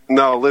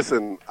 no,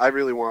 listen, I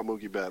really want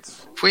Mookie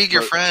Betts. Puig,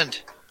 your But friend.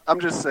 I'm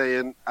just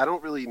saying, I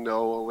don't really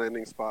know a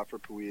landing spot for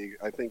Puig.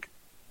 I think,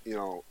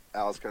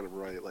 Al's kind of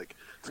right. Like,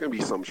 it's going to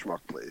be some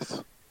schmuck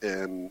place.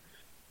 And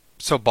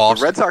So the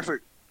Boston. Red Sox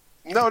are...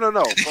 No. But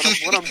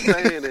what I'm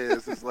saying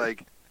is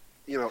like,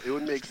 it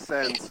would make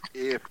sense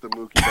if the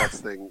Mookie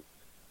Betts thing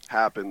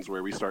happens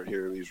where we start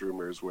hearing these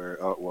rumors where,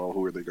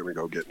 who are they going to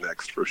go get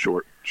next for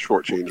short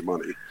change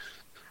money?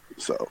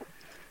 So,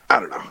 I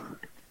don't know.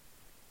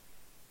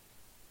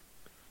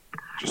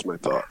 Just my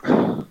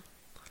thought.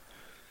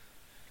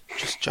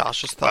 Just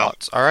Josh's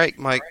thoughts. All right,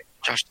 Mike.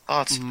 Josh,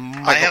 thoughts?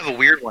 Michael. I have a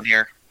weird one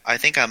here. I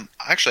think I'm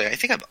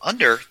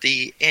under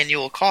the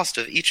annual cost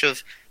of each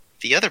of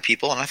the other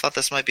people, and I thought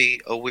this might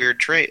be a weird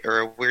trade or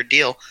a weird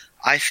deal.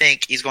 I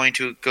think he's going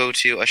to go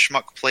to a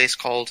schmuck place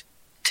called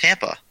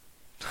Tampa,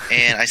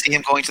 and I see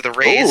him going to the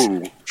Rays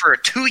for a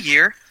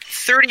 2-year,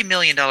 $30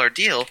 million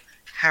deal.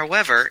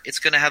 However, it's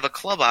going to have a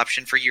club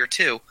option for year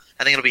 2.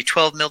 I think it'll be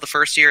 $12 million the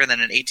first year, and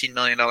then an $18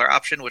 million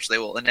option, which they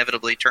will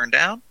inevitably turn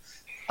down.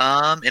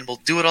 And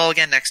we'll do it all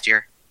again next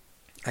year.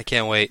 I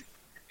can't wait.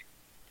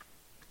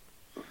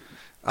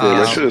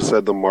 I should have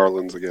said the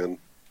Marlins again.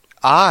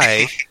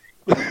 I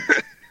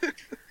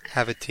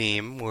have a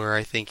team where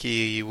I think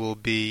he will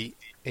be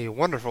a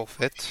wonderful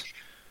fit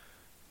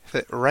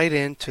right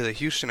into the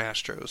Houston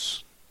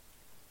Astros.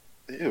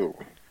 Ew.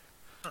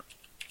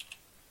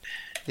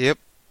 Yep.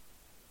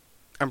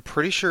 I'm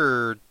pretty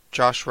sure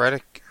Josh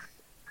Reddick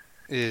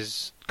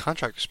is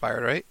contract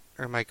expired, right?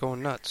 Or am I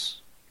going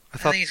nuts? I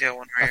think he's got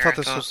one right I here. thought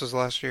this was his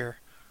last year.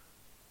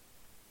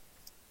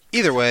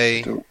 Either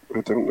way,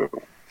 I don't know.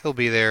 he'll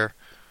be there.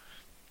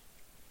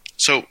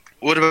 So,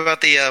 what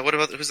about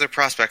who's their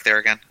prospect there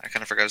again? I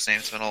kind of forgot his name.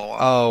 It's been a little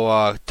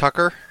while. Oh,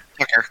 Tucker?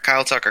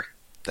 Kyle Tucker.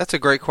 That's a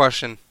great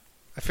question.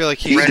 I feel like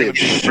He did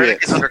shit.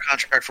 Reddick is under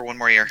contract for one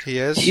more year. He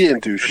is? He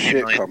didn't do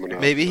shit coming up.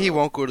 Maybe he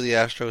won't go to the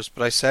Astros,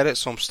 but I said it,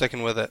 so I'm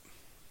sticking with it.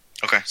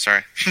 Okay,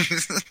 sorry.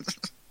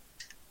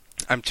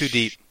 I'm too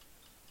deep.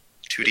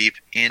 Too deep.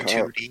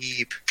 Too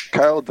deep.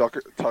 Kyle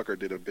Tucker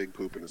did a big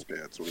poop in his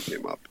pants when he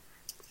came up.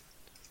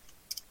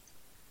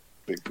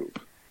 Big poop.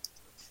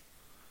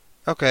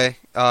 Okay,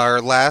 our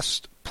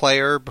last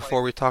player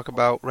before we talk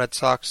about Red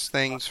Sox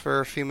things for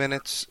a few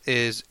minutes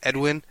is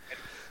Edwin.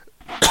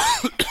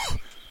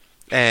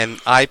 And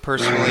I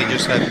personally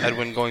just have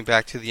Edwin going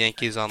back to the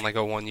Yankees on like a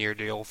 1-year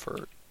deal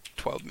for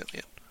 $12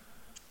 million.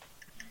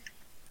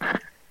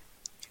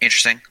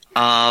 Interesting.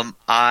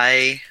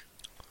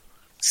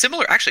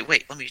 Actually,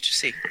 wait, let me just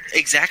see.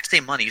 Exact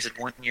same money. You said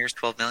 1 year's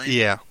 $12 million?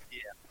 Yeah.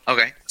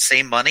 Okay,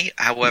 same money.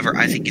 However,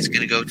 I think he's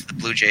going to go to the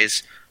Blue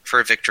Jays for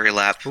a victory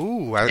lap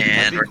Ooh,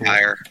 and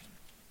retire.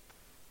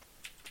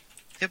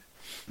 Cool. Yep.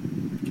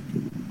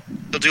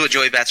 He'll do what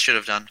Joey Bats should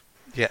have done.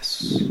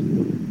 Yes.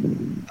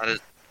 Not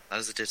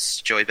as it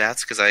is Joey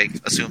Bats, because I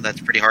assume that's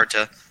pretty hard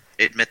to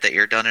admit that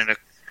you're done in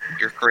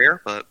your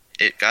career, but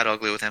it got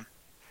ugly with him.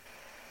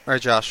 All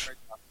right, Josh.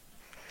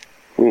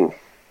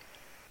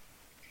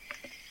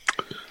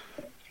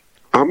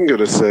 I'm going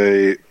to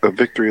say a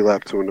victory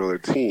lap to another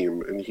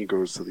team, and he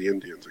goes to the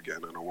Indians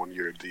again on a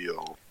 1-year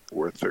deal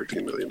worth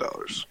 $13 million.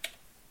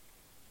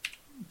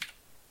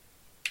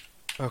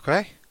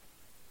 Okay.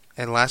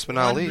 And last but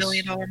not $1 least,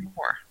 million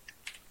more.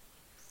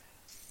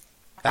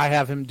 I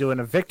have him doing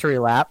a victory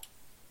lap,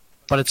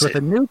 but it's with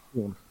a new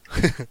team.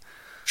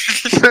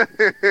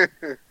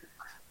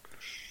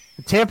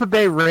 The Tampa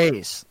Bay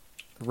Rays.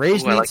 The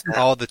Rays need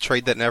the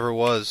trade that never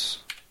was.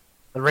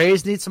 The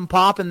Rays need some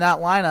pop in that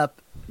lineup.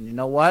 And you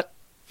know what?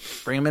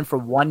 Bring him in for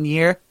 1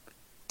 year,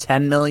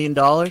 $10 million.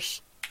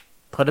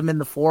 Put him in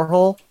the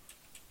 4-hole.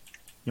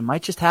 You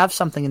might just have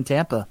something in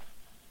Tampa.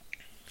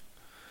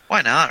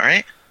 Why not,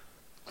 right?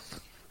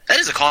 That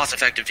is a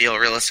cost-effective deal,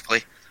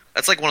 realistically.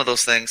 That's like one of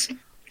those things.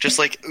 Just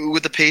like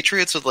with the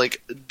Patriots with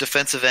like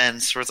defensive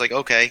ends, where it's like,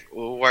 okay,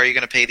 well, why are you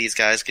going to pay these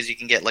guys? Because you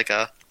can get like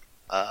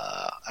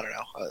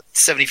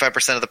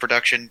 75% of the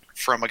production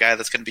from a guy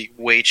that's going to be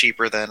way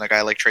cheaper than a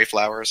guy like Trey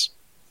Flowers.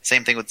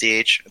 Same thing with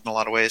DH in a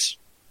lot of ways.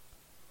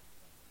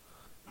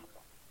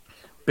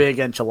 Big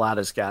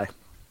enchiladas guy.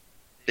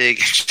 Big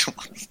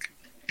enchiladas guy.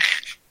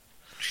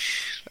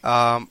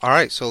 All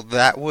right, so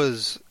that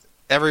was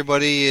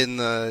everybody in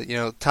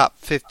the top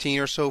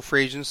 15 or so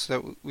free agents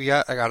that we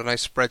got. I got a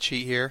nice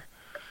spreadsheet here.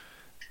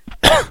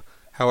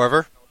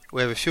 However,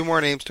 we have a few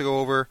more names to go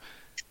over,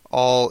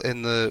 all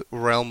in the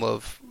realm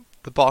of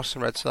the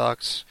Boston Red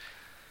Sox,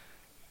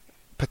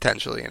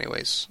 potentially,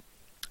 anyways.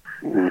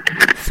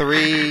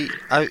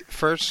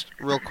 First,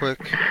 real quick,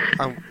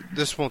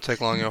 this won't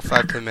take long,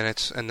 5-10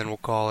 minutes, and then we'll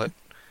call it.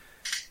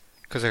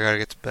 Because I gotta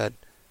get to bed.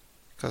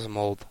 Because I'm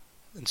old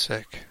and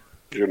sick.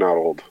 You're not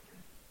old.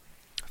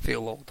 I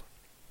feel old.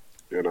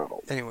 You're not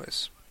old.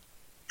 Anyways.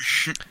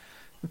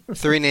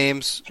 3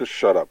 names. Just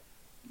shut up.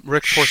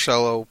 Rick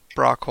Porcello,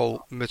 Brock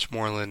Holt, Mitch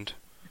Moreland.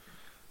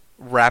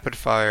 Rapid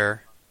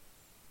fire.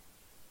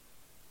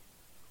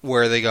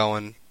 Where are they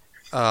going?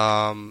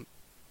 You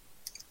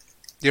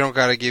don't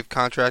got to give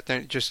contract.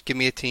 Just give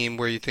me a team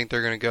where you think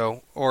they're going to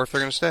go, or if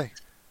they're going to stay.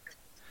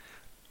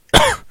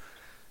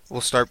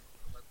 We'll start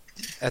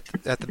at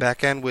the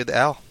back end with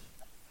Al.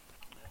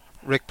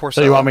 Rick Porcello.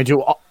 So you want me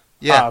to?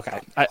 Yeah. Oh, okay.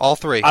 All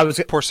 3. I was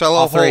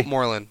Porcello, Holt,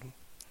 Moreland.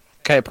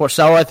 Okay,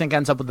 Porcello I think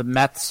ends up with the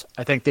Mets.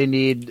 I think they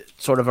need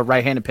sort of a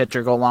right-handed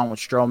pitcher go along with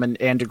Stroman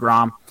and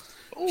DeGrom.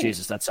 Ooh.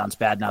 Jesus, that sounds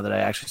bad now that I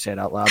actually say it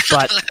out loud.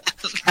 But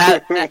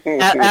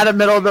at a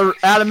middle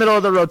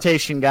of the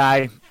rotation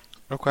guy.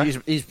 Okay.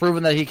 He's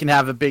proven that he can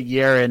have a big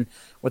year, and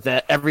with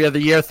the every other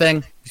year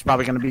thing, he's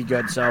probably going to be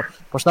good. So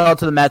Porcello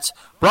to the Mets.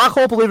 Brock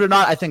Holt, believe it or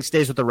not, I think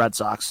stays with the Red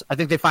Sox. I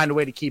think they find a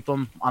way to keep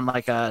him on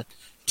like a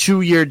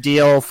 2-year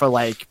deal for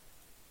like.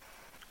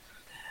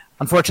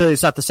 Unfortunately,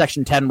 it's not the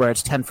Section 10 where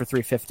it's 10 for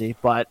 $350,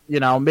 but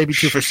maybe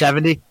 2 for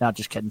 $70. No,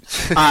 just kidding.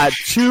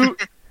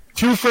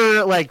 Two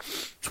for like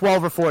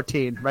 12 or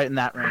 14, right in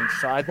that range.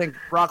 So I think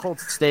Brock Holt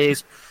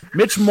stays.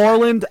 Mitch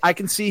Moreland, I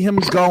can see him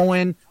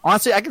going.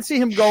 Honestly, I can see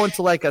him going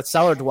to like a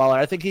cellar dweller.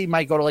 I think he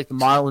might go to like the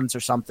Marlins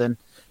or something,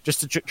 just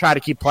to try to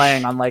keep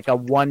playing on like a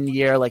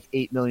 1-year, like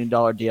 $8 million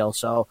deal.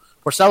 So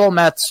Porcello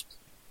Mets,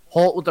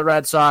 Holt with the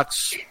Red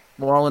Sox,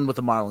 Moreland with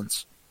the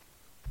Marlins.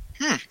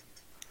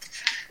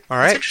 All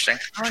right. Interesting.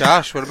 All right.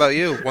 Josh, what about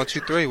you? 1,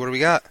 2, 3. What do we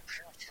got?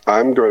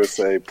 I'm going to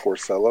say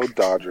Porcello,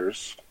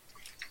 Dodgers.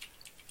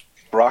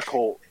 Brock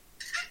Holt.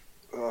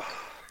 God,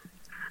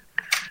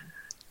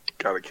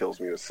 it kills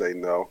me to say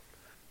no.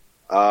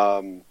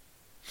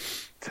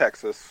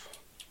 Texas.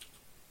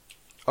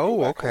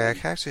 Oh, okay. I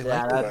can actually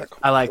like that.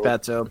 I like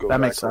that too. That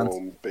makes sense.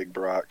 Home, Big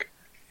Brock.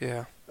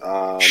 Yeah.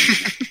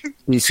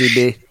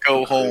 BCB.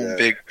 Go home,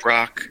 Big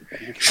Brock.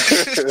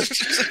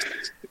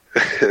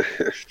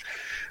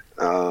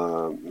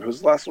 Who's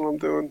the last one I'm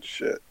doing?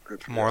 Shit.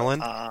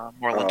 Moreland?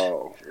 Moreland.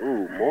 Oh,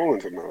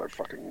 Moreland's another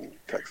fucking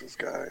Texas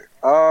guy.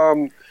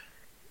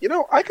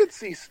 I could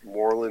see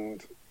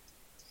Moreland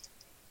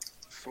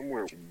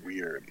somewhere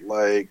weird,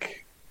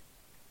 like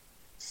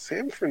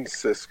San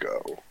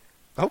Francisco.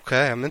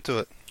 Okay, I'm into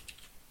it.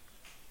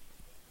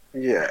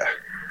 Yeah.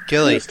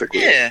 Gilly.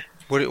 Yeah.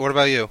 What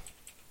about you?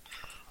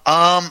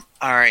 All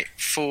right.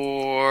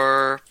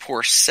 For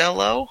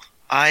Porcello,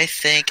 I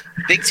think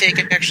big take.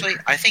 Actually,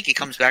 I think he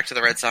comes back to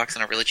the Red Sox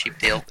on a really cheap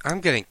deal.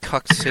 I'm getting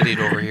cuck-city'd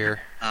over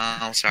here.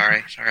 Oh,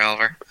 sorry,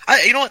 Oliver.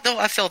 You know what though?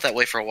 I felt that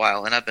way for a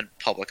while, and I've been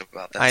public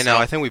about that. I know. So,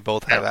 I think we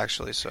both have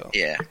actually. So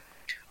yeah.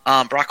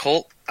 Brock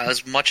Holt.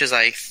 As much as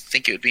I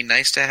think it would be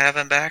nice to have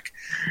him back,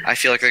 I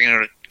feel like they're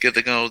going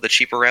to go the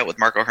cheaper route with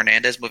Marco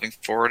Hernandez moving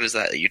forward as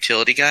that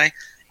utility guy,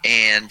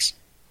 and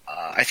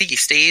I think he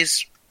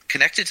stays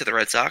connected to the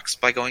Red Sox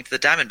by going to the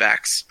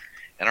Diamondbacks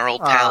and our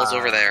old pals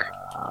over there.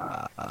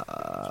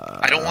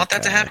 I don't want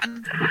that to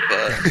happen,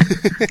 but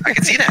I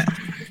can see that.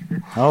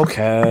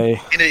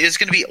 Okay. And it's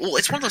going to be. Well,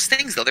 it's one of those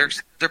things though.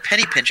 They're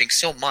penny pinching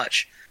so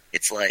much.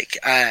 It's like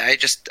I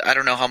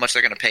don't know how much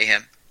they're going to pay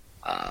him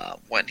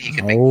when he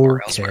could make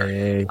more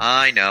elsewhere.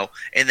 I know.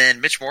 And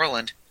then Mitch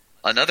Moreland,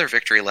 another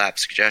victory lap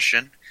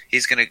suggestion.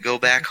 He's going to go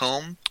back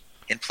home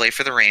and play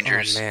for the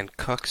Rangers. Oh man,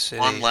 Cuck City.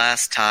 One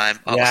last time.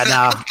 Oh. Yeah,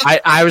 no.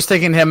 I was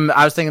thinking him.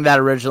 I was thinking that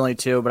originally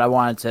too, but I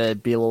wanted to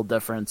be a little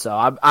different. So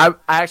I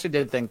actually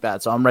did think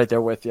that. So I'm right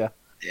there with you.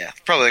 Yeah,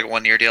 probably like a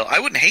 1-year deal. I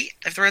wouldn't hate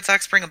if the Red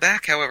Sox bring him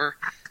back. However,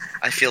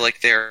 I feel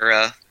like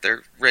they're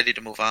ready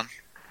to move on.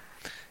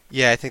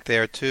 Yeah, I think they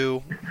are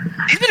too.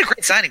 He's been a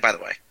great signing, by the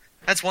way.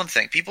 That's one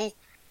thing. People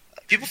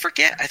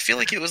forget. I feel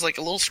like it was like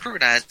a little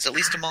scrutinized, at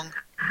least among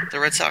the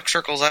Red Sox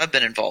circles I've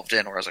been involved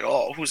in, where I was like,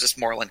 oh, who's this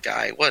Moreland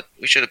guy? What?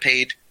 We should have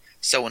paid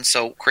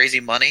so-and-so crazy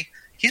money.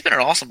 He's been an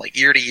awesome, like,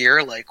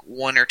 year-to-year, like,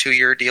 1 or 2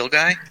 year deal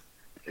guy.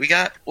 We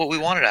got what we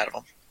wanted out of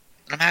him,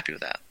 and I'm happy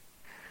with that.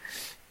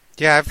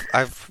 Yeah,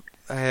 I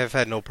have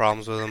had no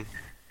problems with him.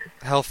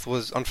 Health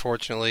was,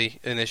 unfortunately,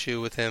 an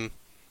issue with him.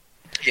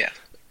 Yeah.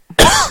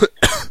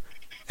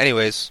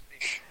 Anyways,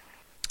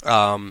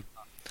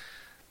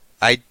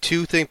 I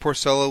too think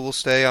Porcello will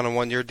stay on a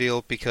 1-year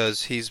deal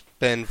because he's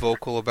been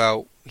vocal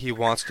about he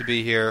wants to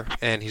be here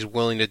and he's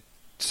willing to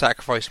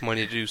sacrifice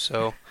money to do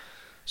so.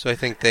 So I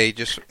think they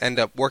just end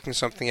up working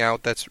something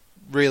out that's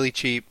really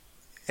cheap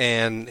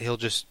and he'll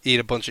just eat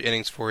a bunch of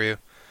innings for you,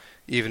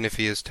 even if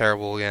he is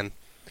terrible again.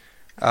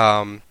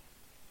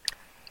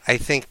 I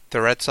think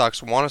the Red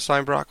Sox want to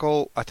sign Brock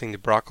Holt. I think the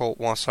Brock Holt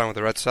wants to sign with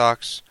the Red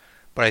Sox,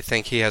 but I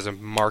think he has a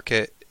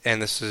market and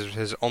this is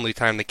his only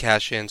time to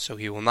cash in, so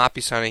he will not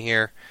be signing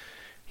here.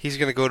 He's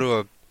going to go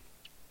to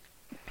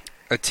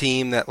a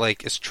team that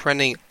like is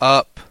trending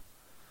up,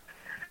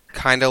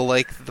 kind of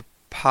like the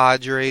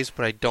Padres,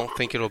 but I don't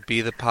think it'll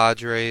be the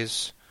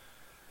Padres.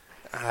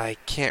 I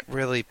can't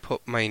really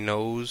put my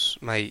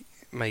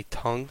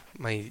tongue,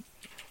 my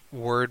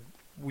word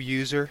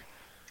user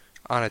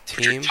on a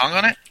Put your team. tongue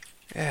on it?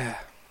 Yeah.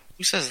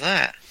 Who says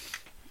that?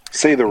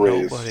 Say the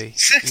Rays. Nobody.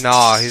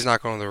 Nah, he's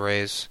not going to the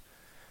Rays.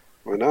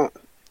 Why not?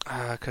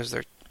 Because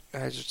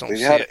I just don't They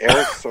see had it.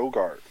 Eric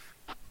Sogard.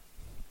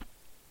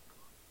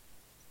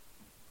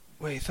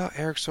 Wait, I thought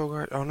Eric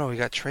Sogard... Oh, no, he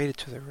got traded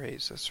to the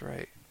Rays. That's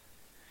right.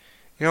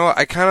 You know what?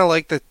 I kind of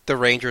like the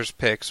Rangers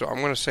pick, so I'm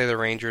going to say the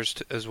Rangers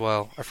as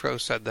well. I forgot who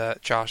said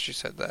that. Josh, you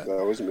said that.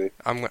 That was me.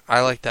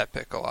 I like that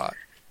pick a lot.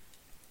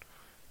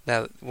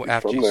 Now,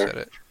 after from you there. said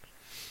it.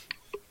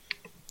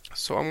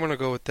 So I'm going to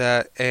go with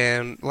that.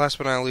 And last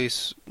but not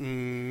least,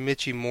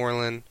 Mitchie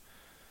Moreland.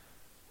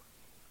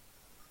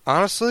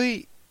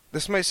 Honestly,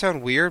 this might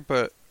sound weird,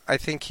 but I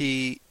think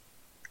he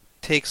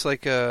takes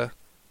I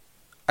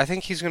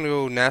think he's going to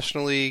go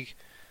National League.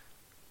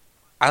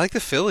 I like the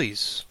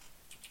Phillies.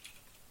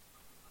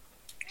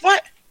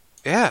 What?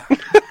 Yeah.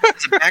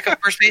 Is a backup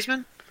first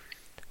baseman?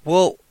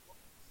 Well,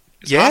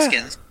 It's yeah.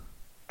 Hoskins.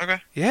 Okay.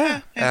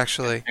 Yeah,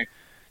 actually.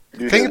 You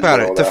Think didn't about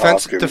know it. that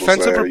Hoskins was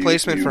Defensive there,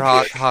 replacement you for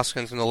dick.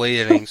 Hoskins in the late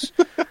innings.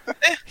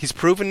 He's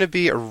proven to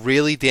be a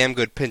really damn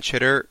good pinch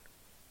hitter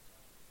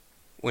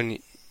when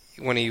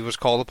he was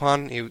called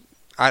upon.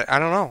 I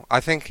don't know. I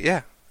think,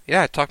 yeah,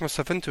 I talked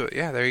myself into it.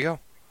 Yeah, there you go.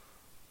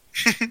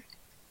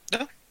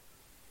 No.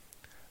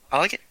 I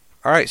like it.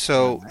 All right,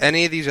 so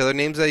any of these other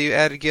names that you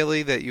added,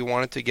 Gilly, that you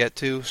wanted to get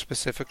to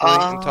specifically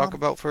and talk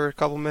about for a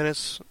couple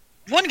minutes?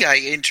 One guy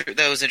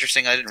that was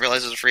interesting, I didn't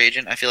realize was a free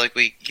agent. I feel like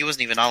he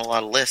wasn't even on a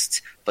lot of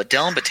lists. But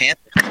Dylan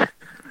Betances,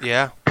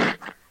 Yeah.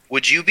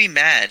 would you be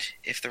mad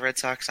if the Red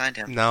Sox signed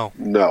him? No.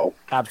 No.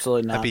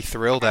 Absolutely not. I'd be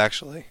thrilled,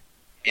 actually.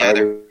 Yeah, I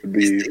they're- would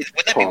be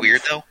wouldn't that be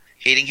weird though?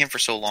 Hating him for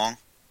so long.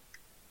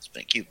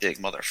 Spank you, big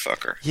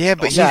motherfucker. Yeah,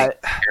 but Also, Yeah.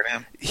 scared of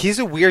him. he's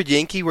a weird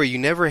Yankee where you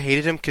never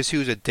hated him because he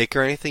was a dick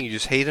or anything. You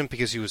just hated him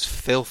because he was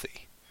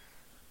filthy.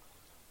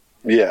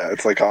 Yeah,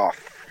 it's like, oh,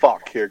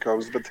 fuck, here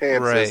comes Betances.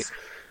 Right.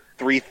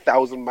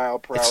 3,000 mile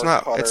per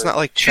hour putter. It's not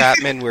like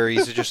Chapman where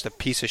he's just a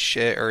piece of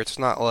shit, or it's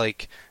not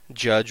like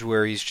Judge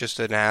where he's just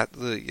an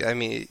athlete. I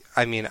mean,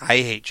 I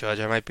hate Judge.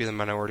 I might be the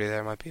minority there.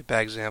 I might be a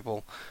bad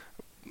example.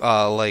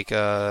 Like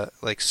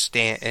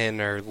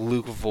Stanton or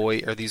Luke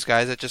Voigt or these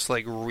guys that just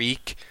like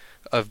reek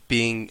of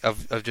being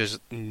of just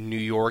New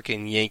York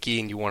and Yankee,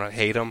 and you want to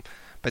hate them.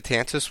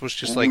 Betances was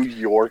just like New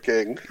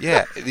Yorking.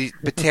 yeah.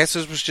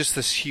 Betances was just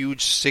this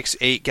huge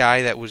 6'8"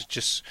 guy that was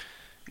just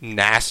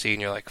nasty,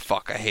 and you're like,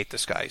 fuck, I hate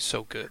this guy. He's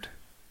so good.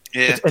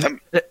 Yeah,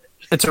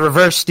 It's a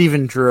reverse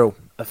Stephen Drew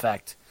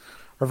effect.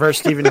 Reverse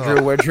Stephen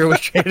Drew, where Drew was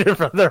traded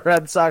from the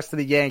Red Sox to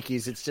the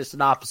Yankees. It's just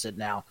an opposite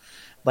now.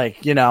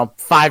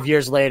 5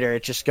 years later,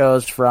 it just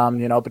goes from,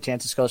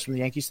 Betances goes from the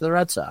Yankees to the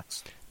Red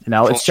Sox.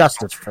 It's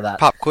justice for that.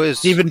 Pop quiz.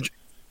 Stephen,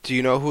 Do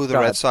you know who the Go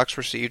Red ahead. Sox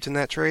received in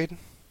that trade?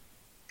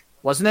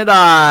 wasn't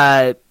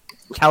it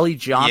Kelly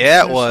Johnson?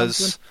 Yeah, it or was.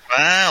 something?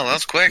 wow, that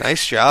was quick.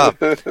 Nice job.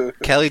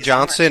 Kelly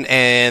Johnson,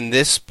 and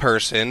this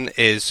person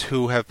is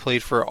who have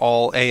played for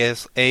all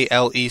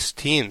AL East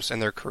teams in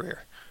their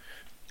career.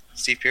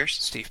 Steve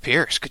Pierce. Steve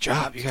Pierce, good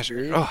job. You guys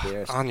Steve are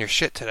Pierce. on your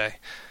shit today.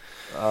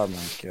 Oh my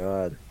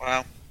god!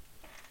 Wow.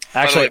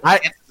 Actually, By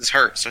the way, Betances is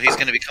hurt, so he's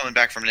going to be coming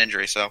back from an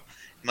injury. So it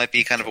might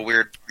be kind of a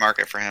weird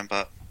market for him.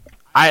 But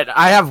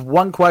I have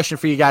one question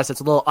for you guys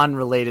that's a little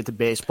unrelated to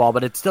baseball,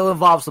 but it still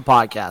involves the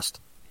podcast.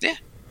 Yeah.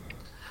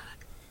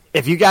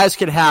 If you guys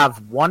could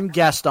have one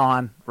guest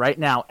on right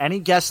now, any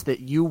guest that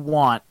you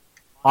want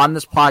on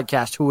this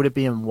podcast, who would it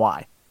be and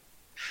why?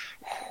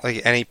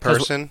 Like any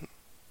person.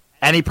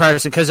 Any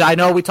person, because I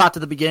know we talked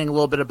at the beginning a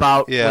little bit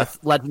about Yeah. with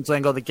Legends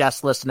Lingo, the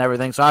guest list and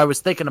everything, so I was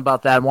thinking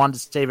about that and wanted to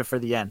save it for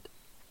the end.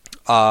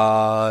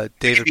 it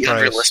David could be Price.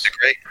 unrealistic,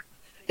 right?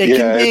 It yeah,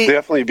 can be. it'd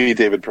definitely be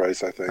David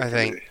Price, I think. I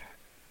think.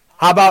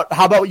 How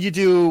about you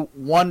do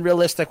one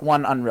realistic,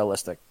 one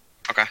unrealistic?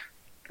 Okay.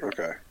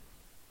 Okay.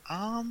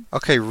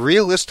 Okay,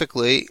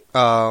 realistically,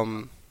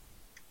 because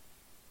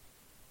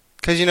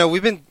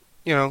we've been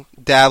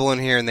dabbling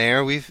here and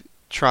there. We've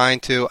trying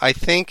to. I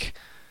think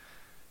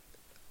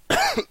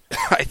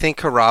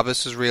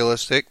Carabas is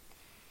realistic.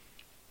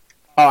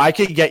 Oh, I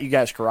could get you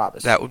guys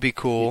Carabas. That would be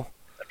cool.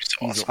 That'd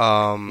be so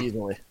awesome.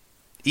 Easily.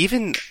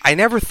 Even I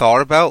never thought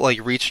about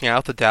reaching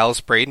out to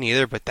Dallas Braden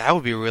either, but that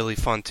would be really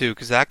fun too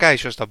because that guy's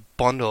just a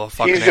bundle of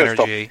fucking He's just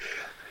energy.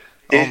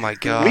 Oh my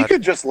god! We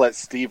could just let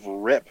Steve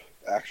rip,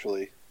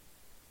 actually.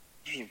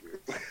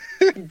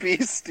 Be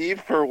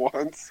Steve for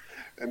once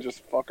and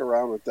just fuck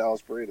around with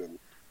Dallas Braden.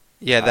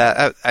 Yeah,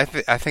 that I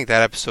think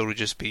that episode would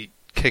just be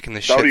kicking the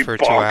That'd be shit for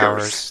 2 bonkers.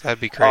 hours.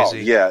 That'd be crazy.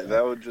 Oh, yeah,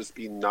 that would just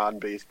be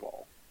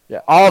non-baseball. Yeah,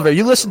 Oliver,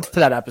 you listened to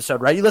that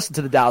episode, right? You listened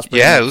to the Dallas.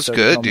 Braden Yeah, it was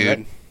episode, you good, told me, dude.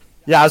 right?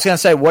 Yeah, I was gonna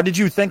say, what did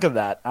you think of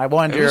that? I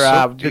wanted It was your.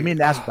 so- Didn't mean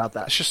to ask about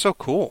that. It's just so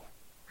cool.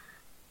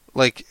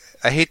 I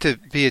hate to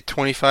be a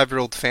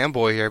 25-year-old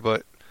fanboy here,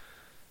 but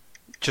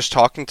just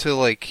talking to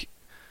I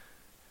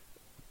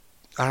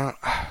don't know.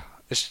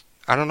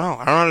 I don't know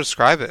how to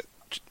describe it.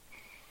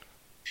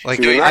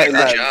 Doing a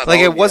good job.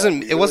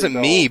 It wasn't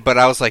me, but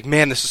I was like,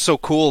 man, this is so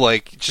cool.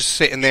 Just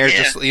sitting there,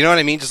 Yeah. just you know what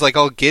I mean, just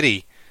all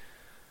giddy.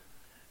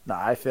 No,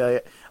 I feel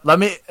you. Let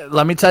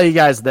me tell you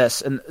guys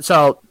this. And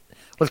so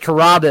with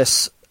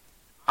Carabas,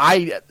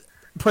 I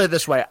put it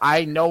this way.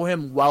 I know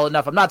him well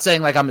enough. I'm not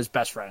saying like I'm his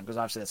best friend because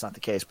obviously that's not the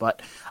case,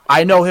 but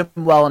I know him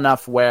well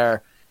enough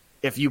where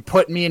if you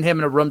put me and him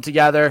in a room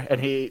together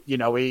and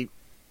we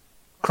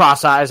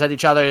cross eyes at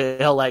each other,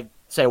 he'll like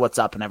say what's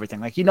up and everything.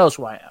 Like he knows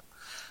who I am.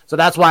 So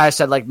that's why I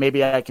said like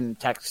maybe I can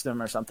text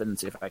him or something and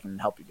see if I can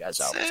help you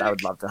guys out. Because I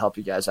would love to help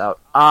you guys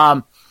out.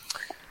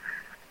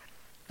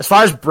 As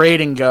far as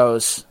Braden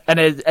goes, and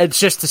it's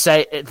just to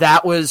say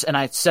that was, and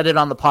I said it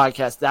on the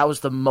podcast, that was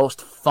the most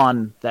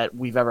fun that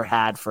we've ever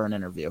had for an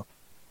interview.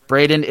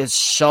 Braden is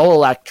so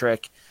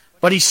electric,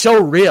 but he's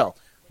so real.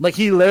 Like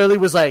he literally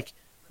was like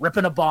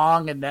ripping a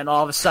bong, and then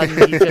all of a sudden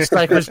he just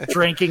like was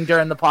drinking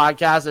during the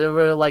podcast, and we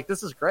were like,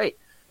 "This is great."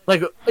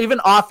 Like even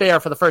off air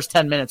for the first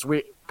 10 minutes,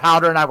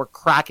 Powder and I were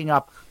cracking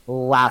up,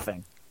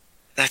 laughing.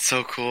 That's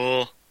so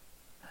cool.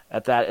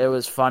 At that, it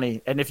was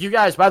funny. And if you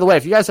guys, by the way,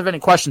 if you guys have any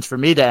questions for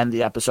me to end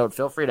the episode,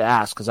 feel free to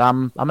ask because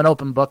I'm an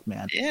open book,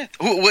 man. Yeah.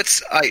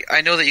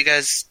 I know that you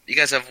guys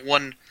have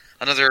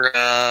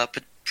another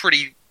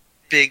pretty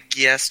big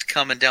guest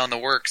coming down the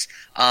works.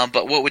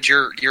 But what would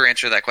your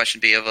answer to that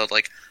question be of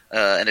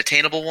an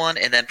attainable one,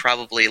 and then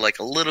probably like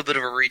a little bit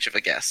of a reach of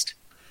a guest?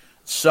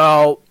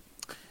 So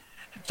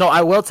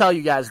I will tell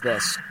you guys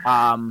this: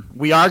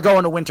 we are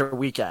going to Winter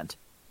Weekend,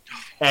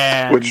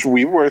 and which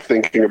we were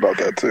thinking about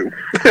that too.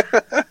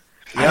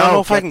 I don't know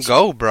if I can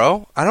go,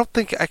 bro. I don't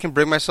think I can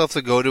bring myself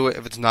to go to it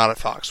if it's not at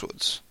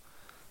Foxwoods.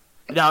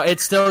 No,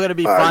 it's still going to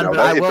be fun, but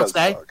I will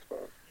say,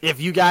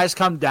 if you guys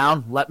come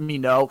down, let me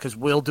know, because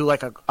we'll do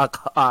like a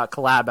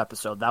collab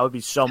episode. That would be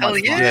so much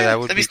fun. Yeah, that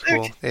would be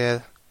cool. Yeah.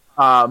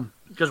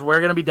 Because we're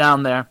going to be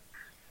down there.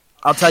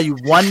 I'll tell you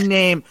one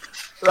name,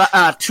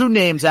 two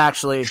names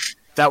actually,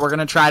 that we're going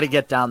to try to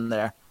get down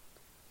there.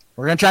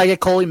 We're going to try to get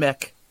Coley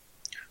Mick,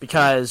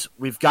 because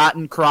we've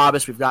gotten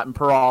Carabas, we've gotten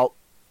Peralt.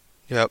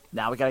 Yep.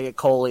 Now we got to get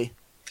Coley.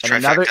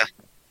 And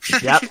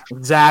Trifecta. Yep,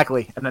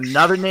 exactly. And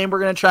another name we're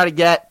going to try to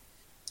get,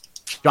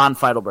 John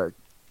Feidelberg.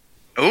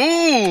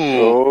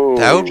 Ooh,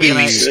 that would be.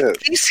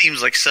 He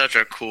seems like such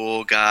a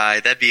cool guy.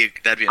 That'd be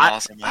an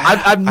awesome one.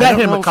 I've met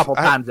him a couple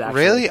times. Actually,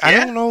 really, yeah. I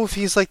don't know if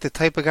he's like the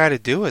type of guy to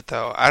do it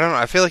though. I don't know.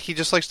 I feel like he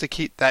just likes to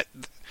keep that.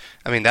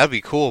 I mean, that'd be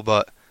cool,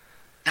 but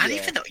not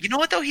even though. You know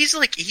what though? He's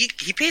like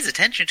he pays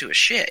attention to his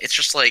shit. It's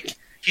just like.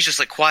 He's just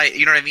like quiet,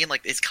 you know what I mean?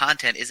 Like his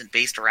content isn't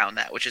based around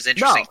that, which is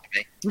interesting to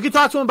me. You can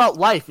talk to him about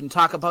life and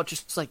talk about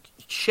just like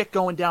shit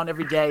going down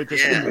every day,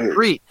 just in the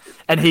street,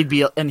 and he'd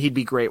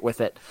be great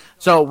with it.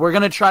 So we're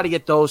gonna try to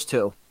get those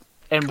two.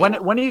 And when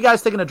are you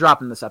guys thinking of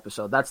dropping this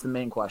episode? That's the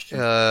main question.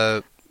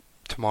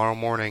 Tomorrow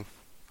morning.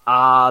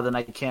 Then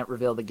I can't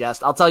reveal the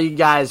guest. I'll tell you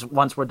guys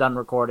once we're done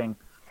recording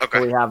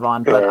who we have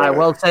on. But I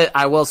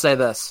will say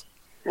this: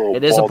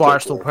 it is a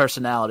Barstool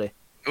personality.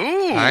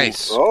 Ooh,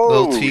 nice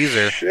little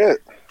teaser. Shit.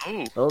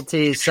 Ooh, little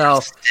tease.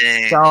 So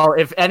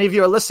if any of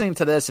you are listening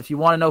to this, if you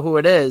want to know who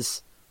it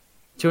is,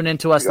 tune in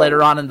to us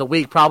later on in the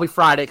week, probably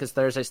Friday, because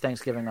Thursday's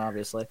Thanksgiving,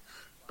 obviously.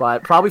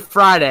 But probably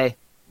Friday,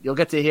 you'll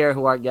get to hear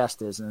who our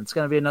guest is, and it's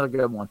going to be another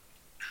good one.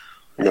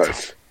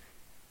 Nice.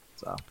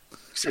 So,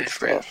 excited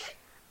for it.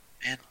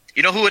 Man,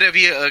 you know who would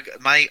be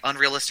my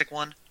unrealistic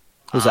one?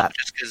 Who's that?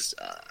 Just because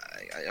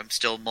I'm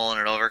still mulling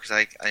it over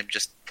because I'm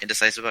just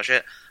indecisive about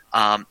shit.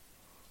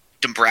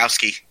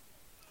 Dombrowski.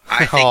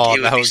 I think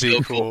it would be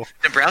so cool.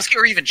 Dombrowski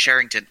or even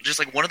Sherrington. Just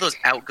like one of those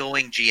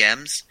outgoing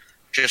GMs.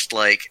 Just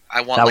like,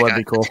 I want that like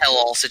a cool.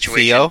 tell-all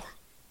situation. Theo?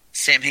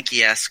 Sam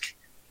Hinkie-esque.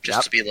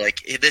 Just to be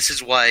like, hey, this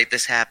is why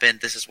this happened,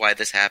 this is why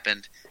this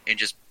happened, and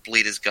just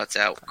bleed his guts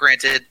out.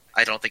 Granted,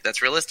 I don't think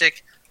that's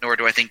realistic, nor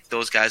do I think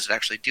those guys would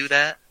actually do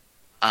that.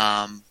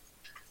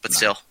 But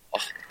still.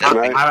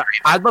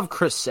 I'd love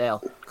Chris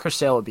Sale. Chris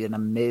Sale would be an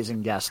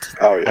amazing guest.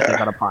 Oh, yeah. I think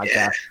on a podcast.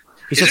 Yeah.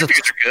 His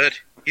interviews are good.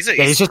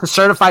 He's just a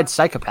certified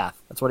psychopath.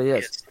 That's what he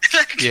is.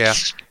 Yeah.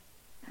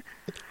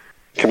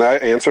 Can I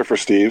answer for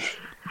Steve?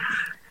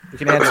 You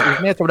can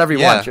answer whatever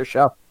you want. It's your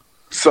show.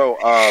 So,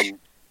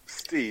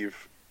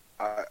 Steve,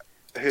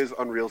 his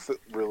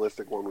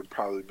unrealistic one would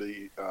probably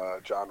be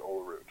John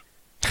Olerud.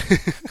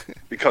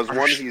 Because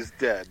one, he's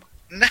dead.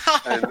 No.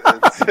 And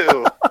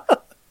two,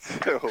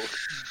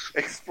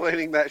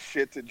 explaining that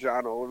shit to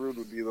John Olerud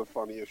would be the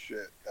funniest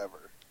shit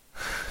ever.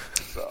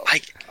 So,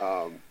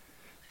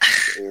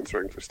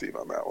 answering for Steve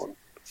on that one.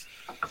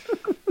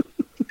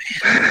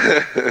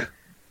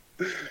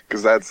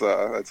 Because that's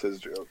his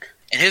joke.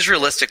 And his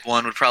realistic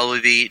one would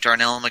probably be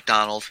Darnell and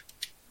McDonald.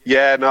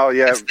 Yeah,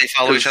 they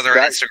follow each other on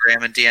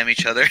Instagram and DM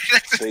each other.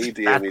 They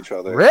DM each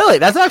other. Really?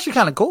 That's actually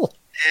kind of cool.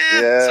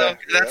 Yeah, so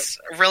that's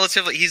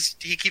relatively.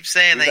 He keeps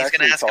saying that he's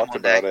going to ask him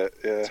one day. It,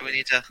 yeah. So we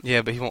need to.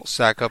 Yeah, but he won't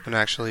sack up and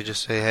actually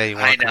just say, "Hey, you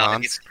want to come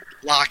on?" He's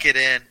lock it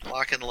in,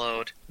 lock and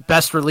load.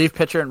 Best relief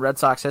pitcher in Red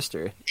Sox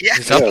history. Yeah,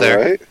 he's up there.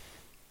 Right?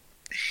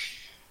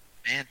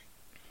 Man.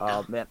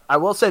 Oh man, I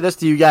will say this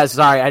to you guys.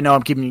 Sorry, I know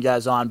I'm keeping you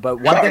guys on,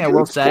 but one thing I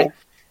will say: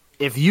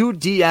 if you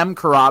DM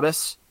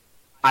Carabas,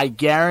 I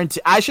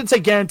should say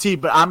guarantee,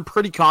 but I'm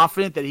pretty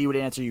confident that he would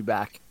answer you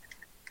back.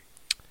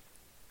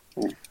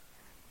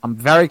 I'm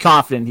very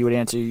confident he would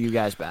answer you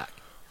guys back.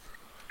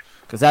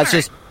 Because that's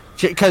just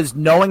because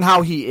knowing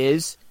how he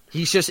is,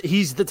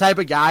 he's the type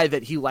of guy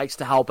that he likes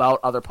to help out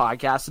other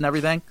podcasts and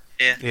everything.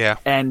 Yeah.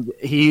 And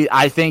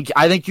I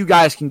think you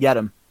guys can get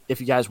him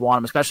if you guys want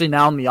him, especially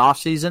now in the off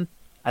season.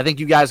 I think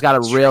you guys got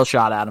a real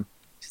shot at him.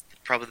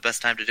 Probably the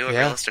best time to do it,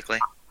 realistically.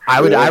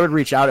 I would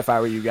reach out if I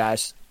were you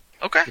guys.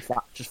 Okay.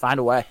 Just find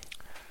a way.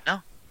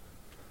 No,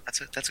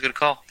 that's a good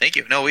call. Thank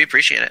you. No, we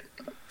appreciate it.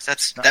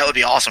 That would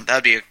be awesome. That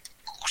would be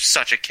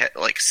such a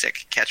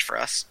sick catch for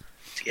us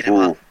to get him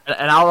on.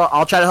 And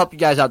I'll try to help you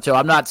guys out too.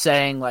 I'm not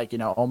saying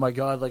oh my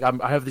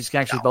god, I have these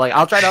connections, but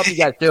I'll try to help you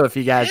guys too if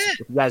you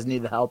guys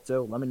need the help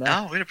too. Let me know.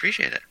 No, we'd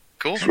appreciate it.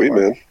 Cool. Sweet,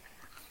 man.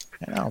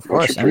 Yeah, of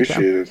course. Much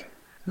appreciated.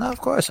 No,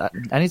 of course.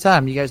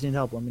 Anytime you guys need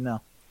help, let me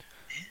know.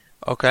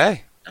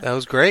 Okay, that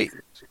was great.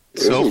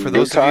 So for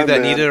those of you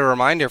that needed a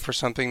reminder for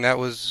something, that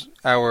was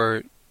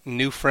our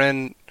new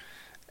friend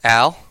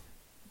Al.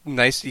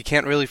 Nice, you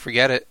can't really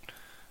forget it.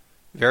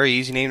 Very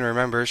easy name to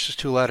remember. It's just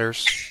 2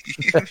 letters.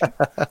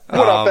 What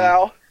up,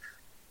 Al?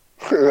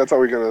 That's how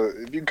we're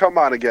gonna. If you come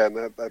on again,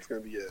 that's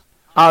gonna be it.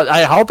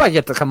 I hope I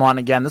get to come on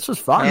again. This was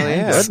fun.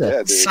 Yeah,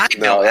 dude. Side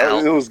note,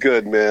 Al. It was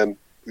good, man.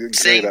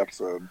 Great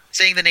episode.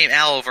 Saying the name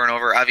Al over and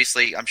over.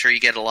 Obviously, I'm sure you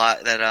get a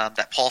lot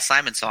that Paul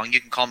Simon song.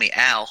 You can call me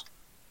Al.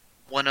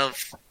 Do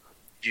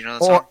you know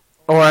the song?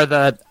 Or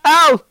the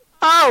Al.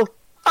 Alan.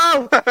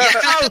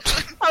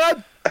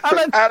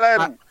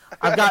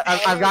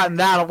 I've gotten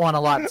that one a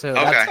lot too.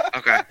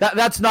 Okay.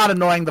 That's not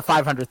annoying the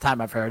 500th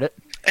time I've heard it.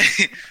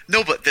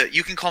 No, but the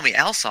 "You Can Call Me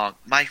Al" song.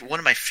 One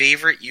of my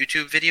favorite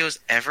YouTube videos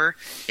ever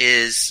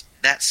is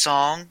that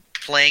song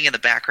playing in the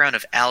background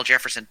of Al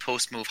Jefferson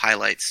post move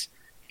highlights,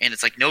 and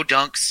it's no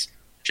dunks,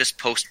 just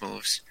post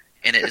moves.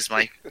 And it is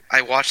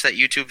I watch that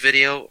YouTube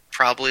video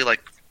probably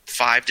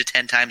 5 to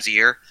 10 times a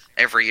year,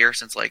 every year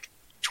since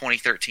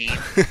 2013, and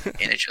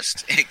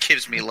it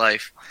gives me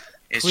life.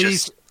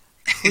 Please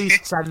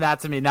send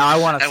that to me now. I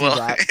want to see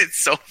that. It's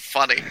so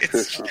funny.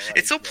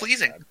 It's so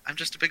pleasing. I'm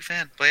just a big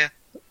fan. But yeah.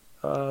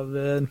 Oh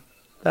man,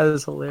 that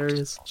is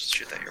hilarious. Just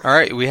shoot that here. All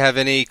right, we have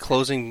any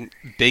closing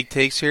big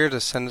takes here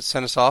to send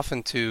us off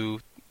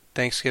into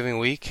Thanksgiving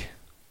week?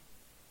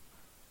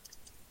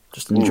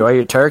 Just enjoy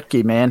your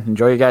turkey, man.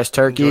 Enjoy your guys'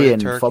 turkey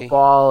and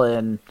football,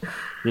 and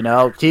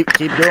keep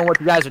doing what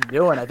you guys are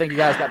doing. I think you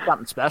guys got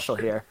something special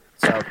here,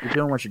 so keep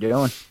doing what you're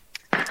doing.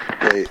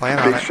 Hey,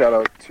 big shout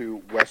out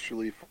to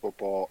Westerly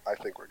football. I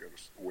think we're going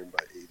to win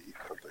by 80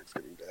 on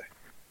Thanksgiving Day.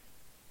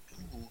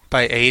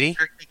 By 80?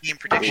 Turkey game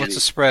prediction. What's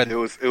the spread? It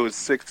was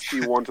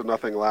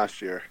 61-0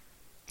 last year.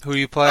 Who are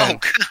you playing? Oh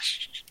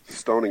gosh.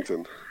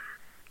 Stonington.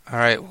 All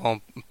right,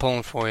 well, I'm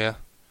pulling for you.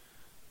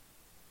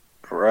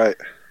 All right.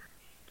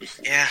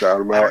 Just shout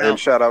him out, and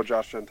shout out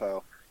Josh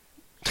Gentile.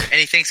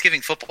 Any Thanksgiving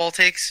football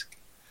takes?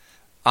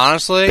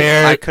 Honestly,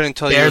 I couldn't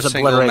tell you a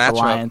single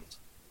matchup.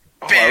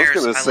 I was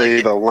going to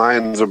say the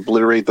Lions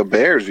obliterate the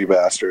Bears, you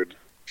bastard.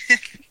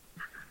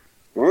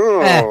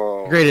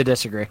 Agree to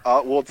disagree.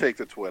 We'll take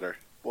the Twitter.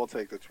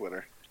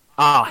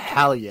 Oh,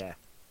 hell yeah.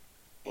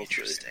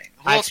 Interesting.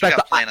 Who else we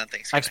got playing on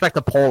Thanksgiving? I expect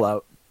a poll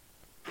out.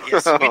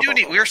 Yes, we do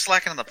need. We're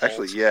slacking on the polls.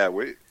 Actually, yeah.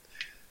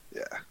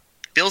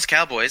 Bills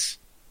Cowboys.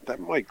 That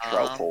Mike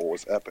Trout poll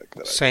was epic.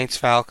 Saints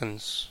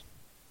Falcons.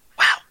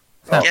 Wow.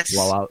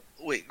 Blowout.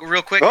 Wait,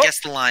 real quick, guess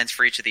the lines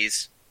for each of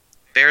these.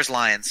 Bears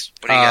Lions.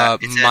 What do you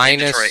got? It's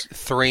minus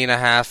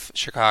 3.5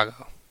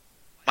 Chicago.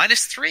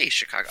 -3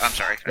 Chicago. I'm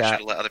sorry. I should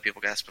have let other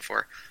people guess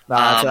before. No,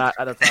 that's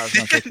what I was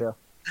going to say too.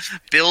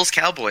 Bills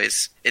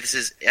Cowboys. This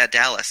is at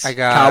Dallas. I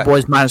got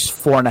Cowboys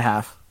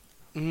 -4.5.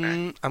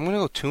 I'm going to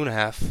go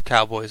 2.5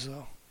 Cowboys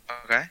though.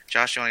 Okay.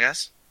 Josh, you want to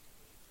guess?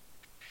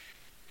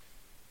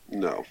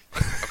 No.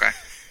 Okay.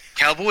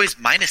 Cowboys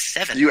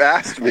 -7. You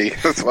asked me.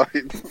 That's why.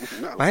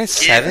 No.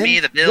 -7? Give me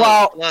the Bills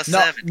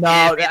 +7.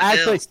 No,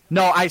 actually,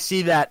 no. I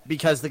see that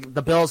because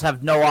the Bills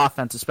have no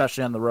offense,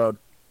 especially on the road.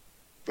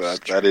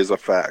 That is a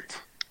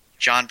fact.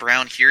 John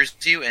Brown hears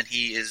you, and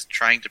he is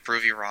trying to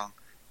prove you wrong.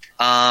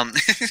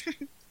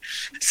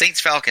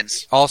 Saints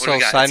Falcons. Also,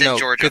 side note,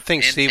 Georgia, good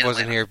thing Steve in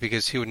wasn't Atlanta. here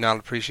because he would not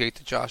appreciate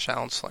the Josh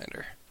Allen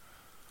slander.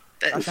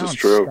 This is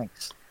true.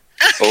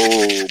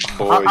 Oh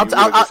boy!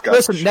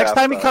 Listen, next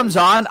time he comes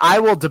on, I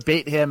will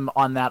debate him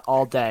on that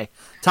all day.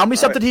 Tell me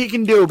something he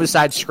can do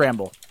besides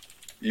scramble.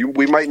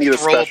 We might need a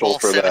special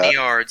for 70 that.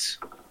 yards.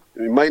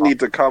 We might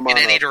need to come in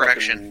on any a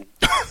direction.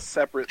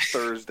 Separate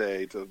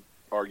Thursday to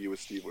argue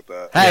with Steve with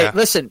that. Hey, Yeah.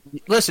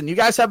 listen. You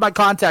guys have my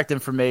contact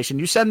information.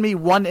 You send me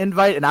one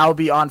invite, and I will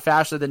be on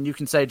faster than you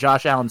can say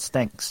Josh Allen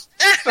stinks.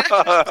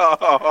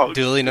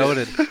 Duly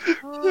noted.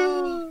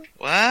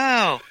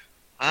 Wow.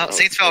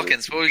 Saints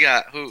Falcons. What we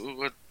got?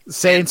 Who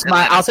Saints.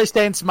 I'll say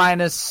Saints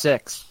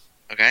 -6.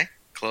 Okay,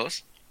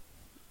 close.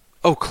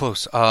 Oh,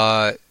 close. Yeah,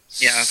 I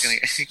was gonna.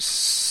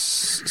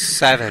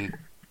 7.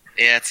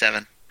 Yeah, it's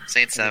 7.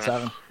 Saints 7.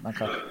 7.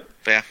 Okay.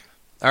 But yeah,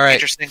 All right,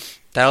 interesting.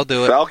 that'll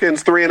do it.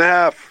 Falcons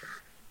 3.5.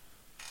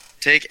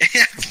 Take.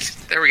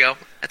 There we go.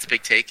 That's a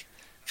big take.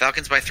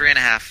 Falcons by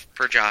 3.5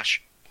 per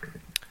Josh.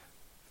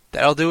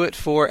 That'll do it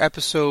for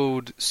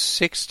episode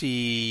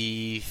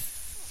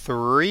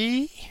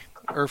 63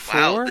 or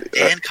 4. Wow, the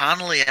Dan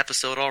Connolly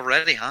episode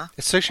already, huh?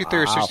 It's 63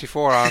 or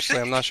 64, honestly.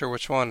 I'm not sure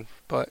which one,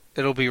 but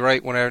it'll be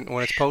right when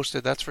it's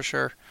posted, that's for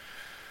sure.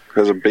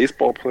 Has a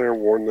baseball player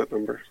worn that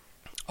number?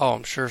 Oh,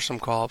 I'm sure some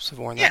call-ups have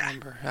worn that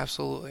number.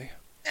 Absolutely.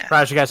 Yeah.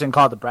 Surprised you guys didn't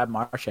call it the Brad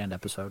Marchand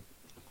episode.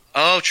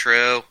 Oh,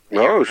 true.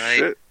 Oh,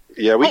 shit.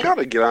 Yeah, we got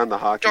to get on the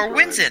hockey.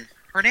 Darwinson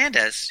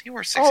Hernandez. He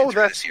wore 63 Oh,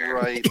 that's this year.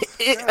 right.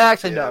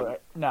 Actually,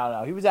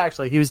 no. He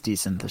was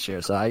decent this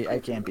year, so I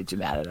can't be too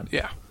mad at him.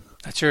 Yeah.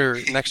 That's your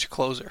next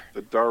closer.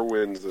 The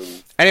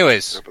Darwinson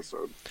Anyways,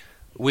 episode.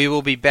 We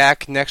will be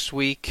back next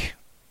week.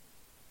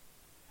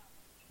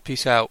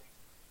 Peace out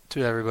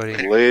to everybody.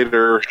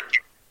 Later.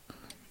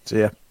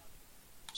 See ya.